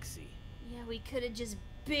Foxy. Yeah, we could have just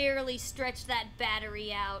barely stretched that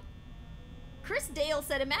battery out. Chris Dale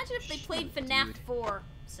said, imagine if they played FNAF 4.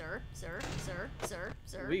 Sir.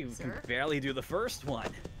 We can barely do the first one.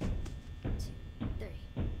 2, 3,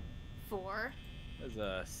 4. That's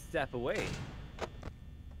a step away.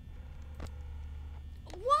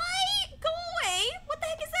 Why? Go away! What the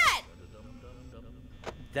heck is that?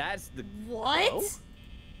 That's the... What? Oh?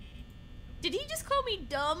 Did he just call me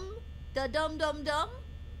dumb? Dumb?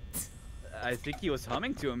 I think he was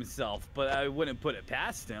humming to himself, but I wouldn't put it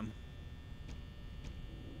past him.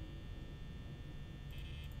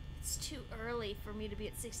 It's too early for me to be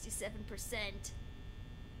at 67%.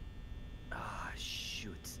 Ah,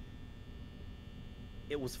 shoot.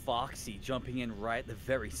 It was Foxy jumping in right at the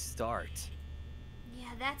very start.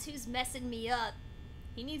 Yeah, that's who's messing me up.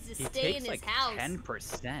 He needs to He stay takes in his like house.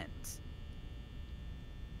 10%.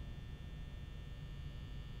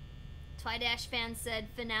 Twidash fan said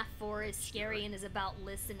FNAF 4 is scary and is about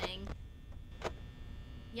listening.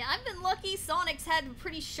 Yeah, I've been lucky. Sonic's had a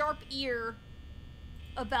pretty sharp ear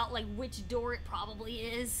about, like, which door it probably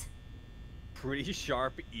is. Pretty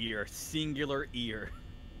sharp ear. Singular ear.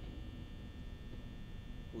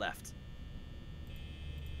 Left.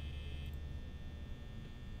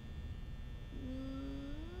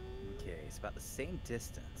 Okay, it's about the same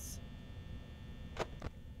distance.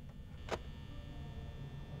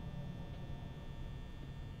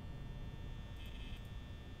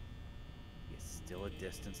 He's still a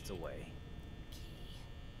distance away.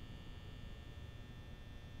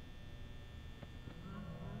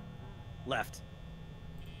 Left.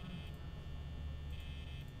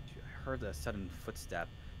 I heard a sudden footstep.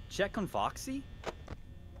 Check on Foxy?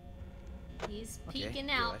 He's Okay,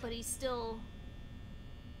 peeking out, good. but he's still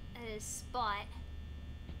at his spot.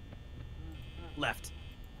 Left.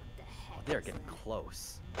 What the heck Oh, they're is getting that?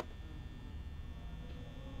 close.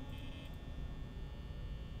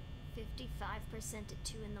 55% at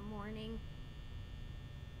 2 in the morning.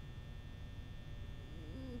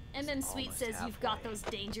 MM Sweet almost says you've got halfway. those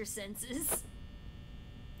danger senses.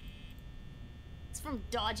 It's from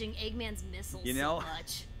dodging Eggman's missiles You know- so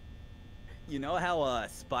much. You know how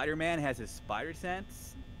Spider-Man has his spider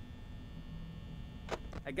sense?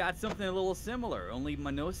 I got something a little similar, only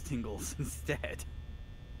my nose tingles instead.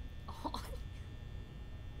 Oh.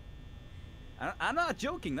 I'm not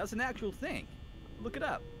joking, that's an actual thing. Look it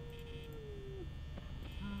up.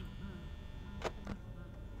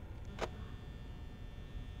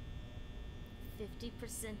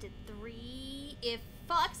 50% at 3. If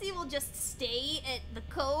Foxy will just stay at the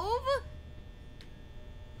cove,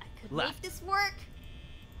 I could make Left. this work.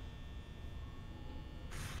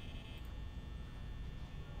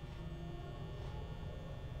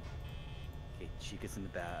 Okay, Chica's in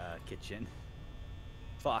the kitchen.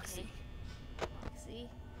 Foxy. Okay. Foxy.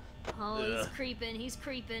 Oh, he's Ugh. creeping. He's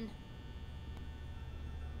creeping.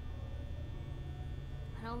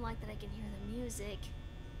 I don't like that I can hear the music.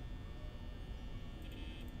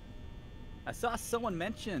 I saw someone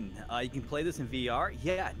mention you can play this in VR.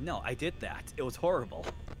 Yeah, no, I did that. It was horrible.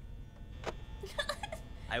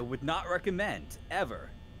 I would not recommend, ever.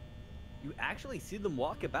 You actually see them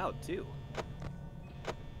walk about, too.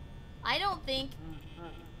 I don't think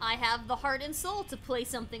I have the heart and soul to play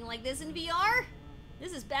something like this in VR.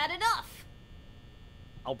 This is bad enough.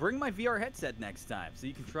 I'll bring my VR headset next time so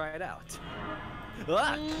you can try it out.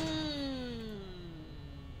 Ah!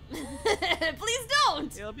 Please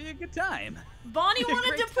don't! It'll be a good time. Bonnie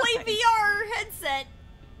wanted to play VR headset.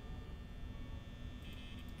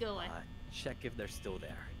 Go away. Check if they're still there.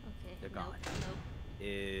 Okay. They're gone. Nope.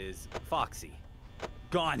 Is Foxy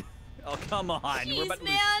gone? Oh, come on. Jeez, We're about to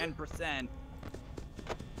man. lose 10%.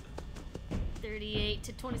 38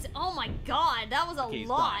 to 27. Oh my god, that was a Okay, he's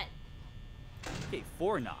lot. gone. Okay,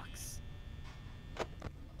 4 knocks.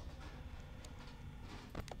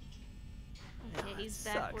 Okay, he's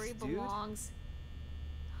That back where he sucks, dude. belongs.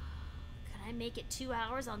 Could I make it 2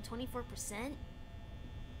 hours on 24%?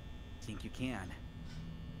 Think you can.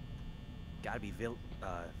 Gotta be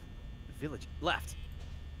village. Left.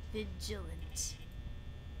 Vigilant.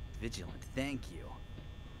 Vigilant, thank you.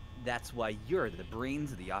 That's why you're the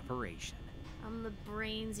brains of the operation. I'm the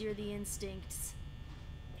brains, you're the instincts.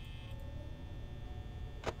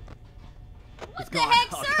 What He's the gone. heck,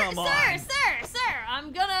 Oh, sir? come on. Sir,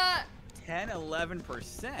 I'm gonna... 10,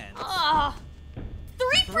 11%. Ah,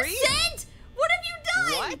 3%? Three? What have you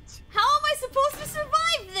done? What? How am I supposed to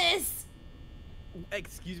survive this?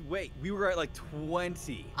 Excuse, wait, we were at like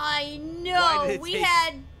 20. I Why know, did it we take-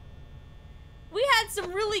 had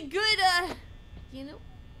some really good, you know,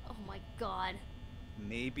 oh my god.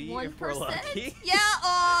 Maybe 1%? if we're lucky.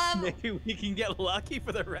 Yeah, Maybe we can get lucky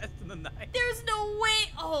for the rest of the night. there's no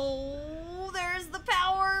way. Oh, there's the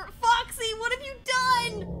power. Foxy, what have you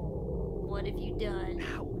done? What have you done?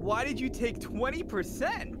 Why did you take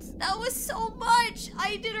 20%? That was so much.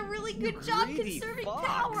 I did a really You good job greedy conserving fox.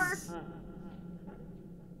 power.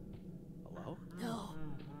 Hello? No.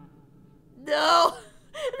 No.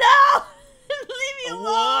 No. Leave me alone.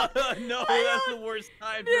 What? No, I that's don't- the worst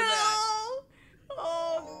time for that. No.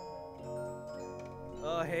 Oh.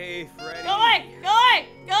 Oh, hey, Freddy. Go away. Go away.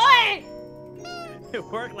 Go away. It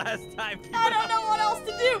worked last time. Keep I it don't up. know what else to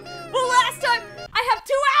do. Well, last time, I have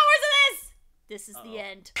 2 hours of this. This is the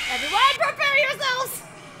end. Everyone, prepare yourselves.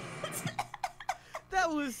 That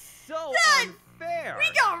was so That- unfair.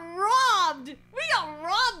 We got robbed. We got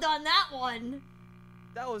robbed on that one.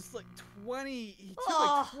 That was like 20. He took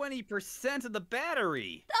Ugh. like 20% of the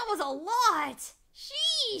battery. That was a lot.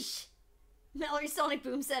 Sheesh. Mallory Sonic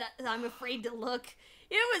Boom said, I'm afraid to look.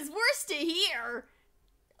 It was worse to hear.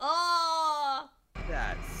 Oh.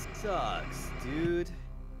 That sucks, dude.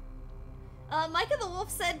 Micah the Wolf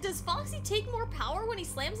said, does Foxy take more power when he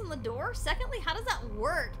slams on the door? Secondly, how does that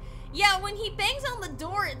work? Yeah, when he bangs on the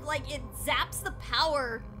door, it zaps the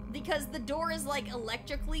power because the door is like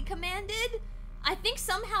electrically commanded. I think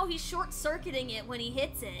somehow he's short-circuiting it when he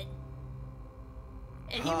hits it.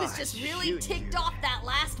 And he was just really shoot, ticked dude. off that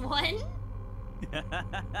last one.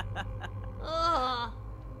 Ugh.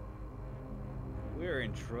 We're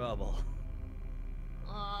in trouble.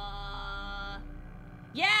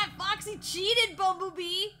 Yeah, Foxy cheated, Bumblebee.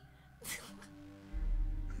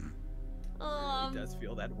 It really does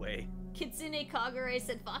feel that way. Kitsune Kagure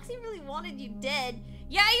said, Foxy really wanted you dead.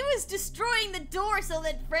 Yeah, he was destroying the door so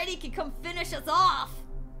that Freddy could come finish us off.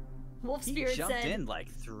 Wolf He Spirit jumped said, in like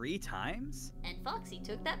 3 times? and Foxy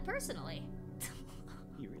took that personally.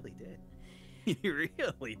 He really did. He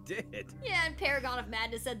really did. Yeah, and Paragon of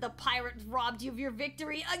Madness said, the pirates robbed you of your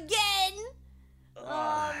victory again.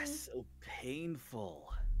 So painful.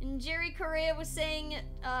 And Jerry Correa was saying,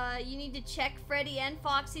 you need to check Freddy and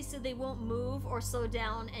Foxy so they won't move or slow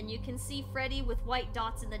down, and you can see Freddy with white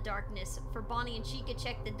dots in the darkness. For Bonnie and Chica,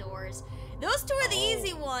 check the doors. Those two are the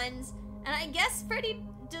easy ones, and I guess Freddy,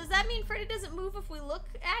 does that mean Freddy doesn't move if we look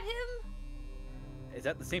at him? Is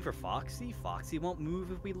that the same for Foxy? Foxy won't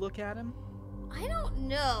move if we look at him? I don't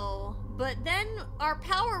know, but then our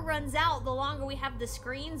power runs out the longer we have the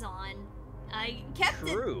screens on. I kept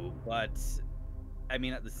it... True, but I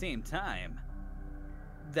mean at the same time,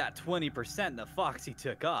 that 20% that Foxy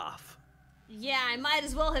took off. Yeah, I might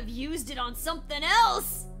as well have used it on something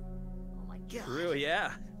else. Oh my god. True,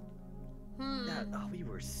 yeah. Hmm. We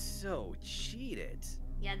were so cheated.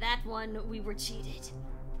 Yeah, that one, we were cheated.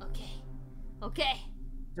 Okay. Okay.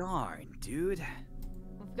 Darn, dude.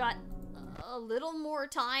 We've got a little more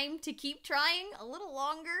time to keep trying, a little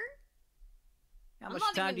longer. How I'm much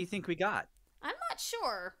not time even- do you think we got? I'm not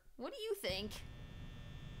sure. What do you think?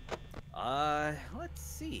 Let's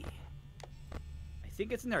see. I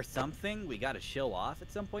think it's in there something we gotta show off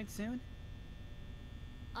at some point soon.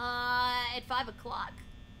 At 5 o'clock?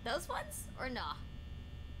 Those ones? Or nah?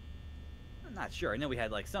 I'm not sure. I know we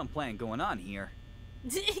had like some plan going on here.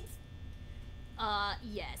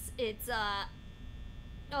 Yes. It's,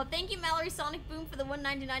 oh, thank you, Mallory Sonic Boom, for the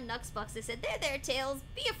 199 Nux bucks. They said, there, Tails.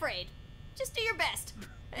 Be afraid. Just do your best.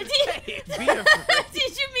 Hey, be afraid.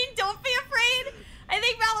 Did you mean don't be afraid? I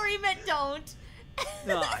think Mallory meant don't.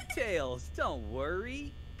 Aw, Tails, don't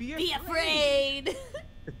worry. Be afraid. Be afraid.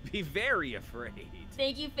 Be very afraid.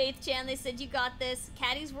 Thank you, Faith Chan. They said you got this.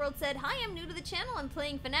 Caddy's World said, hi, I'm new to the channel. I'm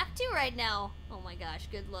playing FNAF 2 right now. Oh my gosh,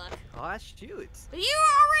 good luck. Gosh, shoot. You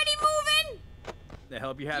already moving? I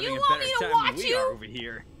hope you're having You a want better me to time watch than we you? are over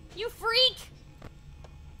here. You freak.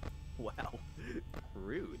 Wow.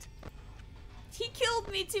 Rude. He killed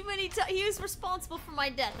me too many times. He was responsible for my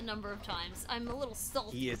death a number of times. I'm a little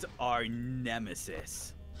salty. He is our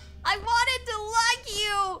nemesis. I wanted to like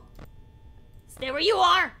you. Stay where you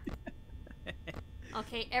are.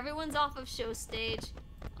 Okay, everyone's off of show stage.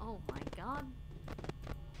 Oh my god.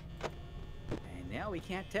 And now we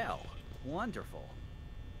can't tell. Wonderful.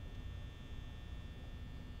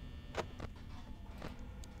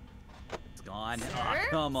 It's gone. Sir? Oh,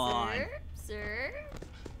 come on. Sir?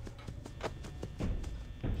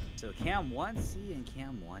 So Cam 1C and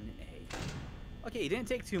Cam 1A. Okay, he didn't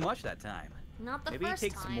take too much that time. Not the Maybe first he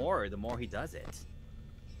takes time. more the more he does it.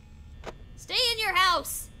 Stay in your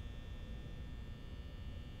house.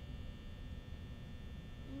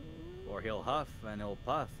 Or he'll huff and he'll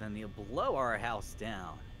puff and he'll blow our house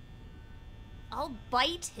down. I'll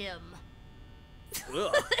bite him.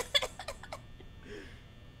 Ugh.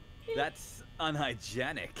 That's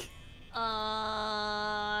unhygienic.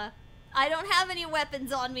 I don't have any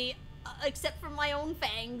weapons on me, except for my own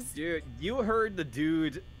fangs. Dude, you heard the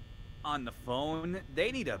dude on the phone.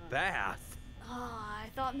 They need a bath. I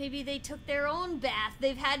thought maybe they took their own bath.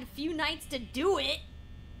 They've had a few nights to do it.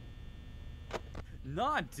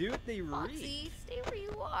 Nah, dude, they Foxy, reek. stay where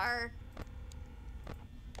you are.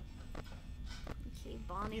 Okay,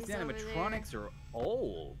 Bonnie's These over there. animatronics are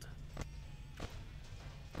old.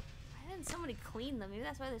 Why didn't somebody clean them? Maybe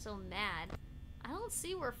that's why they're so mad. I don't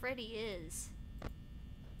see where Freddy is.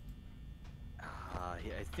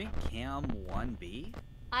 Yeah, I think Cam 1B.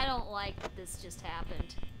 I don't like that this just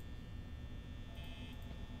happened.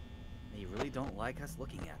 They really don't like us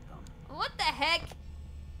looking at them. What the heck?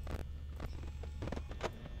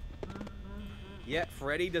 Yeah,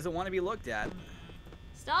 Freddy doesn't want to be looked at.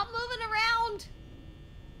 Stop moving around!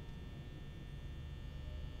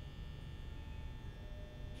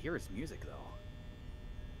 Hear his music, though.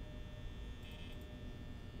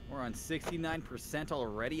 We're on 69%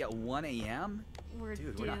 already at 1 a.m.? We're Dude,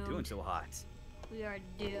 doomed. we're not doing so hot. We are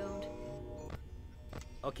doomed.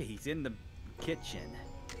 Okay, he's in the kitchen.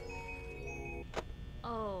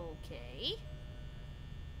 Okay.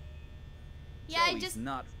 So Yeah, he's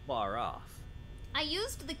not far off. I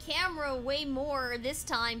used the camera way more this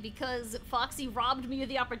time because Foxy robbed me of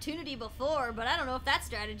the opportunity before, but I don't know if that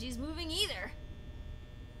strategy's moving either.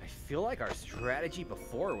 I feel like our strategy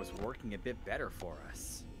before was working a bit better for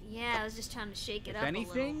us. Yeah, I was just trying to shake it If up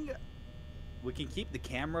anything, we can keep the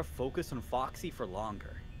camera focused on Foxy for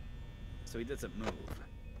longer, so he doesn't move.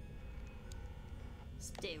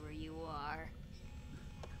 Stay where you are.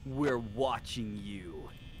 We're watching you.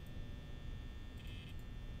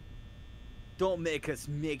 Don't make us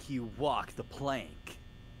make you walk the plank.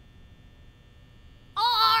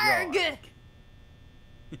 Arg! Yarg.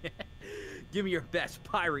 Give me your best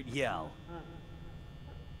pirate yell.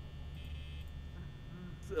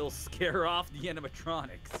 It'll scare off the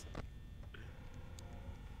animatronics.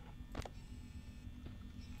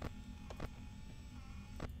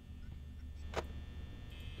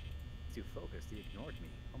 Too focused, he ignored me.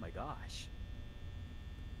 Oh my gosh.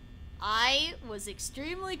 I was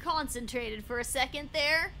extremely concentrated for a second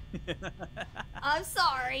there. I'm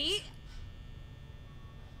sorry.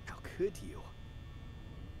 How could you?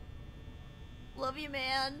 Love you,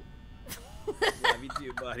 man. Love you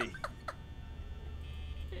too, buddy.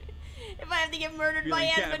 If I have to get murdered by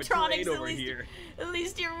Feeling kind of animatronics, betrayed over here. at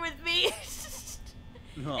least you're with me.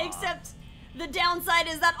 Aw. Except the downside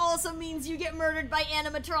is that also means you get murdered by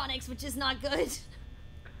animatronics, which is not good.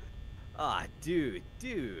 Ah, dude.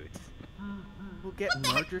 We'll get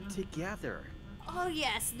murdered together. Oh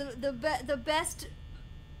yes, the best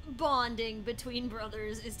bonding between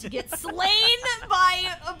brothers is to get slain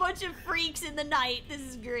by a bunch of freaks in the night. This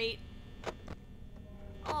is great.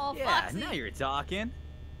 Oh, Yeah, Foxy. now you're talking.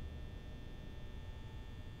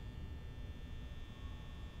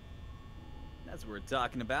 That's what we're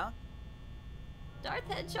talking about. Darth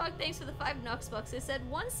Hedgehog, thanks for the 5 Nux bucks. They said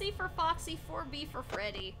 1C for Foxy, 4B for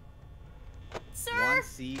Freddy. Sir!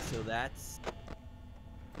 1C, so that's...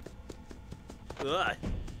 Ugh.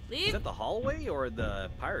 Leave. Is that the hallway or the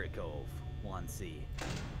Pirate Cove? 1C.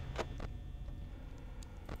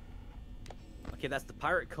 Okay, that's the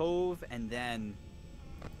Pirate Cove, and then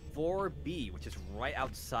 4B, which is right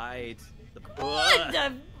outside the... What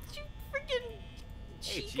the... You freaking...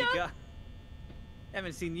 Hey, Chica? Chica.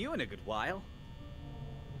 Haven't seen you in a good while.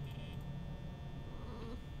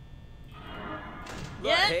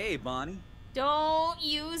 Yeah? Hey, Bonnie. Don't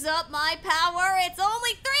use up my power. It's only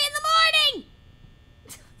 3 in the morning.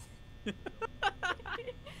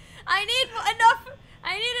 I need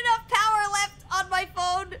enough power left on my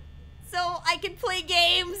phone so I can play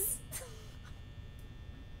games.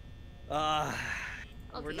 We're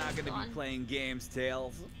Okay, not he's gonna gone. be playing games,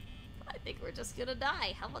 Tails. I think we're just gonna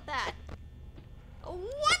die. How about that? What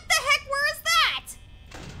the heck? Where is that?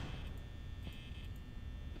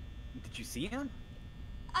 Did you see him?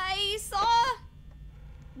 I saw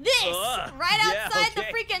this right yeah, outside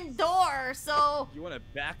okay. the freaking door, so... You want to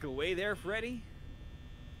back away there, Freddy?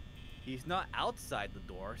 He's not outside the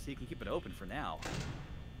door, so you can keep it open for now.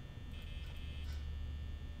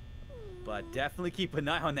 But definitely keep an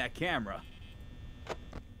eye on that camera.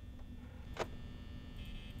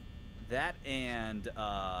 That and,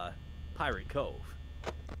 Pirate Cove.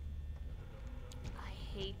 I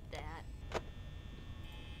hate that.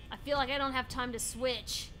 I feel like I don't have time to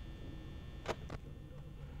switch.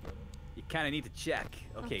 You kind of need to check.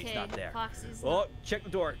 Okay, he's not there. Foxy's Oh, check the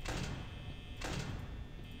door.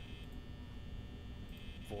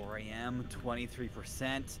 4 a.m.,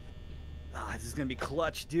 23%. Ah, this is gonna be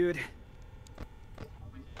clutch, dude.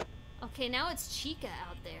 Okay, now it's Chica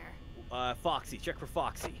out there. Foxy, check for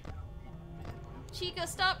Foxy. Chica,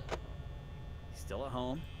 stop. He's still at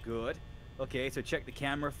home. Good. Okay, so check the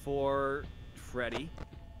camera for Freddy.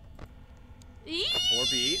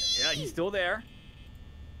 4B. Yeah, he's still there.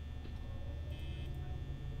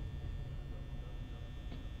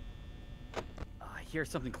 I hear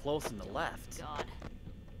something close on the left. God.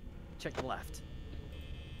 Check the left.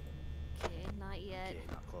 Okay, not yet. Okay,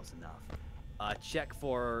 not close enough. Check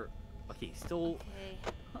for... Okay, still... Okay.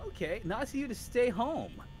 Okay, nice of you to stay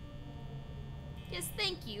home. Yes,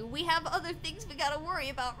 thank you. We have other things we gotta worry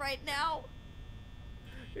about right now.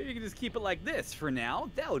 You can just keep it like this for now.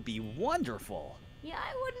 That would be wonderful. Yeah,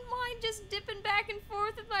 I wouldn't mind just dipping back and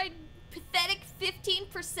forth with my pathetic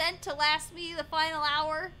 15% to last me the final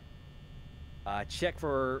hour. Check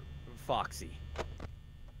for Foxy.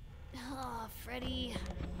 Oh, Freddy.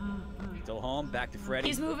 Still home. Back to Freddy.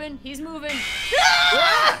 He's moving. He's moving.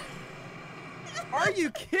 Are you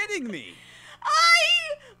kidding me?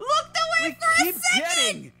 I looked away We for keep a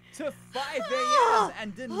second. getting to 5 a.m.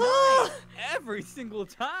 and denied every single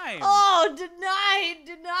time. Oh,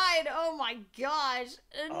 denied. Oh my gosh.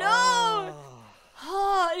 No.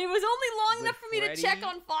 Oh, it was only long With enough for me to check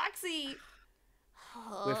Freddy? on Foxy.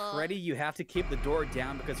 With Freddy, you have to keep the door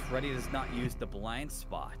down because Freddy does not use the blind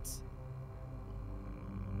spot.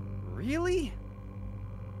 Really?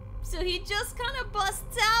 So he just kind of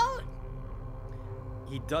busts out?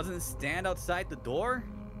 He doesn't stand outside the door?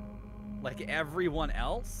 Like everyone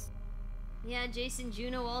else? Yeah, Jason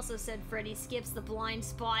Juno also said Freddy skips the blind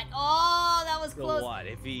spot. Oh, that was So close. what?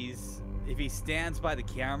 If he stands by the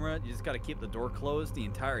camera, you just gotta keep the door closed the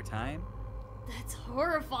entire time? That's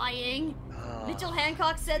horrifying. Oh, Mitchell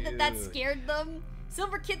Hancock said that dude. scared them.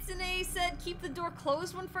 Silver Kitsune said keep the door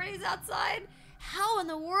closed when Freddy's outside. How in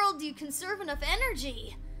the world do you conserve enough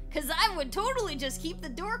energy? Because I would totally just keep the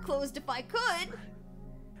door closed if I could.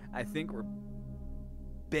 I think we're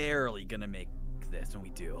barely gonna make this when we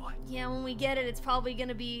do. Yeah, when we get it, it's probably going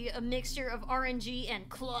to be a mixture of RNG and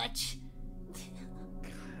clutch.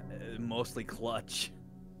 Mostly clutch.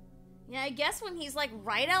 Yeah, I guess when he's like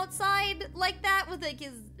right outside like that with like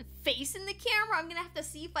his face in the camera, I'm gonna have to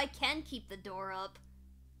see if I can keep the door up.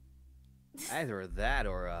 Either that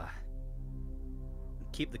or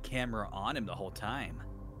keep the camera on him the whole time.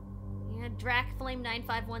 Yeah,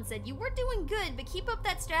 DracFlame951 said, you were doing good, but keep up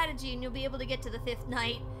that strategy and you'll be able to get to the 5th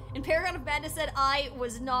night. And Paragon of Madness said, I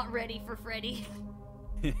was not ready for Freddy.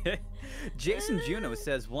 Jason Juno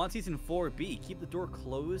says, once he's in 4B, keep the door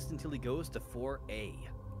closed until he goes to 4A.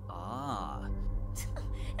 Ah.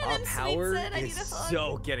 And Our then power Sweet said, I need a is hug.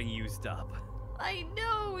 so getting used up. I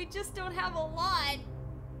know, we just don't have a lot.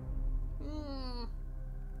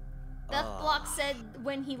 Bethblock said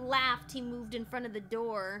when he laughed, he moved in front of the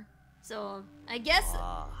door. So, I guess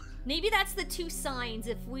maybe that's the 2 signs.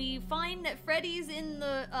 If we find that Freddy's in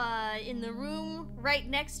the room right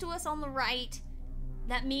next to us on the right,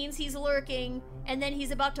 that means he's lurking, and then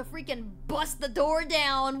he's about to freaking bust the door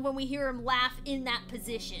down when we hear him laugh in that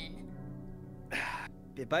position.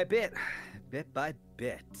 Bit by bit. Bit by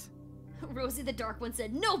bit. Rosie the Dark One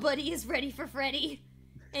said, nobody is ready for Freddy.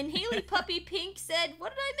 And Haley Puppy Pink said,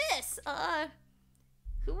 what did I miss?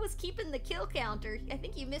 Who was keeping the kill counter? I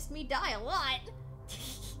think you missed me die a lot.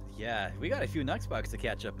 Yeah, we got a few Nuxbugs to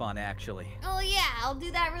catch up on, actually. Oh yeah, I'll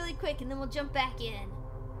do that really quick and then we'll jump back in.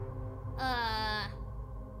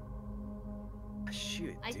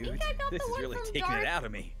 Shoot, I dude. think I got This the is one really from taking Dark it out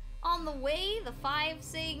of me. on the way. The 5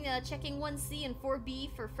 saying checking 1C and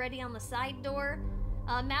 4B for Freddy on the side door.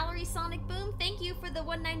 Mallory Sonic Boom, thank you for the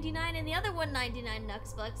 199 and the other 199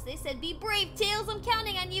 Nuxbucks. They said, be brave, Tails, I'm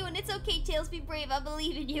counting on you, and it's okay, Tails, be brave, I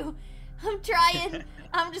believe in you. I'm trying.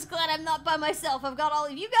 I'm just glad I'm not by myself. I've got all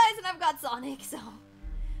of you guys and I've got Sonic, so.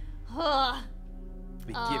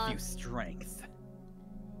 We give you strength.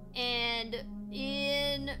 And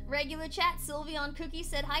in regular chat, Sylveon Cookie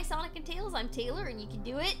said, hi Sonic and Tails, I'm Taylor and you can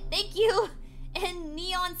do it. Thank you. And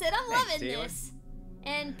Neon said, I'm Thanks, loving Taylor. this.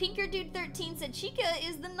 And Pinker Dude 13 said, Chica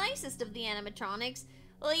is the nicest of the animatronics.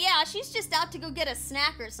 Well, yeah, she's just out to go get a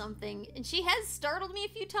snack or something. And she has startled me a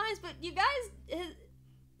few times, but you guys,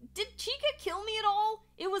 did Chica kill me at all?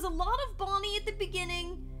 It was a lot of Bonnie at the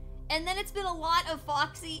beginning, and then it's been a lot of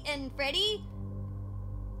Foxy and Freddy.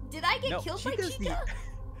 Did I get killed by Chica?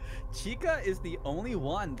 Chica is the only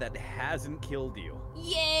one that hasn't killed you.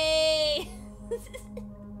 Yay!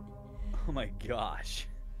 Oh my gosh.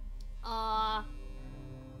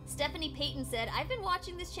 Stephanie Payton said, I've been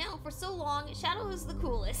watching this channel for so long, Shadow is the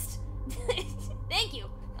coolest. Thank you.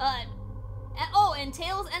 Oh, and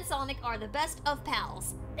Tails and Sonic are the best of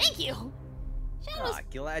pals. Thank you. Shadow's,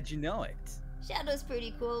 Glad you know it. Shadow's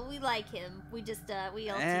pretty cool. We like him. We just, we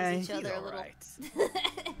all tease each other a little. Right.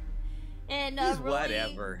 And, He's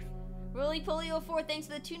whatever. Roly Polio 4, thanks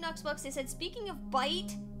for the 2 Nuxbucks. They said, speaking of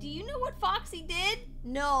bite, do you know what Foxy did?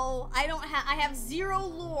 No, I don't have, I have zero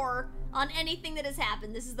lore on anything that has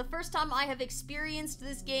happened. This is the first time I have experienced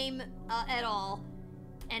this game at all.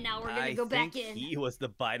 And now we're gonna go back in. He was the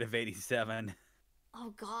bite of 87.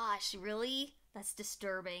 Oh gosh, really? That's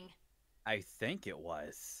disturbing. I think it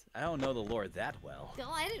was. I don't know the lore that well. No,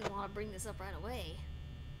 I didn't want to bring this up right away.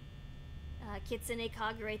 Kitsune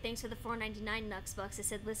Kagure, thanks for the 499 Nuxbucks. I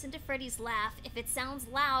said, listen to Freddy's laugh. If it sounds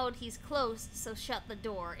loud, he's close, so shut the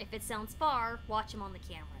door. If it sounds far, watch him on the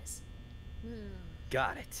cameras.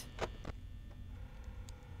 Got it.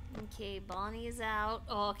 Okay, Bonnie is out.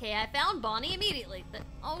 Oh, okay, I found Bonnie immediately.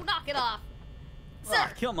 Oh, knock it off. Sir! Oh,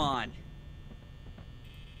 come on.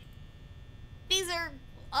 These are,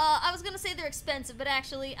 I was gonna say they're expensive, but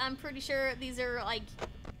actually, I'm pretty sure these are, like,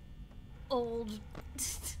 old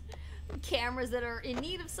cameras that are in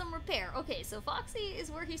need of some repair. Okay, so Foxy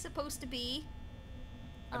is where he's supposed to be.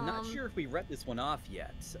 I'm not sure if we read this one off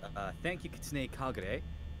yet. Thank you, Kitsune Kagure.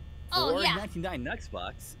 Oh, yeah. 99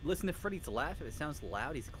 Nuxbucks. Listen to Freddy's laugh. If it sounds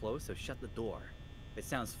loud, he's close, so shut the door. If it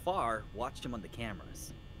sounds far, watch him on the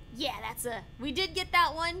cameras. Yeah, that's we did get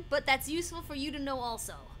that one, but that's useful for you to know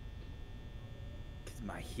also. Cause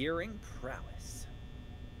my hearing prowess.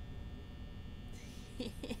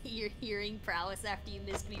 Your hearing prowess after you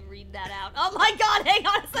missed me read that out. Oh my god, hang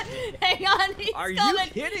on a second. Hang on, he's Are coming.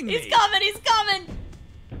 you kidding me? He's coming, he's coming.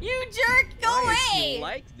 You jerk, go Why away. is he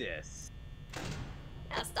like this?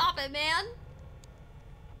 Now stop it, man.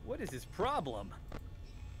 What is his problem?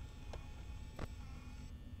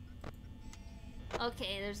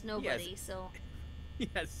 Okay, there's nobody, so. He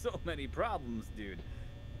has so many problems, dude.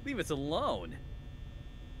 Leave us alone.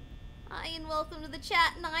 Hi and welcome to the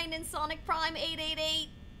chat, 9 and Sonic Prime 888.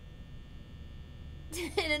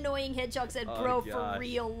 An annoying hedgehog said, bro, for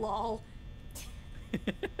real, lol.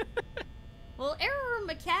 Well, Error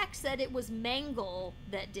Macaque said it was Mangle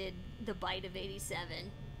that did the bite of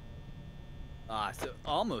 87. So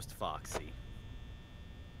almost Foxy.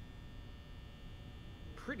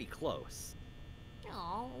 Pretty close.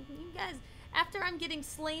 Oh, you guys, after I'm getting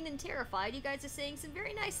slain and terrified, you guys are saying some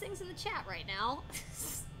very nice things in the chat right now.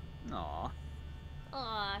 Aw.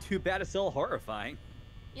 Too bad it's so horrifying.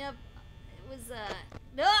 Yep. It was,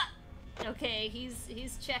 okay,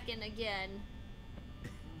 he's checking again.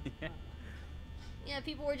 Yeah,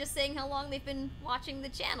 people were just saying how long they've been watching the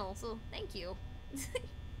channel, so thank you.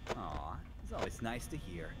 Aw, it's always nice to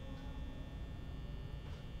hear.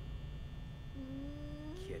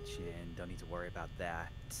 Kitchen, don't need to worry about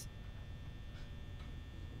that.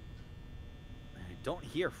 I don't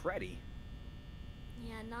hear Freddy.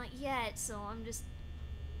 Yeah, not yet, so I'm just...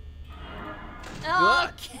 Oh,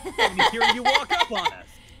 okay. I'm hearing you walk up on us.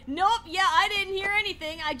 Nope, yeah, I didn't hear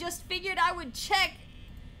anything. I just figured I would check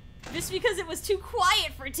just because it was too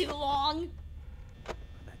quiet for too long.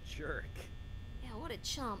 That jerk. Yeah, what a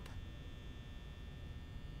chump.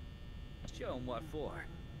 Show him what for.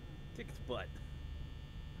 Kick its butt.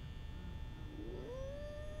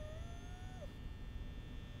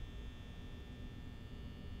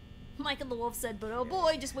 Michael the Wolf said, but oh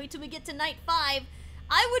boy, just wait till we get to night 5.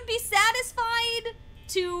 I would be satisfied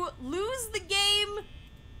to lose the game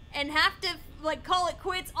and have to, like, call it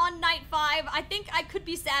quits on night 5. I think I could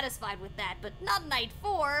be satisfied with that, but not night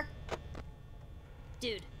 4.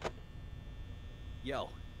 Dude. Yo.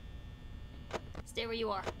 Stay where you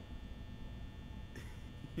are.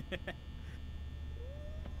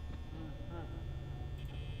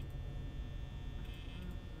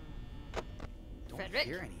 Don't Frederick?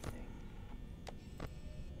 hear anything.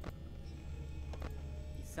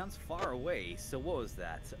 He sounds far away, so what was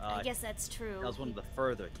that? I guess that's true. That was one of the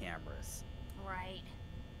further cameras. Right.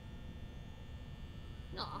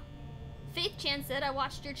 Aw. Faith Chan said, I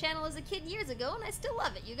watched your channel as a kid years ago, and I still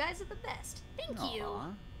love it. You guys are the best. Thank you.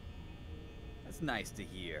 That's nice to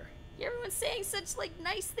hear. Everyone's saying such, like,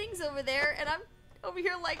 nice things over there, and I'm over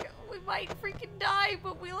here like, we might freaking die,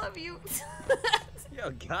 but we love you. Yo,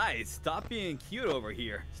 guys, stop being cute over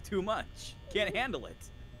here. It's too much. Can't handle it.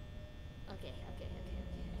 Okay.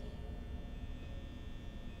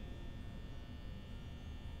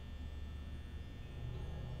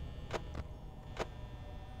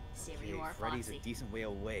 Stay where you are, Freddy's Foxy. a decent way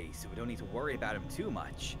away, so we don't need to worry about him too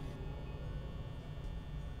much.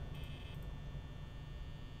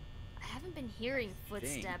 I haven't been hearing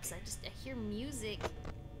footsteps. I hear music.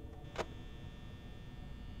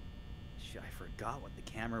 Shit, I forgot what the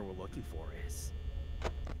camera we're looking for is.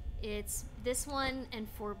 It's this one and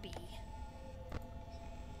 4B.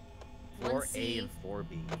 4A and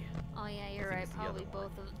 4B. Oh yeah, you're I think right. it's the Probably other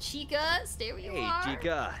both of them. Chica, stay where you Hey, are.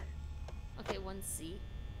 Chica. Okay, 1C.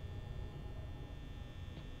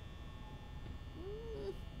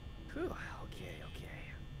 Whew, okay.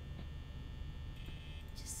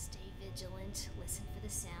 Just stay vigilant. Listen for the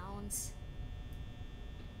sounds.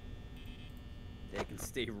 They can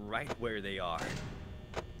stay right where they are.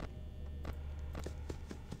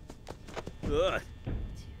 Ugh. 2, 3,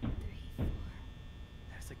 4.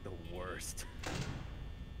 That's like the worst.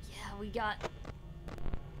 Yeah, we got.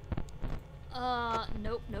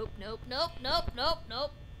 Nope.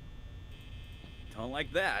 Don't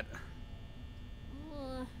like that.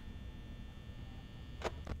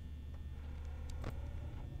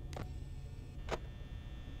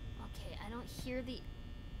 Okay, I don't hear the.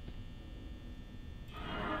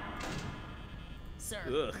 Sir.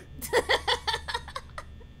 Ugh.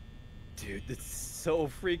 Dude, this is so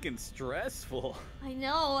freaking stressful. I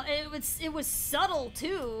know, it was subtle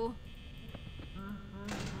too.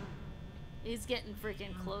 He's getting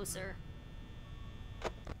freaking closer.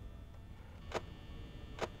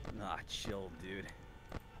 Nah, chill, dude.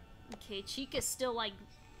 Okay, Chica's still like...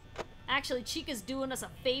 Actually, Chica's doing us a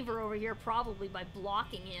favor over here probably by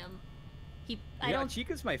blocking him.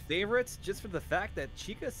 Chica's my favorite just for the fact that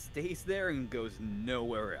Chica stays there and goes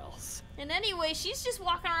nowhere else. And anyway, she's just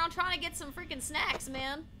walking around trying to get some freaking snacks,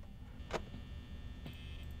 man.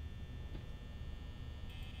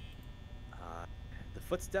 The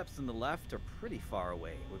footsteps on the left are pretty far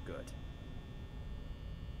away. We're good.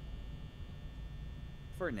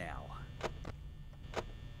 For now.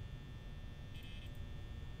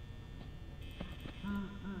 Ugh.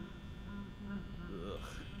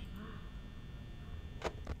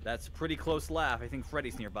 That's a pretty close laugh. I think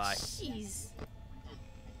Freddy's nearby. Jeez.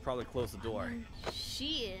 Probably close the door.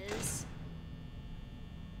 She is.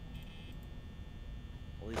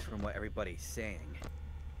 At least from what everybody's saying.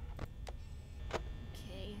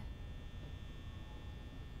 Okay.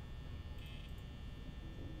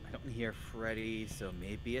 I don't hear Freddy, so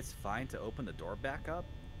maybe it's fine to open the door back up.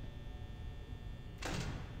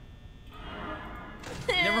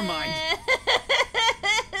 Never mind.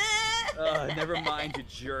 Never mind, you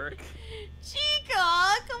jerk.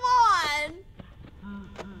 Chica, come on.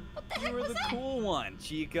 What the heck You were was the that? cool one,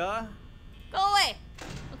 Chica. Go away.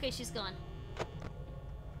 Okay, she's gone.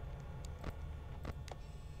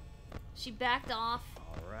 She backed off.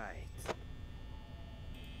 All right.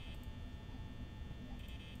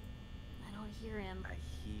 I don't hear him. I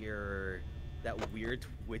hear that weird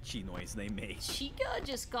twitchy noise they make. Chica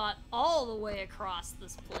just got all the way across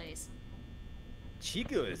this place.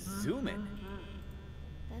 Chica is zooming.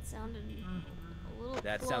 That sounded a little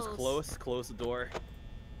That close. sounds close. Close the door.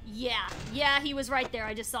 Yeah, he was right there.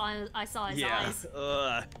 I just saw his, eyes.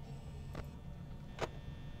 Ugh.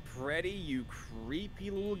 Freddy, you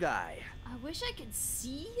creepy little guy. I wish I could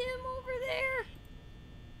see him over there.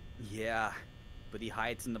 Yeah, but he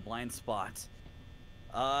hides in the blind spot.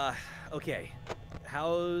 Okay.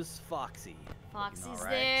 How's Foxy? Foxy's Looking all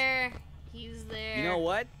right? there. He's there. You know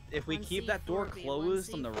what? If we 1C, keep that door 4B,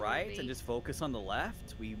 closed on the 1C, right 4B. and just focus on the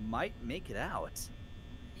left, we might make it out.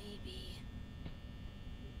 Maybe.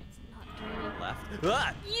 It's not dirty. Left.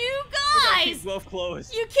 Ah! You We gotta guys! keep both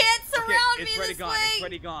closed. You can't surround Okay, me it's Freddy this gone. way! It's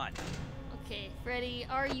Freddy gone. Okay, Freddy,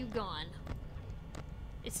 are you gone?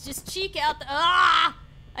 It's just Chica out the— Ah!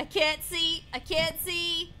 I can't see. I can't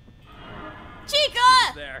see. Chica!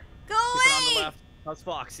 He's there. Go Keep it on the away! left. How's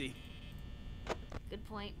Foxy? Good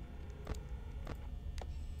point.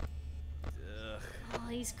 Ugh. Oh,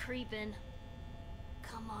 he's creeping.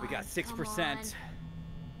 Come on. We got come 6%. on.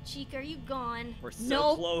 Chica, are you gone? We're so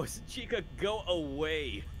Nope. close. Chica, go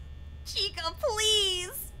away. Chica,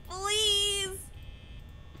 please! Please!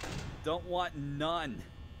 Don't want none.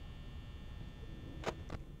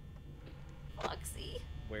 Foxy.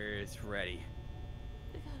 Where is Freddy?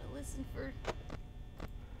 We gotta listen for—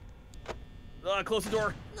 Close the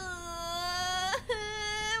door. 1%!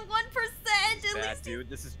 At Bad, least dude.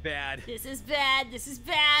 This is bad. This is bad. This is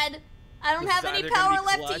bad. I don't This have is any either gonna power be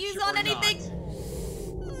left to clutch use or on anything.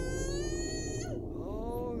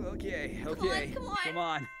 Oh, okay. Come Okay. on, come on. Come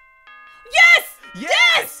on. Yes!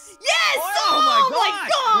 Yes! Yes! Oh my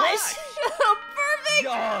gosh! Perfect!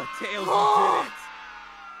 Oh, Tails, Oh. you did it.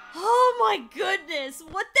 Oh my goodness!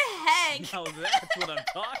 What the heck? Now that's what I'm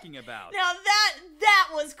talking about. Now that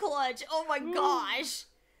was clutch. Oh my gosh.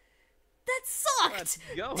 That sucked. Let's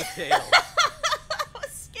go, Tails. That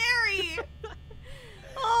was scary.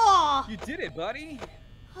 Oh. You did it, buddy.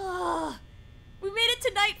 We made it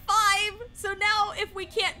to night 5, so now if we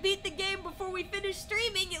can't beat the game before we finish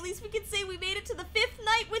streaming, at least we can say we made it to the 5th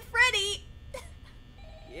night with Freddy.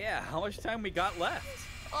 Yeah, how much time we got left?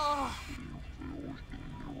 Oh.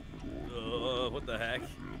 What the heck?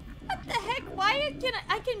 What the heck? Why can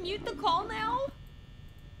I can mute the call now?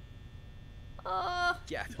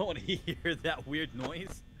 Yeah, I don't want to hear that weird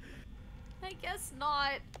noise. I guess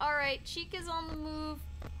not. Alright, Chica's on the move.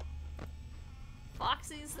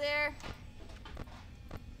 Foxy's there.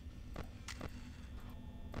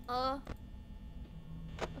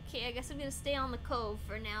 Okay, I guess I'm gonna stay on the cove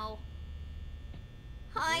for now.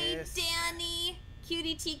 Hi, Yes. Dani.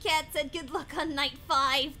 CuteyTCat said good luck on night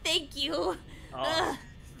 5. Thank you. Oh,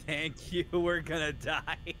 thank you. We're gonna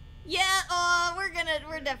die. Yeah, we're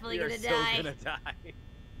definitely We are gonna so die. gonna die.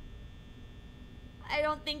 I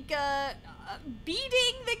don't think,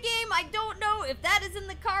 beating the game, I don't know if that is in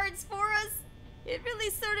the cards for us. It really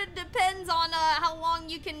sort of depends on, how long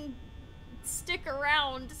you can stick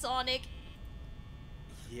around, Sonic.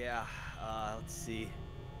 Yeah, let's see.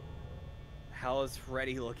 How is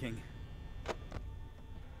Freddy looking?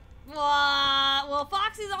 Well,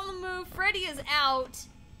 Foxy's on the move, Freddy is out.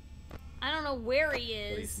 I don't know where he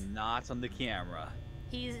But is. he's not on the camera.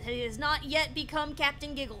 He has not yet become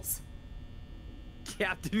Captain Giggles.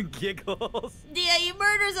 Captain Giggles. Yeah, he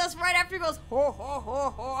murders us right after he goes, ho, ho, ho,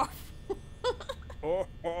 ho. Oh,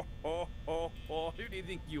 oh, oh, oh, oh. Who do you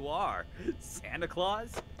think you are? Santa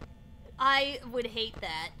Claus? I would hate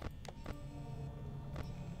that.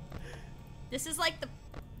 This is like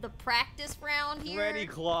the practice round here. Freddy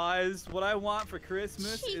Claus. What I want for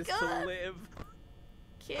Christmas is to Chica. live.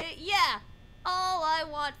 Okay, yeah. All I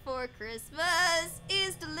want for Christmas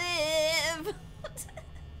is to live.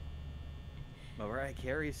 Mariah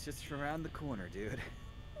Carey's just around the corner, dude.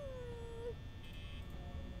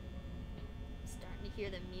 Starting to hear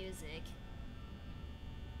the music.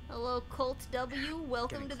 Hello, Colt W.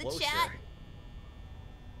 Welcome Getting to the closer. chat.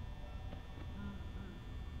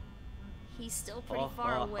 He's still pretty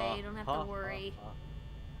far away. You don't have to worry.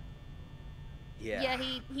 Yeah. Yeah,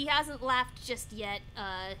 he hasn't laughed just yet.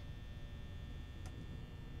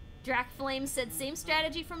 Drakflame said same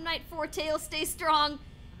strategy from Night 4. Tails, stay strong.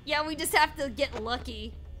 Yeah, we just have to get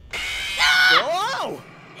lucky. Whoa!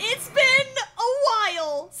 It's been a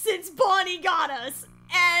while since Bonnie got us,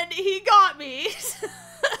 and he got me.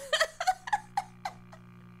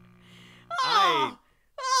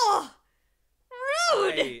 Oh,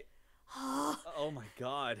 rude. Oh my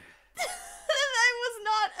god. I was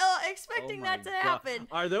not expecting Oh that my to God. happen.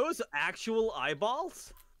 Are those actual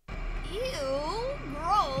eyeballs? Ew,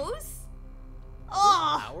 gross.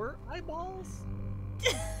 Oh. Our eyeballs?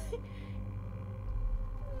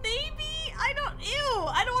 Maybe I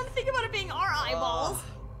don't want to think about it being our eyeballs.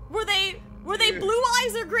 Were they dude. blue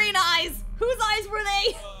eyes or green eyes? Whose eyes were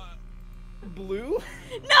they? Blue?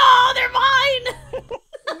 No, they're mine.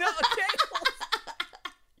 No, Tails.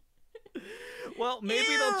 Well, maybe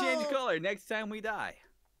they'll change Ew. color next time we die.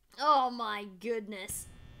 Oh my goodness.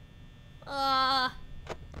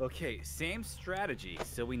 Okay, same strategy,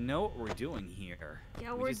 so we know what we're doing here.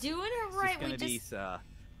 Yeah, we're doing it right. It's We gonna just be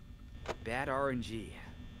bad RNG.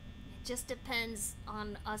 just depends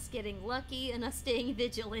on us getting lucky and us staying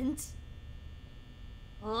vigilant.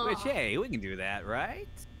 Ugh. Which, hey, we can do that, right?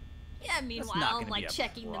 Yeah, meanwhile, not I'm gonna like be a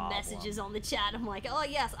checking the problem. messages on the chat. I'm like, oh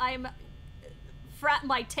yes, I'm...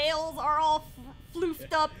 my tails are all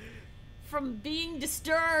floofed up from being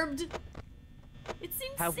disturbed. It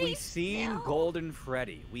seems Have we safe seen now. Golden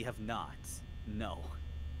Freddy? We have not. No.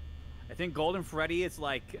 I think Golden Freddy is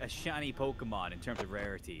like a shiny Pokemon in terms of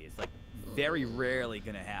rarity. It's like very rarely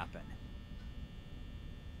gonna happen.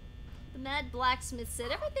 The Mad Blacksmith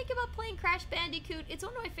said, ever think about playing Crash Bandicoot? It's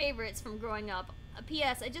one of my favorites from growing up.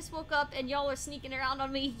 P.S. I just woke up and y'all are sneaking around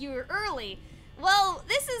on me. You're early. Well,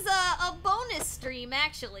 this is a bonus stream,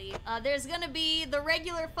 actually. There's gonna be the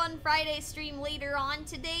regular Fun Friday stream later on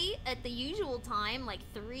today at the usual time, like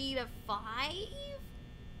 3 to 5?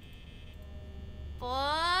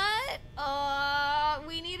 But,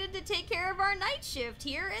 we needed to take care of our night shift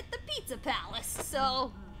here at the Pizza Palace,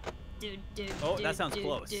 so... Oh, that sounds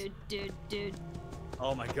close. Dude.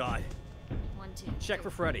 Oh my god. 1, 2, Check 3, for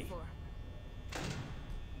Freddy. 4.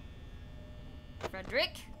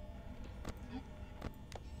 Frederick?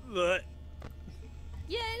 Ugh.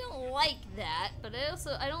 Yeah, I don't like that, but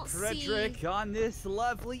I don't see... Frederick, on this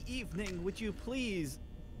lovely evening, would you please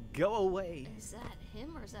go away? Is that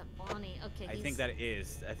him or is that Bonnie? Okay, I think that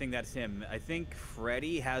is. I think that's him. I think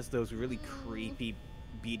Freddy has those really creepy,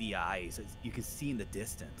 beady eyes as you can see in the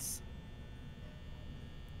distance.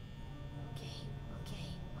 Okay.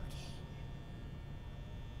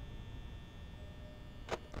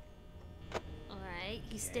 Alright,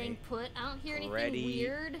 he's staying put. I don't hear anything Freddy.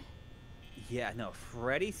 weird. Yeah, no,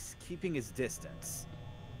 Freddy's keeping his distance.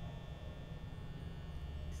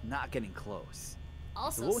 He's not getting close.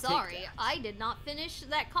 Also, We'll take sorry, that. I did not finish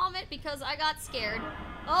that comment because I got scared.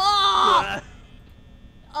 Oh!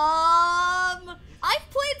 I've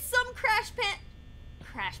played some Crash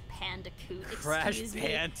Bandicoot. Excuse me.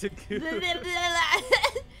 Bandicoot.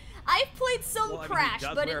 I've played some Well, I mean, he Crash,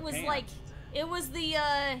 does but wear it was pants.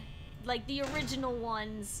 like the original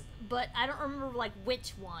ones, but I don't remember like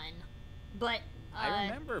which one. But I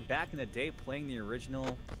remember back in the day playing the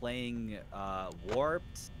original, playing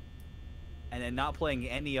Warped, and then not playing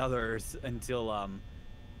any others until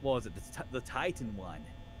what was it, the Titan one,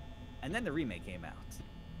 and then the remake came out.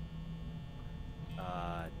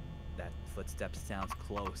 That footstep sounds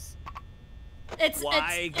close. it's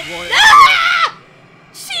Why? Ah!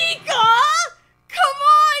 Chica! Come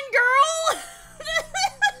on, girl!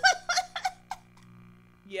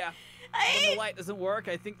 Yeah. When the light doesn't work,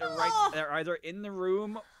 I think they're either in the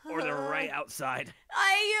room or they're right outside.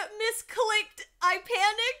 I misclicked. I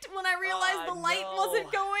panicked when I realized the light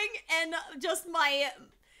wasn't going, and just my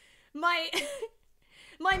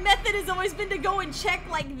my method has always been to go and check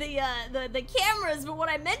like the cameras, but what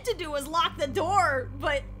I meant to do was lock the door,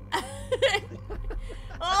 but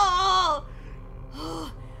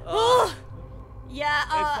yeah,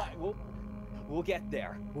 It's fine. We'll get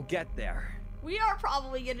there. We'll get there. we are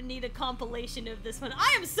probably gonna need a compilation of this one.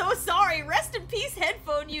 I am so sorry. Rest in peace,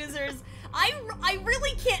 headphone users. I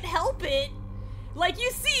really can't help it. Like,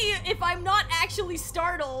 you see, if I'm not actually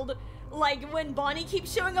startled, like, when Bonnie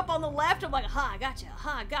keeps showing up on the left, I'm like, ha,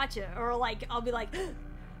 gotcha. Or, like, I'll be like,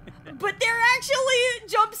 but they're actually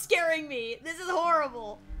jump scaring me. This is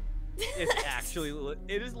horrible. It's actually,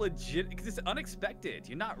 it is legit, because it's unexpected.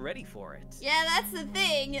 You're not ready for it. Yeah, that's the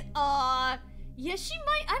thing. Yeah, she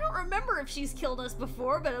might. I don't remember if she's killed us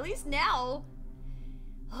before, but at least now.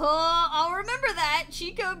 I'll remember that.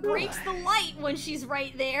 Chica breaks the light when she's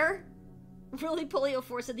right there. Really,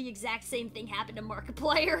 Polio4 said the exact same thing happened to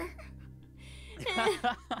Markiplier.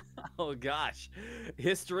 Oh gosh,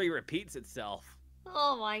 history repeats itself.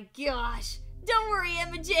 Oh my gosh. Don't worry,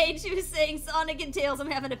 Emma Jane. She was saying Sonic and Tails,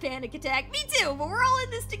 I'm having a panic attack. Me too, but we're all in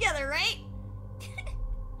this together, right?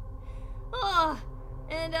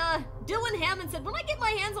 And Dylan Hammond said, when I get my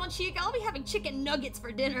hands on Chica, I'll be having chicken nuggets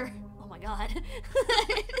for dinner. Oh my god.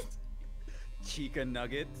 Chica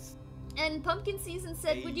nuggets. And Pumpkin Season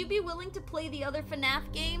said, would you be willing to play the other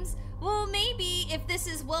FNAF games? Well, maybe, if this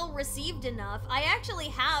is well received enough. I actually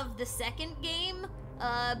have the second game,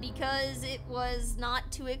 because it was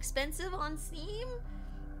not too expensive on Steam.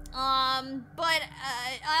 But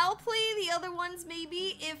I'll play the other ones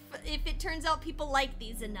maybe if it turns out people like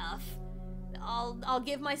these enough. I'll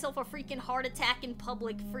give myself a freaking heart attack in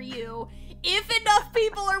public for you if enough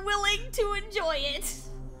people are willing to enjoy it.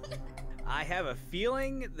 I have a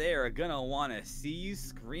feeling they're gonna want to see you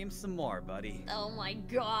scream some more, buddy. Oh my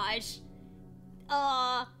gosh.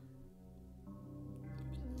 Yeah,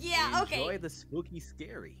 okay. Enjoy the spooky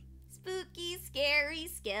scary. Spooky, scary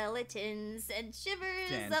skeletons and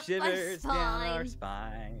shivers And up shivers my down our spine.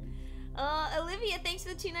 spine. Olivia, thanks for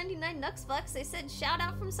the $2.99 Nux Bucks. They said, shout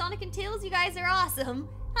out from Sonic and Tails, you guys are awesome.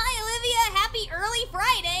 Hi, Olivia, happy early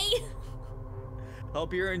Friday.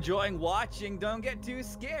 Hope you're enjoying watching. Don't get too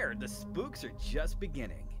scared. The spooks are just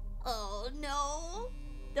beginning. Oh, no.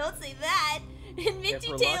 Don't say that. And Minty If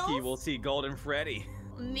we're Tails. lucky, we'll see Golden Freddy.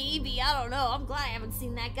 Maybe, I don't know. I'm glad I haven't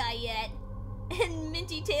seen that guy yet. And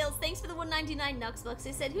Minty Tails, thanks for the $1.99 Nux Bucks.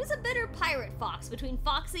 They said, who's a better pirate fox between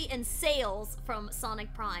Foxy and Sails from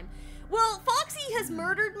Sonic Prime? Well, Foxy has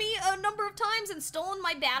murdered me a number of times and stolen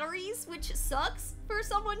my batteries, which sucks for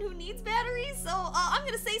someone who needs batteries. So I'm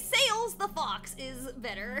gonna say Sails the fox is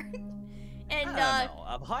better. And I don't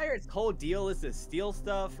know. Pirate's whole deal is to steal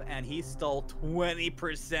stuff, and he stole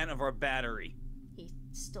 20% of our battery. He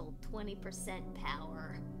stole 20%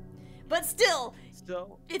 power. But still,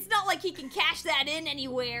 So it's not like he can cash that in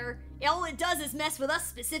anywhere. All it does is mess with us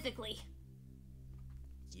specifically.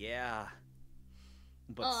 yeah.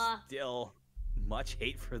 But still, much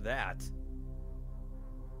hate for that.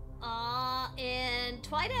 And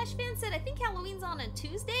Twidash fan said, I think Halloween's on a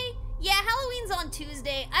Tuesday? Yeah, Halloween's on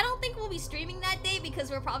Tuesday. I don't think we'll be streaming that day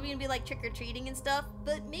because we're probably gonna be like trick-or-treating and stuff,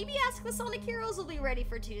 but maybe Ask the Sonic Heroes will be ready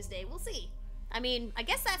for Tuesday. We'll see. I mean, I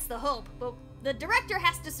guess that's the hope, but the director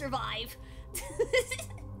has to survive.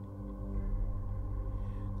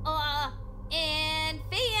 And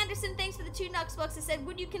Faye Anderson, thanks for the 2 Nux Bucks. I said,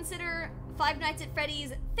 would you consider Five Nights at Freddy's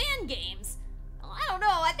fan games? Well, I don't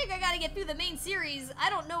know. I think I gotta get through the main series. I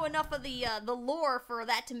don't know enough of the lore for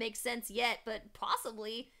that to make sense yet, but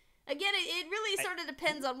possibly. Again, it really sort of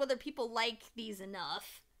depends on whether people like these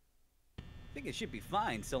enough. I think it should be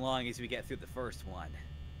fine so long as we get through the first one.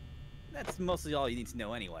 That's mostly all you need to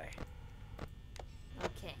know anyway.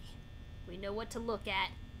 Okay. We know what to look at.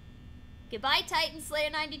 Goodbye, Titan Slayer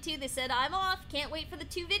 92. They said, I'm off. Can't wait for the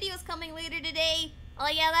 2 videos coming later today. Oh,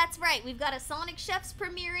 yeah, that's right. We've got a Sonic Chefs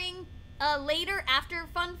premiering later after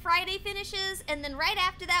Fun Friday finishes. And then right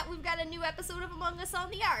after that, we've got a new episode of Among Us on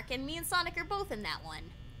the Ark. And me and Sonic are both in that one.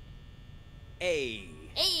 Hey.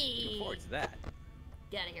 Hey. Looking forward to that.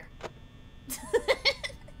 Get out of here.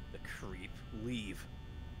 The creep. Leave.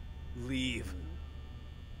 Leave.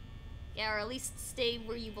 Yeah, or at least stay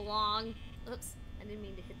where you belong. Oops. I didn't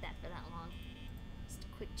mean to hit that for that long. Just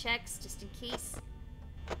quick checks, just in case.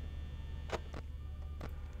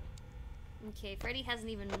 Okay, Freddy hasn't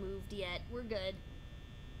even moved yet. We're good.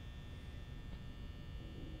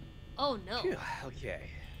 Oh no. Phew,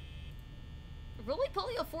 okay. Roly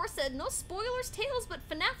Polio 4 said, no spoilers, Tails, but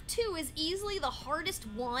FNAF 2 is easily the hardest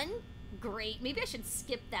one. Great. Maybe I should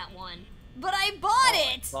skip that one. But I bought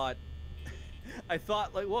it! I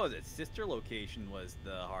thought, like, what was it? Sister Location was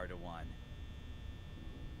the harder one.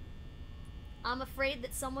 I'm afraid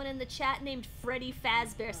that someone in the chat named Freddy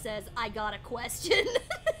Fazbear says, I got a question.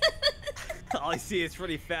 All I see is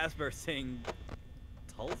Freddy Fazbear saying,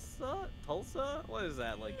 Tulsa? Tulsa? What is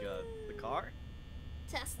that, like, the car?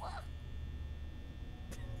 Tesla?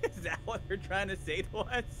 Is that what they're trying to say to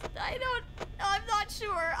us? I'm not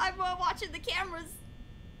sure. I'm watching the cameras.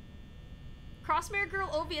 Crossmare Girl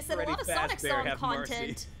Ovia said, Freddy a lot of Sonic Fazbear, song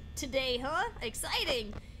content today, huh?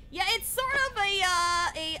 Exciting. Yeah, it's sort of a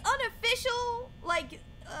unofficial, like,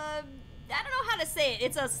 I don't know how to say it.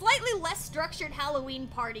 It's a slightly less structured Halloween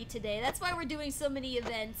party today. That's why we're doing so many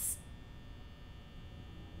events.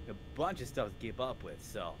 A bunch of stuff to keep up with,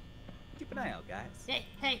 so keep an eye out, guys. Hey,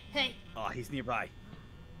 hey, hey. Oh, he's nearby.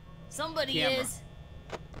 Somebody Camera. is.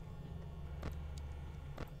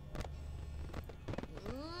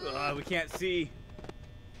 We can't see.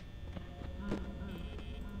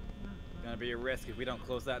 Gonna be a risk if we don't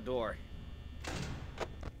close that door.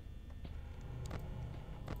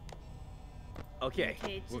 Okay,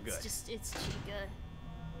 we're good. It's Chica.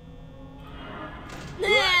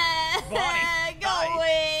 Bonnie, Go hi.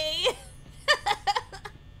 away.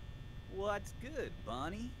 What's good,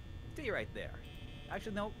 Bonnie? Stay right there.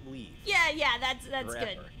 Actually, no, leave. Yeah, that's Forever.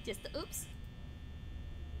 good. Just oops.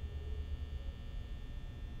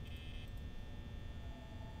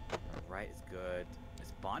 Right is good.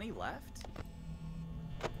 Is Bonnie left?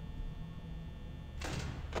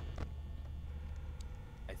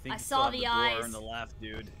 I think I you saw have the door eyes. on the left,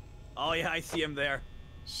 dude. Oh yeah, I see him there.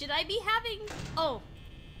 Should I be having? Oh,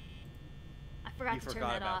 I forgot You to turn forgot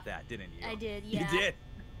that about off. that, didn't you? I did. Yeah. You did.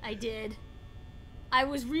 I did. I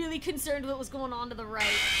was really concerned with what was going on to the right.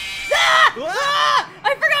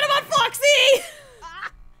 I forgot about Foxy!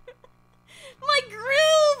 My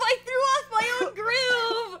groove! I threw off my own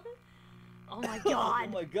groove! Oh my god. Oh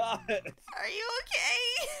my god. Are you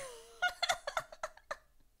okay?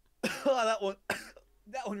 Oh,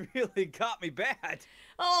 that one really got me bad.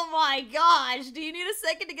 Oh my gosh. Do you need a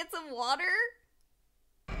second to get some water?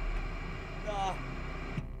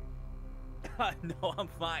 No, I'm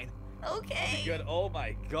fine. Okay. Good. Oh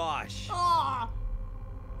my gosh. Aw.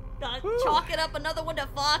 Chalk it up another one to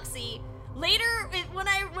Foxy. Later,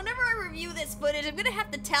 whenever I review this footage, I'm gonna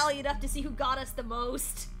have to tally it up to see who got us the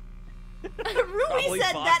most. Ruby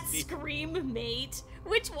said Foxy. that scream, mate.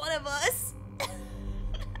 Which one of us? I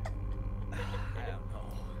don't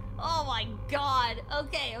know. Oh my god.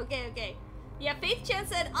 Okay. Yeah, Faith Chan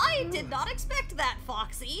said, I did not expect that,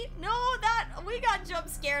 Foxy. No, we got jump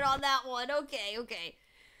scared on that one. Okay. Okay,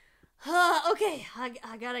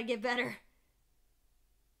 I gotta get better.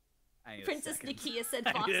 Princess Nakia said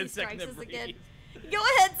Foxy strikes us again. Go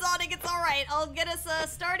ahead, Sonic, it's alright. I'll get us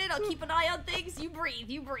started. I'll keep an eye on things. You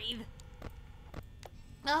breathe.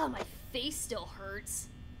 Oh, my face still hurts.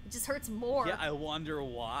 It just hurts more. Yeah, I wonder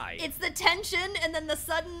why. It's the tension and then the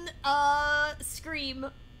sudden, scream.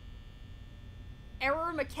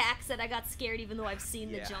 Error Macaque said I got scared even though I've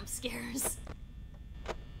seen the jump scares.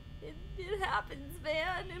 It happens,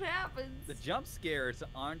 man. It happens. The jump scares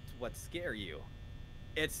aren't what scare you.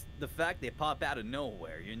 It's the fact they pop out of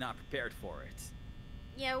nowhere. You're not prepared for it.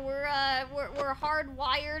 Yeah, we're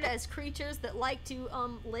hardwired as creatures that like to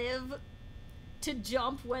live to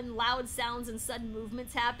jump when loud sounds and sudden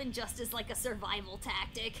movements happen, just as like a survival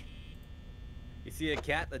tactic. You see a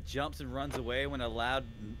cat that jumps and runs away when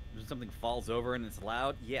something falls over and it's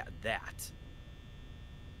loud? Yeah, that.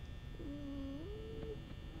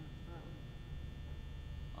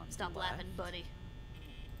 Stop laughing, buddy.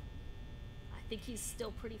 I think he's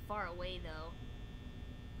still pretty far away, though.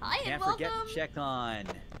 Hi, and Can't welcome! forget to check on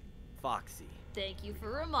Foxy. Thank you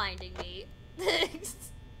for reminding me.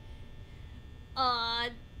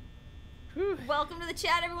 Welcome to the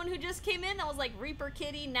chat, everyone who just came in. That was like Reaper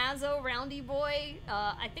Kitty, Nazo, Roundy Boy.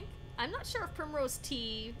 I'm not sure if Primrose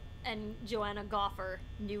T and Joanna Goff are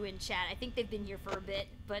new in chat. I think they've been here for a bit,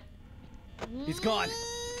 but... He's gone!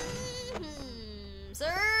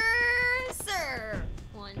 Sir!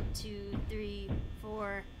 1, 2, 3,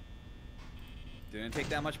 4. Didn't take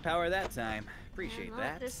that much power that time. Appreciate Not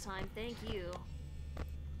that. this time, thank you.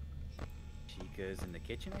 Chica's in the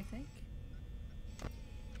kitchen, I think?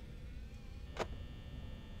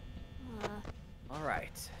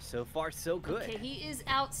 Alright, so far so good. Okay, he is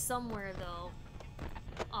out somewhere though.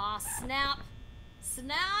 Aw, snap.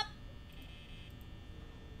 Snap!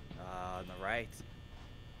 On the right.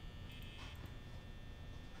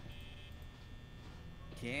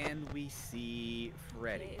 Can we see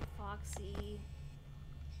Freddy? Okay, Foxy.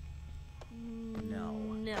 No.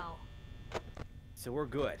 No. So we're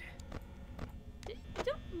good.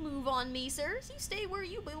 Don't move on me, sirs. You stay where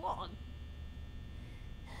you belong.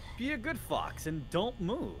 Be a good fox and don't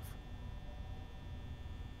move.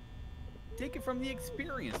 Take it from the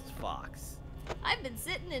experienced fox. I've been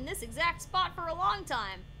sitting in this exact spot for a long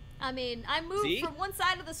time. I mean, I moved from one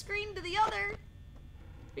side of the screen to the other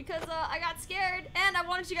because I got scared, and I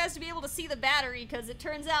wanted you guys to be able to see the battery because it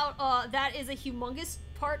turns out that is a humongous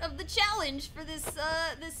part of the challenge for this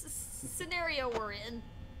scenario we're in.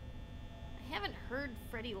 I haven't heard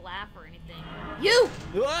Freddy laugh or anything. You!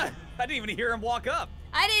 I didn't even hear him walk up.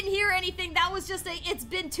 I didn't hear anything. That was just a it's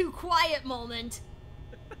been too quiet moment.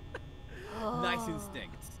 Nice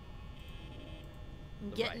instincts.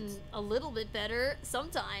 I'm getting a little bit better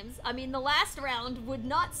sometimes. I mean, the last round would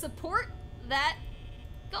not support that.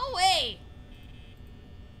 Go away.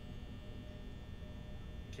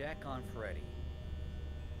 Check on Freddy.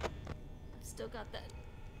 Still got that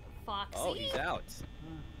Foxy. Oh, he's out.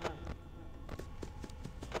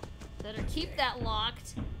 Better keep that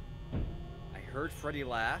locked. I heard Freddy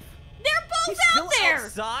laugh. They're both out there!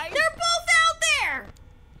 Outside? They're both out there!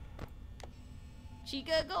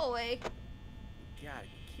 Chica, go away. You gotta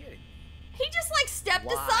be kidding. He just like stepped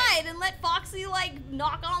aside and let Foxy like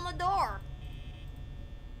knock on the door.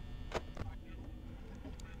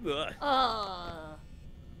 Well,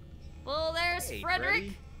 there's Frederick.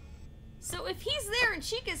 Freddy. So if he's there and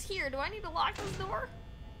Chica's here, do I need to lock his door?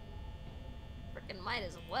 Frickin' might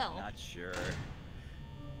as well. Not sure.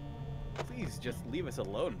 Please just leave us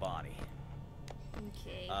alone, Bonnie.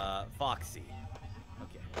 Okay. Foxy.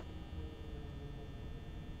 Okay.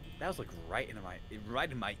 That was like right in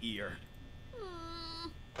my ear.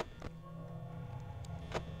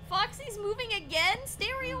 Foxy's moving again? Stay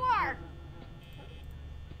where you are.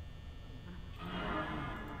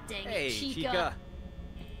 Dang it, Chica.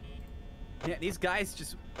 Yeah, these guys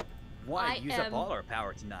just want to use up all our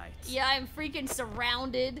power tonight. Yeah, I'm freaking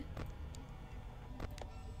surrounded.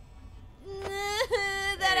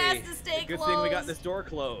 That has to stay good closed. Thing we got this door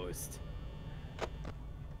closed.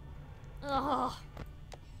 Ugh.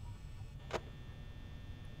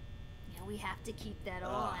 Yeah, we have to keep that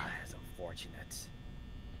on. It's a unfortunate.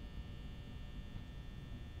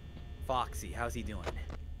 Foxy, how's he doing?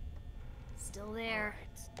 Still there.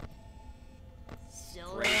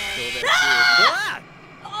 Still Great, there. still there too.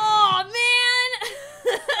 Oh,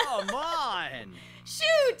 man! Come on!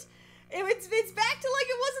 Shoot! It's back to like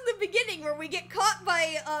it was in the beginning where we get caught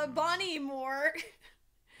by Bonnie more.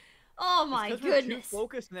 Oh my We're goodness. too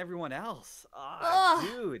focused on everyone else. Ugh.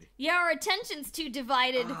 Dude. Yeah, our attention's too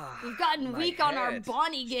divided. We've gotten my weak on our head.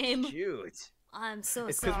 Bonnie game. Shoot. I'm so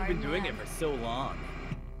It's sorry. because we've been doing it man. for so long.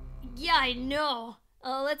 Yeah, I know.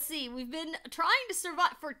 Let's see. We've been trying to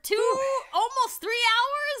survive for almost 3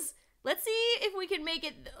 hours. Let's see if we can make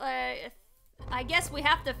it. I guess we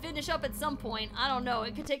have to finish up at some point. I don't know.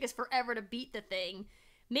 It could take us forever to beat the thing.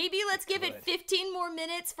 Maybe let's give it 15 more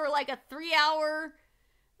minutes for like a 3 hour.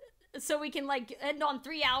 So we can like end on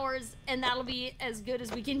 3 hours, and that'll be as good as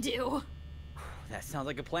we can do. That sounds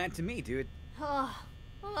like a plan to me, dude.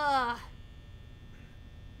 I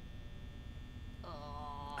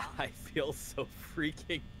feel so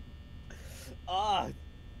freaking...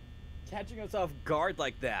 catching us off guard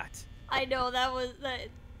like that. I know,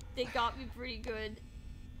 they got me pretty good.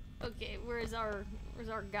 Okay, where's our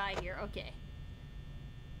guy here? Okay.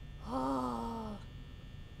 Oh.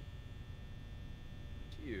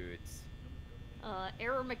 Dude.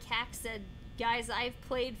 Error Macaque said, guys, I've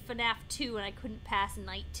played FNAF 2 and I couldn't pass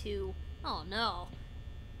night 2. Oh no.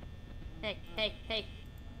 Hey.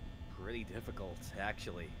 Pretty difficult,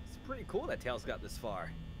 actually. It's pretty cool that Tails got this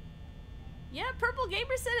far. Yeah, Purple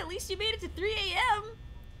Gamer said at least you made it to 3 a.m.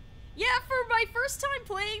 Yeah, for my first time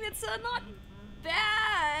playing, that's not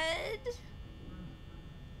bad.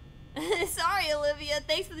 Sorry, Olivia.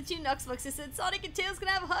 Thanks for the 2 Nuxbucks. I said Sonic and Tails can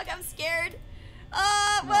have a hug. I'm scared.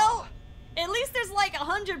 Well, at least there's like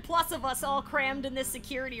 100 plus of us all crammed in this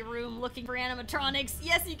security room looking for animatronics.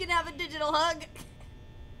 Yes, you can have a digital hug.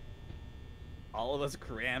 All of us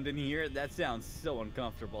crammed in here? That sounds so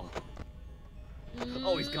uncomfortable.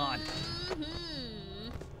 Oh, he's gone.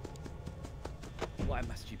 Why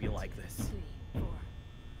must you be like this? 3,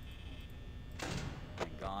 4.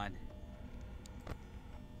 And gone.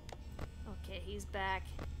 Okay, he's back.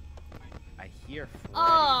 I hear Freddy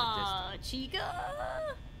Oh,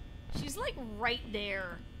 Chica? She's like right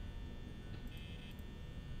there.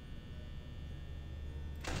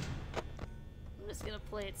 I'm just gonna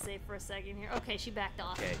play it safe for a second here. Okay, she backed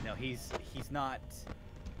off. Okay, no, he's not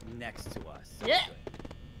next to us. So Yeah.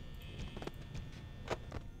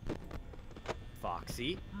 good.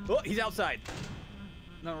 Foxy. Oh, he's outside.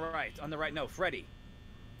 No, right. On the right. No, Freddy.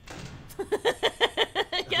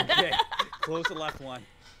 Okay, close the left one.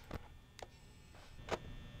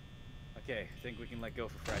 Okay, I think we can let go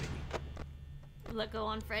for Freddy. Let go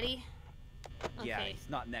on Freddy? Okay. Yeah, he's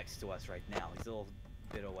not next to us right now. He's a little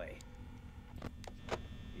bit away.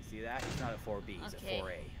 You see that? He's not at 4B, he's Okay. at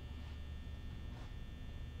 4A.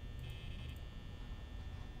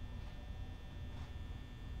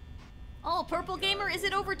 Oh, Purple Gamer, is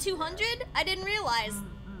it over 200? I didn't realize.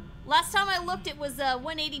 Last time I looked, it was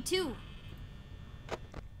 182.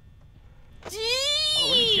 Jeez! Oh,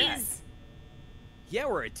 let me check. Yeah,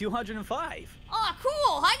 we're at 205. Oh,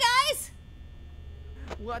 cool! Hi, guys!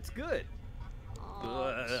 Well, that's good. Oh,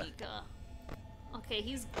 Ugh. Chica. Okay,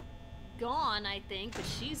 he's gone, I think, but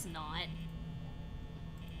she's not.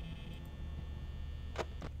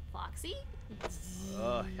 Foxy?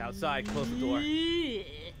 Outside, close the door.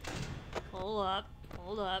 Hold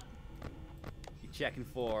up. You checking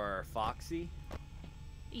for Foxy?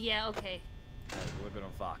 Yeah, okay. We're good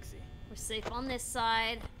on Foxy. We're safe on this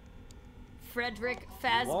side. Frederick Won't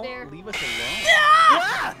Fazbear. leave us alone?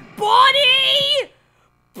 Ah! Bonnie!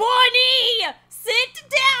 Bonnie! Sit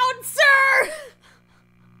down, sir!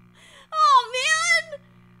 Oh, man!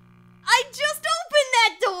 I just opened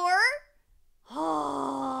that door!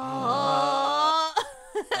 Oh.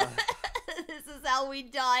 This is how we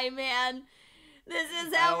die, man. This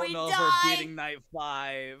is how we die. I don't know if we're beating night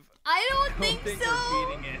 5. I don't think think so. we're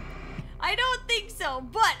beating it. I don't think so,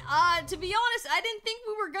 but to be honest, I didn't think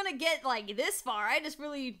we were gonna get like this far. I just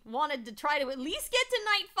really wanted to try to at least get to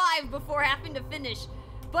night 5 before having to finish.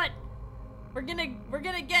 But we're gonna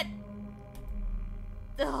get.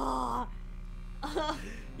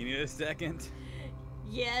 You need a second?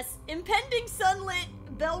 Yes, impending sunlit.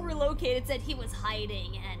 Bell relocated said he was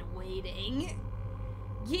hiding and waiting.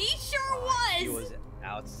 He sure was. He was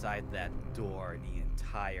outside that door the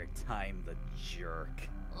entire time, the jerk.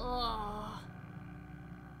 Ugh.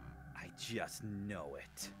 I just know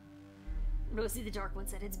it. Rosie the Dark One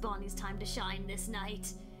said it's Bonnie's time to shine this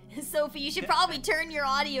night. Sophie, you should probably turn your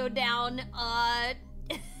audio down.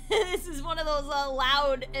 This is one of those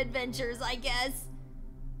loud adventures, I guess.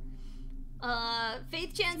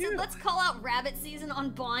 Faith Chan said, let's call out rabbit season on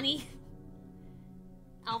Bonnie.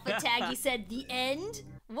 Alpha Taggy said, the end?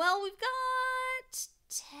 Well, we've got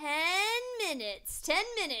 10 minutes. 10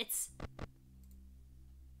 minutes.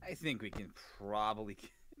 I think we can probably...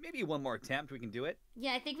 Maybe one more attempt, we can do it.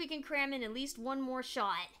 Yeah, I think we can cram in at least one more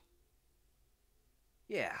shot.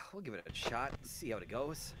 Yeah, we'll give it a shot, see how it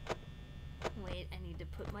goes. Wait, I need to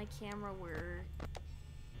put my camera where...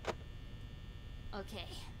 Okay.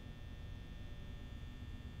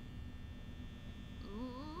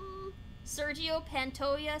 Sergio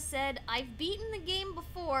Pantoja said, I've beaten the game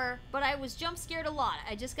before, but I was jump scared a lot.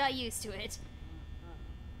 I just got used to it.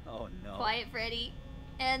 Oh no. Quiet Freddy.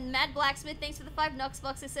 And Mad Blacksmith, thanks for the 5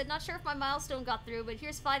 Nuxbucks. I said, not sure if my milestone got through, but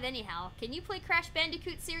here's 5 anyhow. Can you play Crash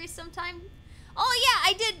Bandicoot series sometime? Oh yeah,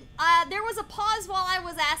 I did. There was a pause while I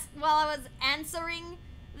was answering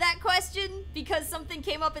that question because something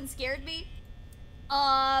came up and scared me.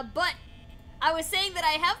 But I was saying that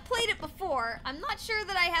I have played it before. I'm not sure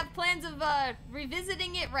that I have plans of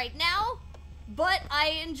revisiting it right now, but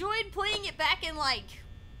I enjoyed playing it back in, like,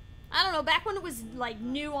 I don't know, back when it was, like,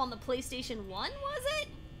 new on the PlayStation 1, was it?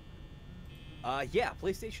 Yeah,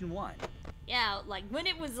 PlayStation 1. Yeah, like, when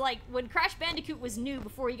it was, like, when Crash Bandicoot was new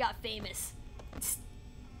before he got famous.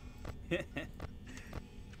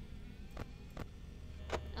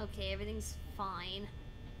 Okay, everything's fine.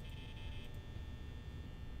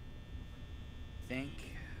 I think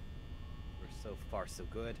we're so far so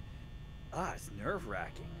good. Ah, it's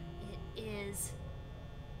nerve-wracking. It is.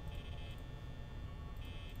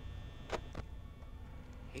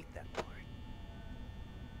 Hate that part.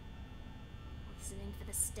 Listening for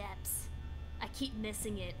the steps. I keep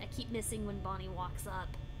missing it. I keep missing when Bonnie walks up.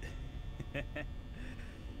 We'll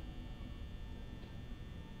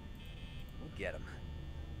get him.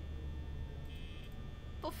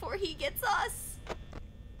 Before he gets us.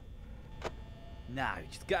 Nah, you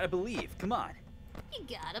just gotta believe. Come on. You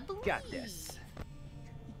gotta believe. Got this.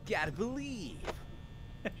 You gotta believe.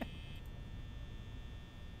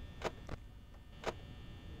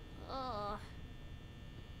 Ugh.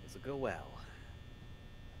 This'll go well.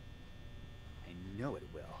 I know it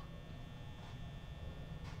will.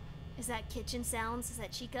 Is that kitchen sounds? Is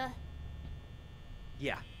that Chica?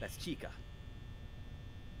 Yeah, that's Chica.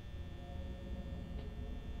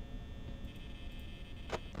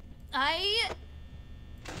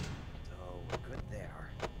 So, we're good there.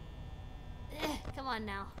 Come on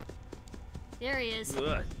now. There he is.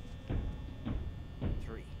 Good.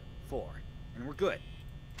 3, 4, and we're good.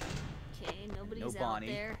 Okay, nobody's No out Bonnie.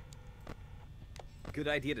 there. Good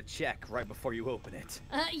idea to check right before you open it.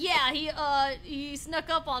 Yeah, he snuck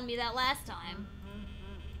up on me that last time.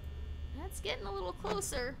 That's getting a little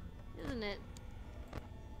closer, isn't it?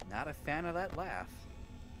 Not a fan of that laugh.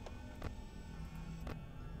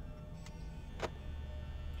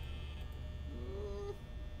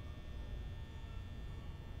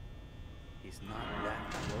 He's not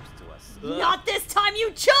that close to us. Ugh. Not this time,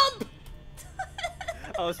 you chump!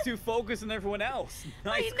 I was too focused on everyone else.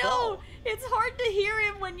 Nice I know. call. It's hard to hear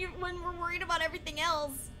him when we're worried about everything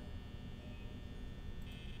else.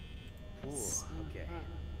 Ooh, okay.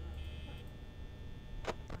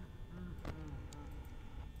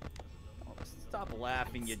 Oh, stop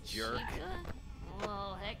laughing, you jerk. Chica?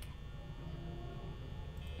 Oh, heck.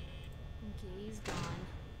 Okay, he's gone.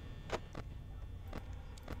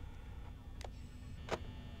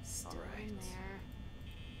 Still Alright. in there.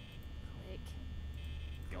 Click.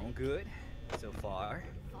 Going good so far.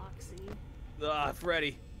 Foxy. Ah,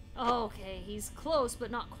 Freddy. Oh, okay, he's close,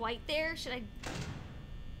 but not quite there. Should I?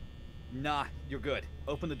 Nah, you're good.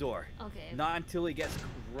 Open the door. Okay. Not until he gets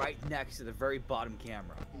right next to the very bottom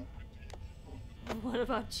camera. What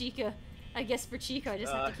about Chica? I guess for Chica, I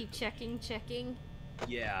just have to keep checking.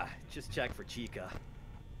 Yeah, just check for Chica.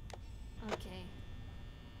 Okay.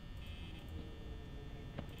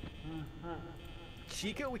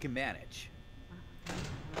 Chica, we can manage.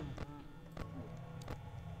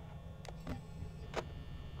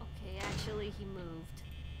 Okay, actually, he moved.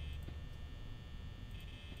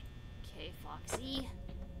 Okay, Foxy.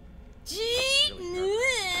 Gee!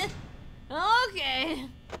 Really Okay.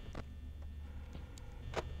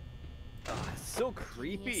 Oh, it's so Give me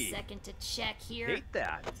creepy. a second to check here. Hate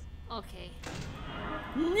that. Okay.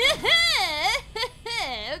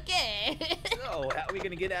 Okay. So, how are we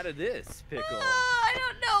gonna get out of this, Pickle? I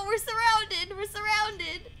don't know. We're surrounded. We're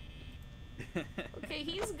surrounded. Okay,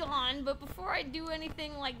 he's gone, but before I do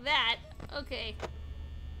anything like that, okay.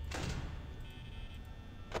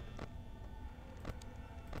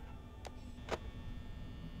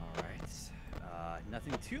 Alright.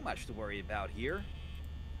 Nothing too much to worry about here.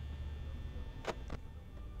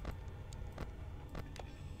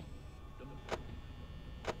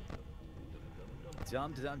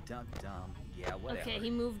 Dum dum dum dum. Yeah, whatever. Okay, he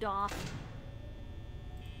moved off.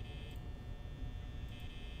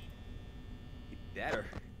 Better.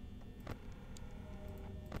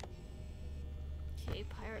 Okay,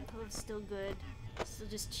 Pirate Cove's still good. Still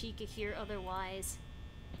just Chica here otherwise.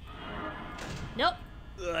 Nope.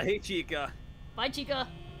 Hey, Chica. Bye, Chica.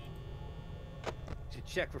 Should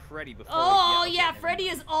check for Freddy before. Oh, yeah, Freddy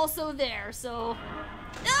is also there, so...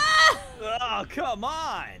 Ah! Oh, come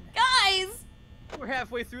on! Guys! We're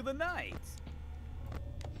halfway through the night.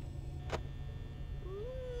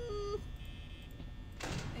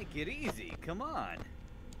 Take it easy, come on.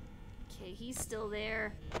 Okay, he's still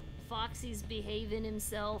there. Foxy's behaving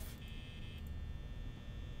himself.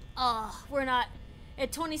 Oh, we're not...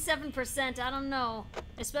 At 27%, I don't know.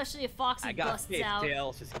 Especially if Foxy busts faith, out.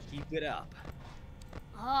 Tails, just keep it up.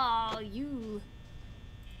 Oh, you...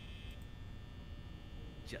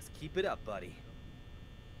 Just keep it up, buddy.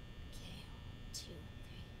 Okay, 1, 2,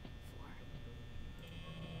 3,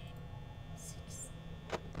 4, 6.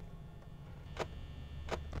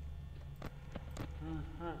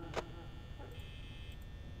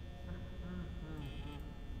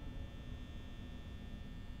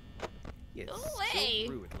 Yeah, Go so away.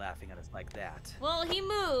 rude laughing at us like that. Well, he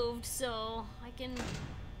moved, so I can...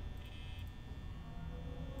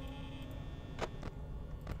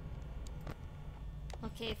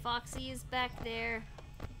 Okay, Foxy is back there.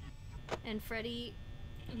 And Freddy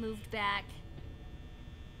moved back.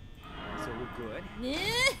 So we're good.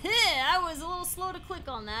 I was a little slow to click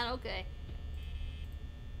on that, okay.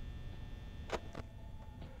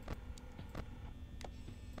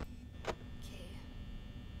 Okay.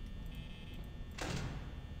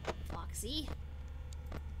 Foxy?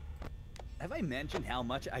 Have I mentioned how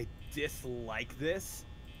much I dislike this?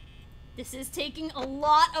 This is taking a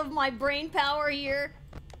lot of my brain power here.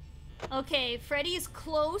 Okay, Freddy is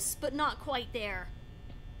close, but not quite there.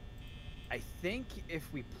 I think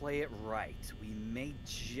if we play it right, we may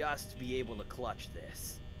just be able to clutch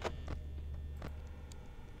this.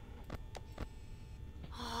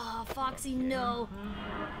 Ah, Foxy, no.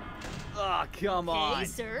 Oh, come on. Okay,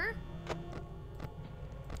 sir.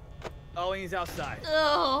 Oh, he's outside.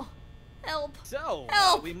 Oh, help. So,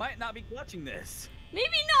 Help. we might not be clutching this.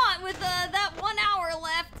 Maybe not with that 1 hour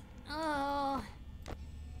left. Oh,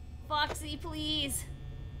 Foxy, please.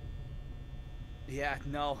 Yeah,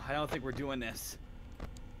 no, I don't think we're doing this.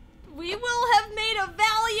 We will have made a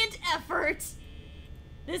valiant effort.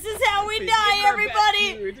 This is how we Give die, our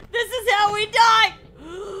everybody. best, dude. This is how we die.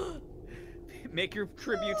 Make your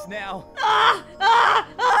tributes now.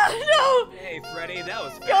 No. Hey, Freddy, that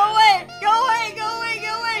was fast. Go away! Go away! Go away!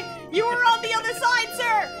 Go away! You are on the other side,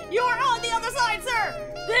 sir! You are on the other side, sir!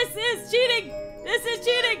 This is cheating! This is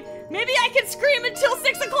cheating! Maybe I can scream until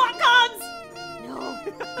 6 o'clock comes! No!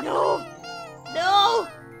 No! No!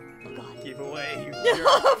 Oh, God. Keep away, you No,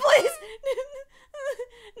 jerk. please!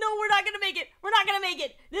 No, we're not gonna make it! We're not gonna make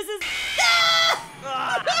it! This is...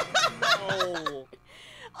 Oh.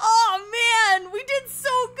 Oh, man! We did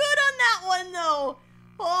so good on that one, though!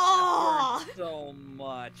 Oh! So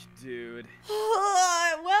much, dude.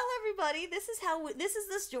 Well, everybody, this is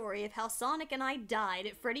the story of how Sonic and I died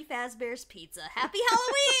at Freddy Fazbear's Pizza. Happy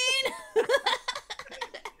Halloween!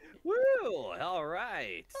 Woo! All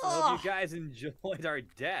right. Hope you guys enjoyed our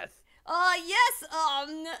death. Yes,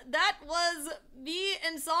 that was me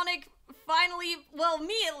and Sonic finally, well,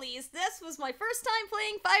 me at least. This was my first time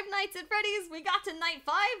playing Five Nights at Freddy's. We got to night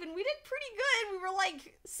 5 and we did pretty good. We were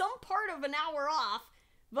like some part of an hour off.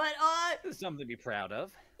 But, This is something to be proud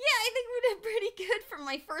of. yeah, I think we did pretty good for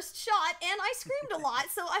my first shot, and I screamed a lot,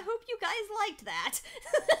 so I hope you guys liked that.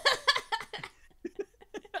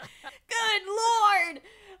 Good lord!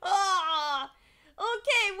 Ah!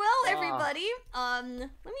 Okay, well, everybody, let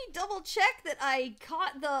me double check that I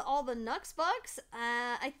caught all the Nux bucks.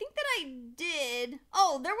 I think that I did.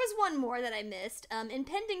 Oh, there was one more that I missed.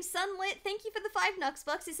 Impending Sunlit, thank you for the 5 Nux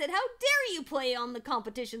bucks. He said, how dare you play on the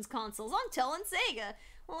competition's consoles? I'm telling Sega.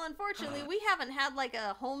 Well, unfortunately, we haven't had, like,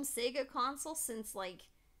 a home Sega console since, like,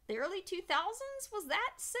 the early 2000s? Was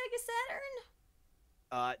that Sega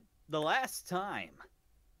Saturn? The last time,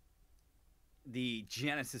 the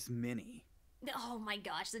Genesis Mini. Oh my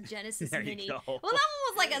gosh, the Genesis There you Mini. go. Well, that one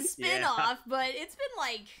was like a spin-off, Yeah. but it's been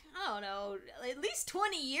like, I don't know, at least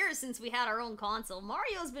 20 years since we had our own console.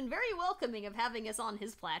 Mario's been very welcoming of having us on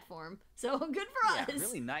his platform, so good for Yeah, us.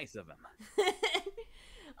 really nice of him.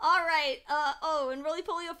 Alright, oh, and Rolly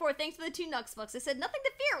Polio 4, thanks for the 2 Nux bucks. I said, nothing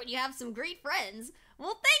to fear when you have some great friends.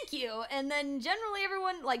 Well, thank you. And then generally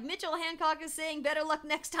everyone, like Mitchell Hancock is saying, better luck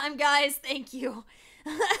next time, guys. Thank you.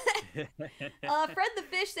 Fred the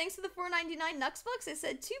Fish, thanks for the $4.99 Nuxbucks. I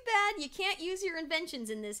said, too bad you can't use your inventions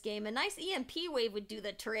in this game. A nice EMP wave would do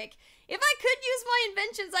the trick. If I could use my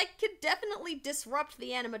inventions, I could definitely disrupt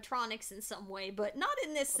the animatronics in some way, but not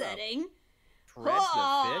in this setting. Fred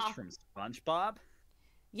the Fish from SpongeBob?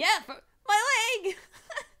 Yeah, my leg!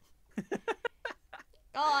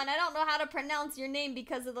 Oh, and I don't know how to pronounce your name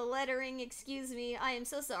because of the lettering, excuse me, I am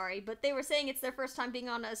so sorry, but they were saying it's their first time being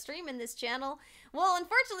on a stream in this channel. Well,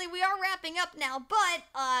 unfortunately, we are wrapping up now, but,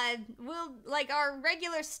 our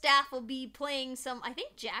regular staff will be playing some, I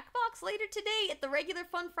think, Jackbox later today at the regular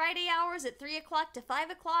Fun Friday hours at 3 o'clock to 5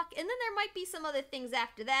 o'clock, and then there might be some other things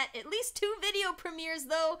after that, at least 2 video premieres,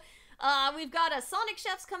 though. We've got a Sonic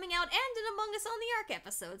Chefs coming out and an Among Us on the Ark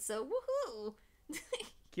episode, so woohoo!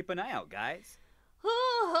 Keep an eye out, guys.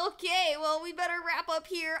 Oh, okay, well, we better wrap up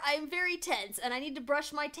here. I'm very tense, and I need to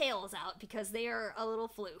brush my tails out because they are a little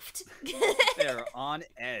floofed. They're on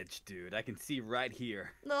edge, dude. I can see right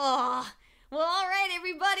here. Oh, well, all right,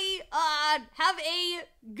 everybody. Have a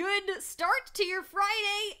good start to your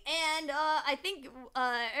Friday, and I think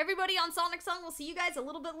everybody on Sonic Song will see you guys a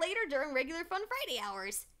little bit later during regular Fun Friday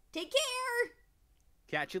hours. Take care!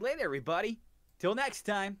 Catch you later, everybody. Till next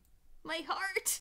time. My heart.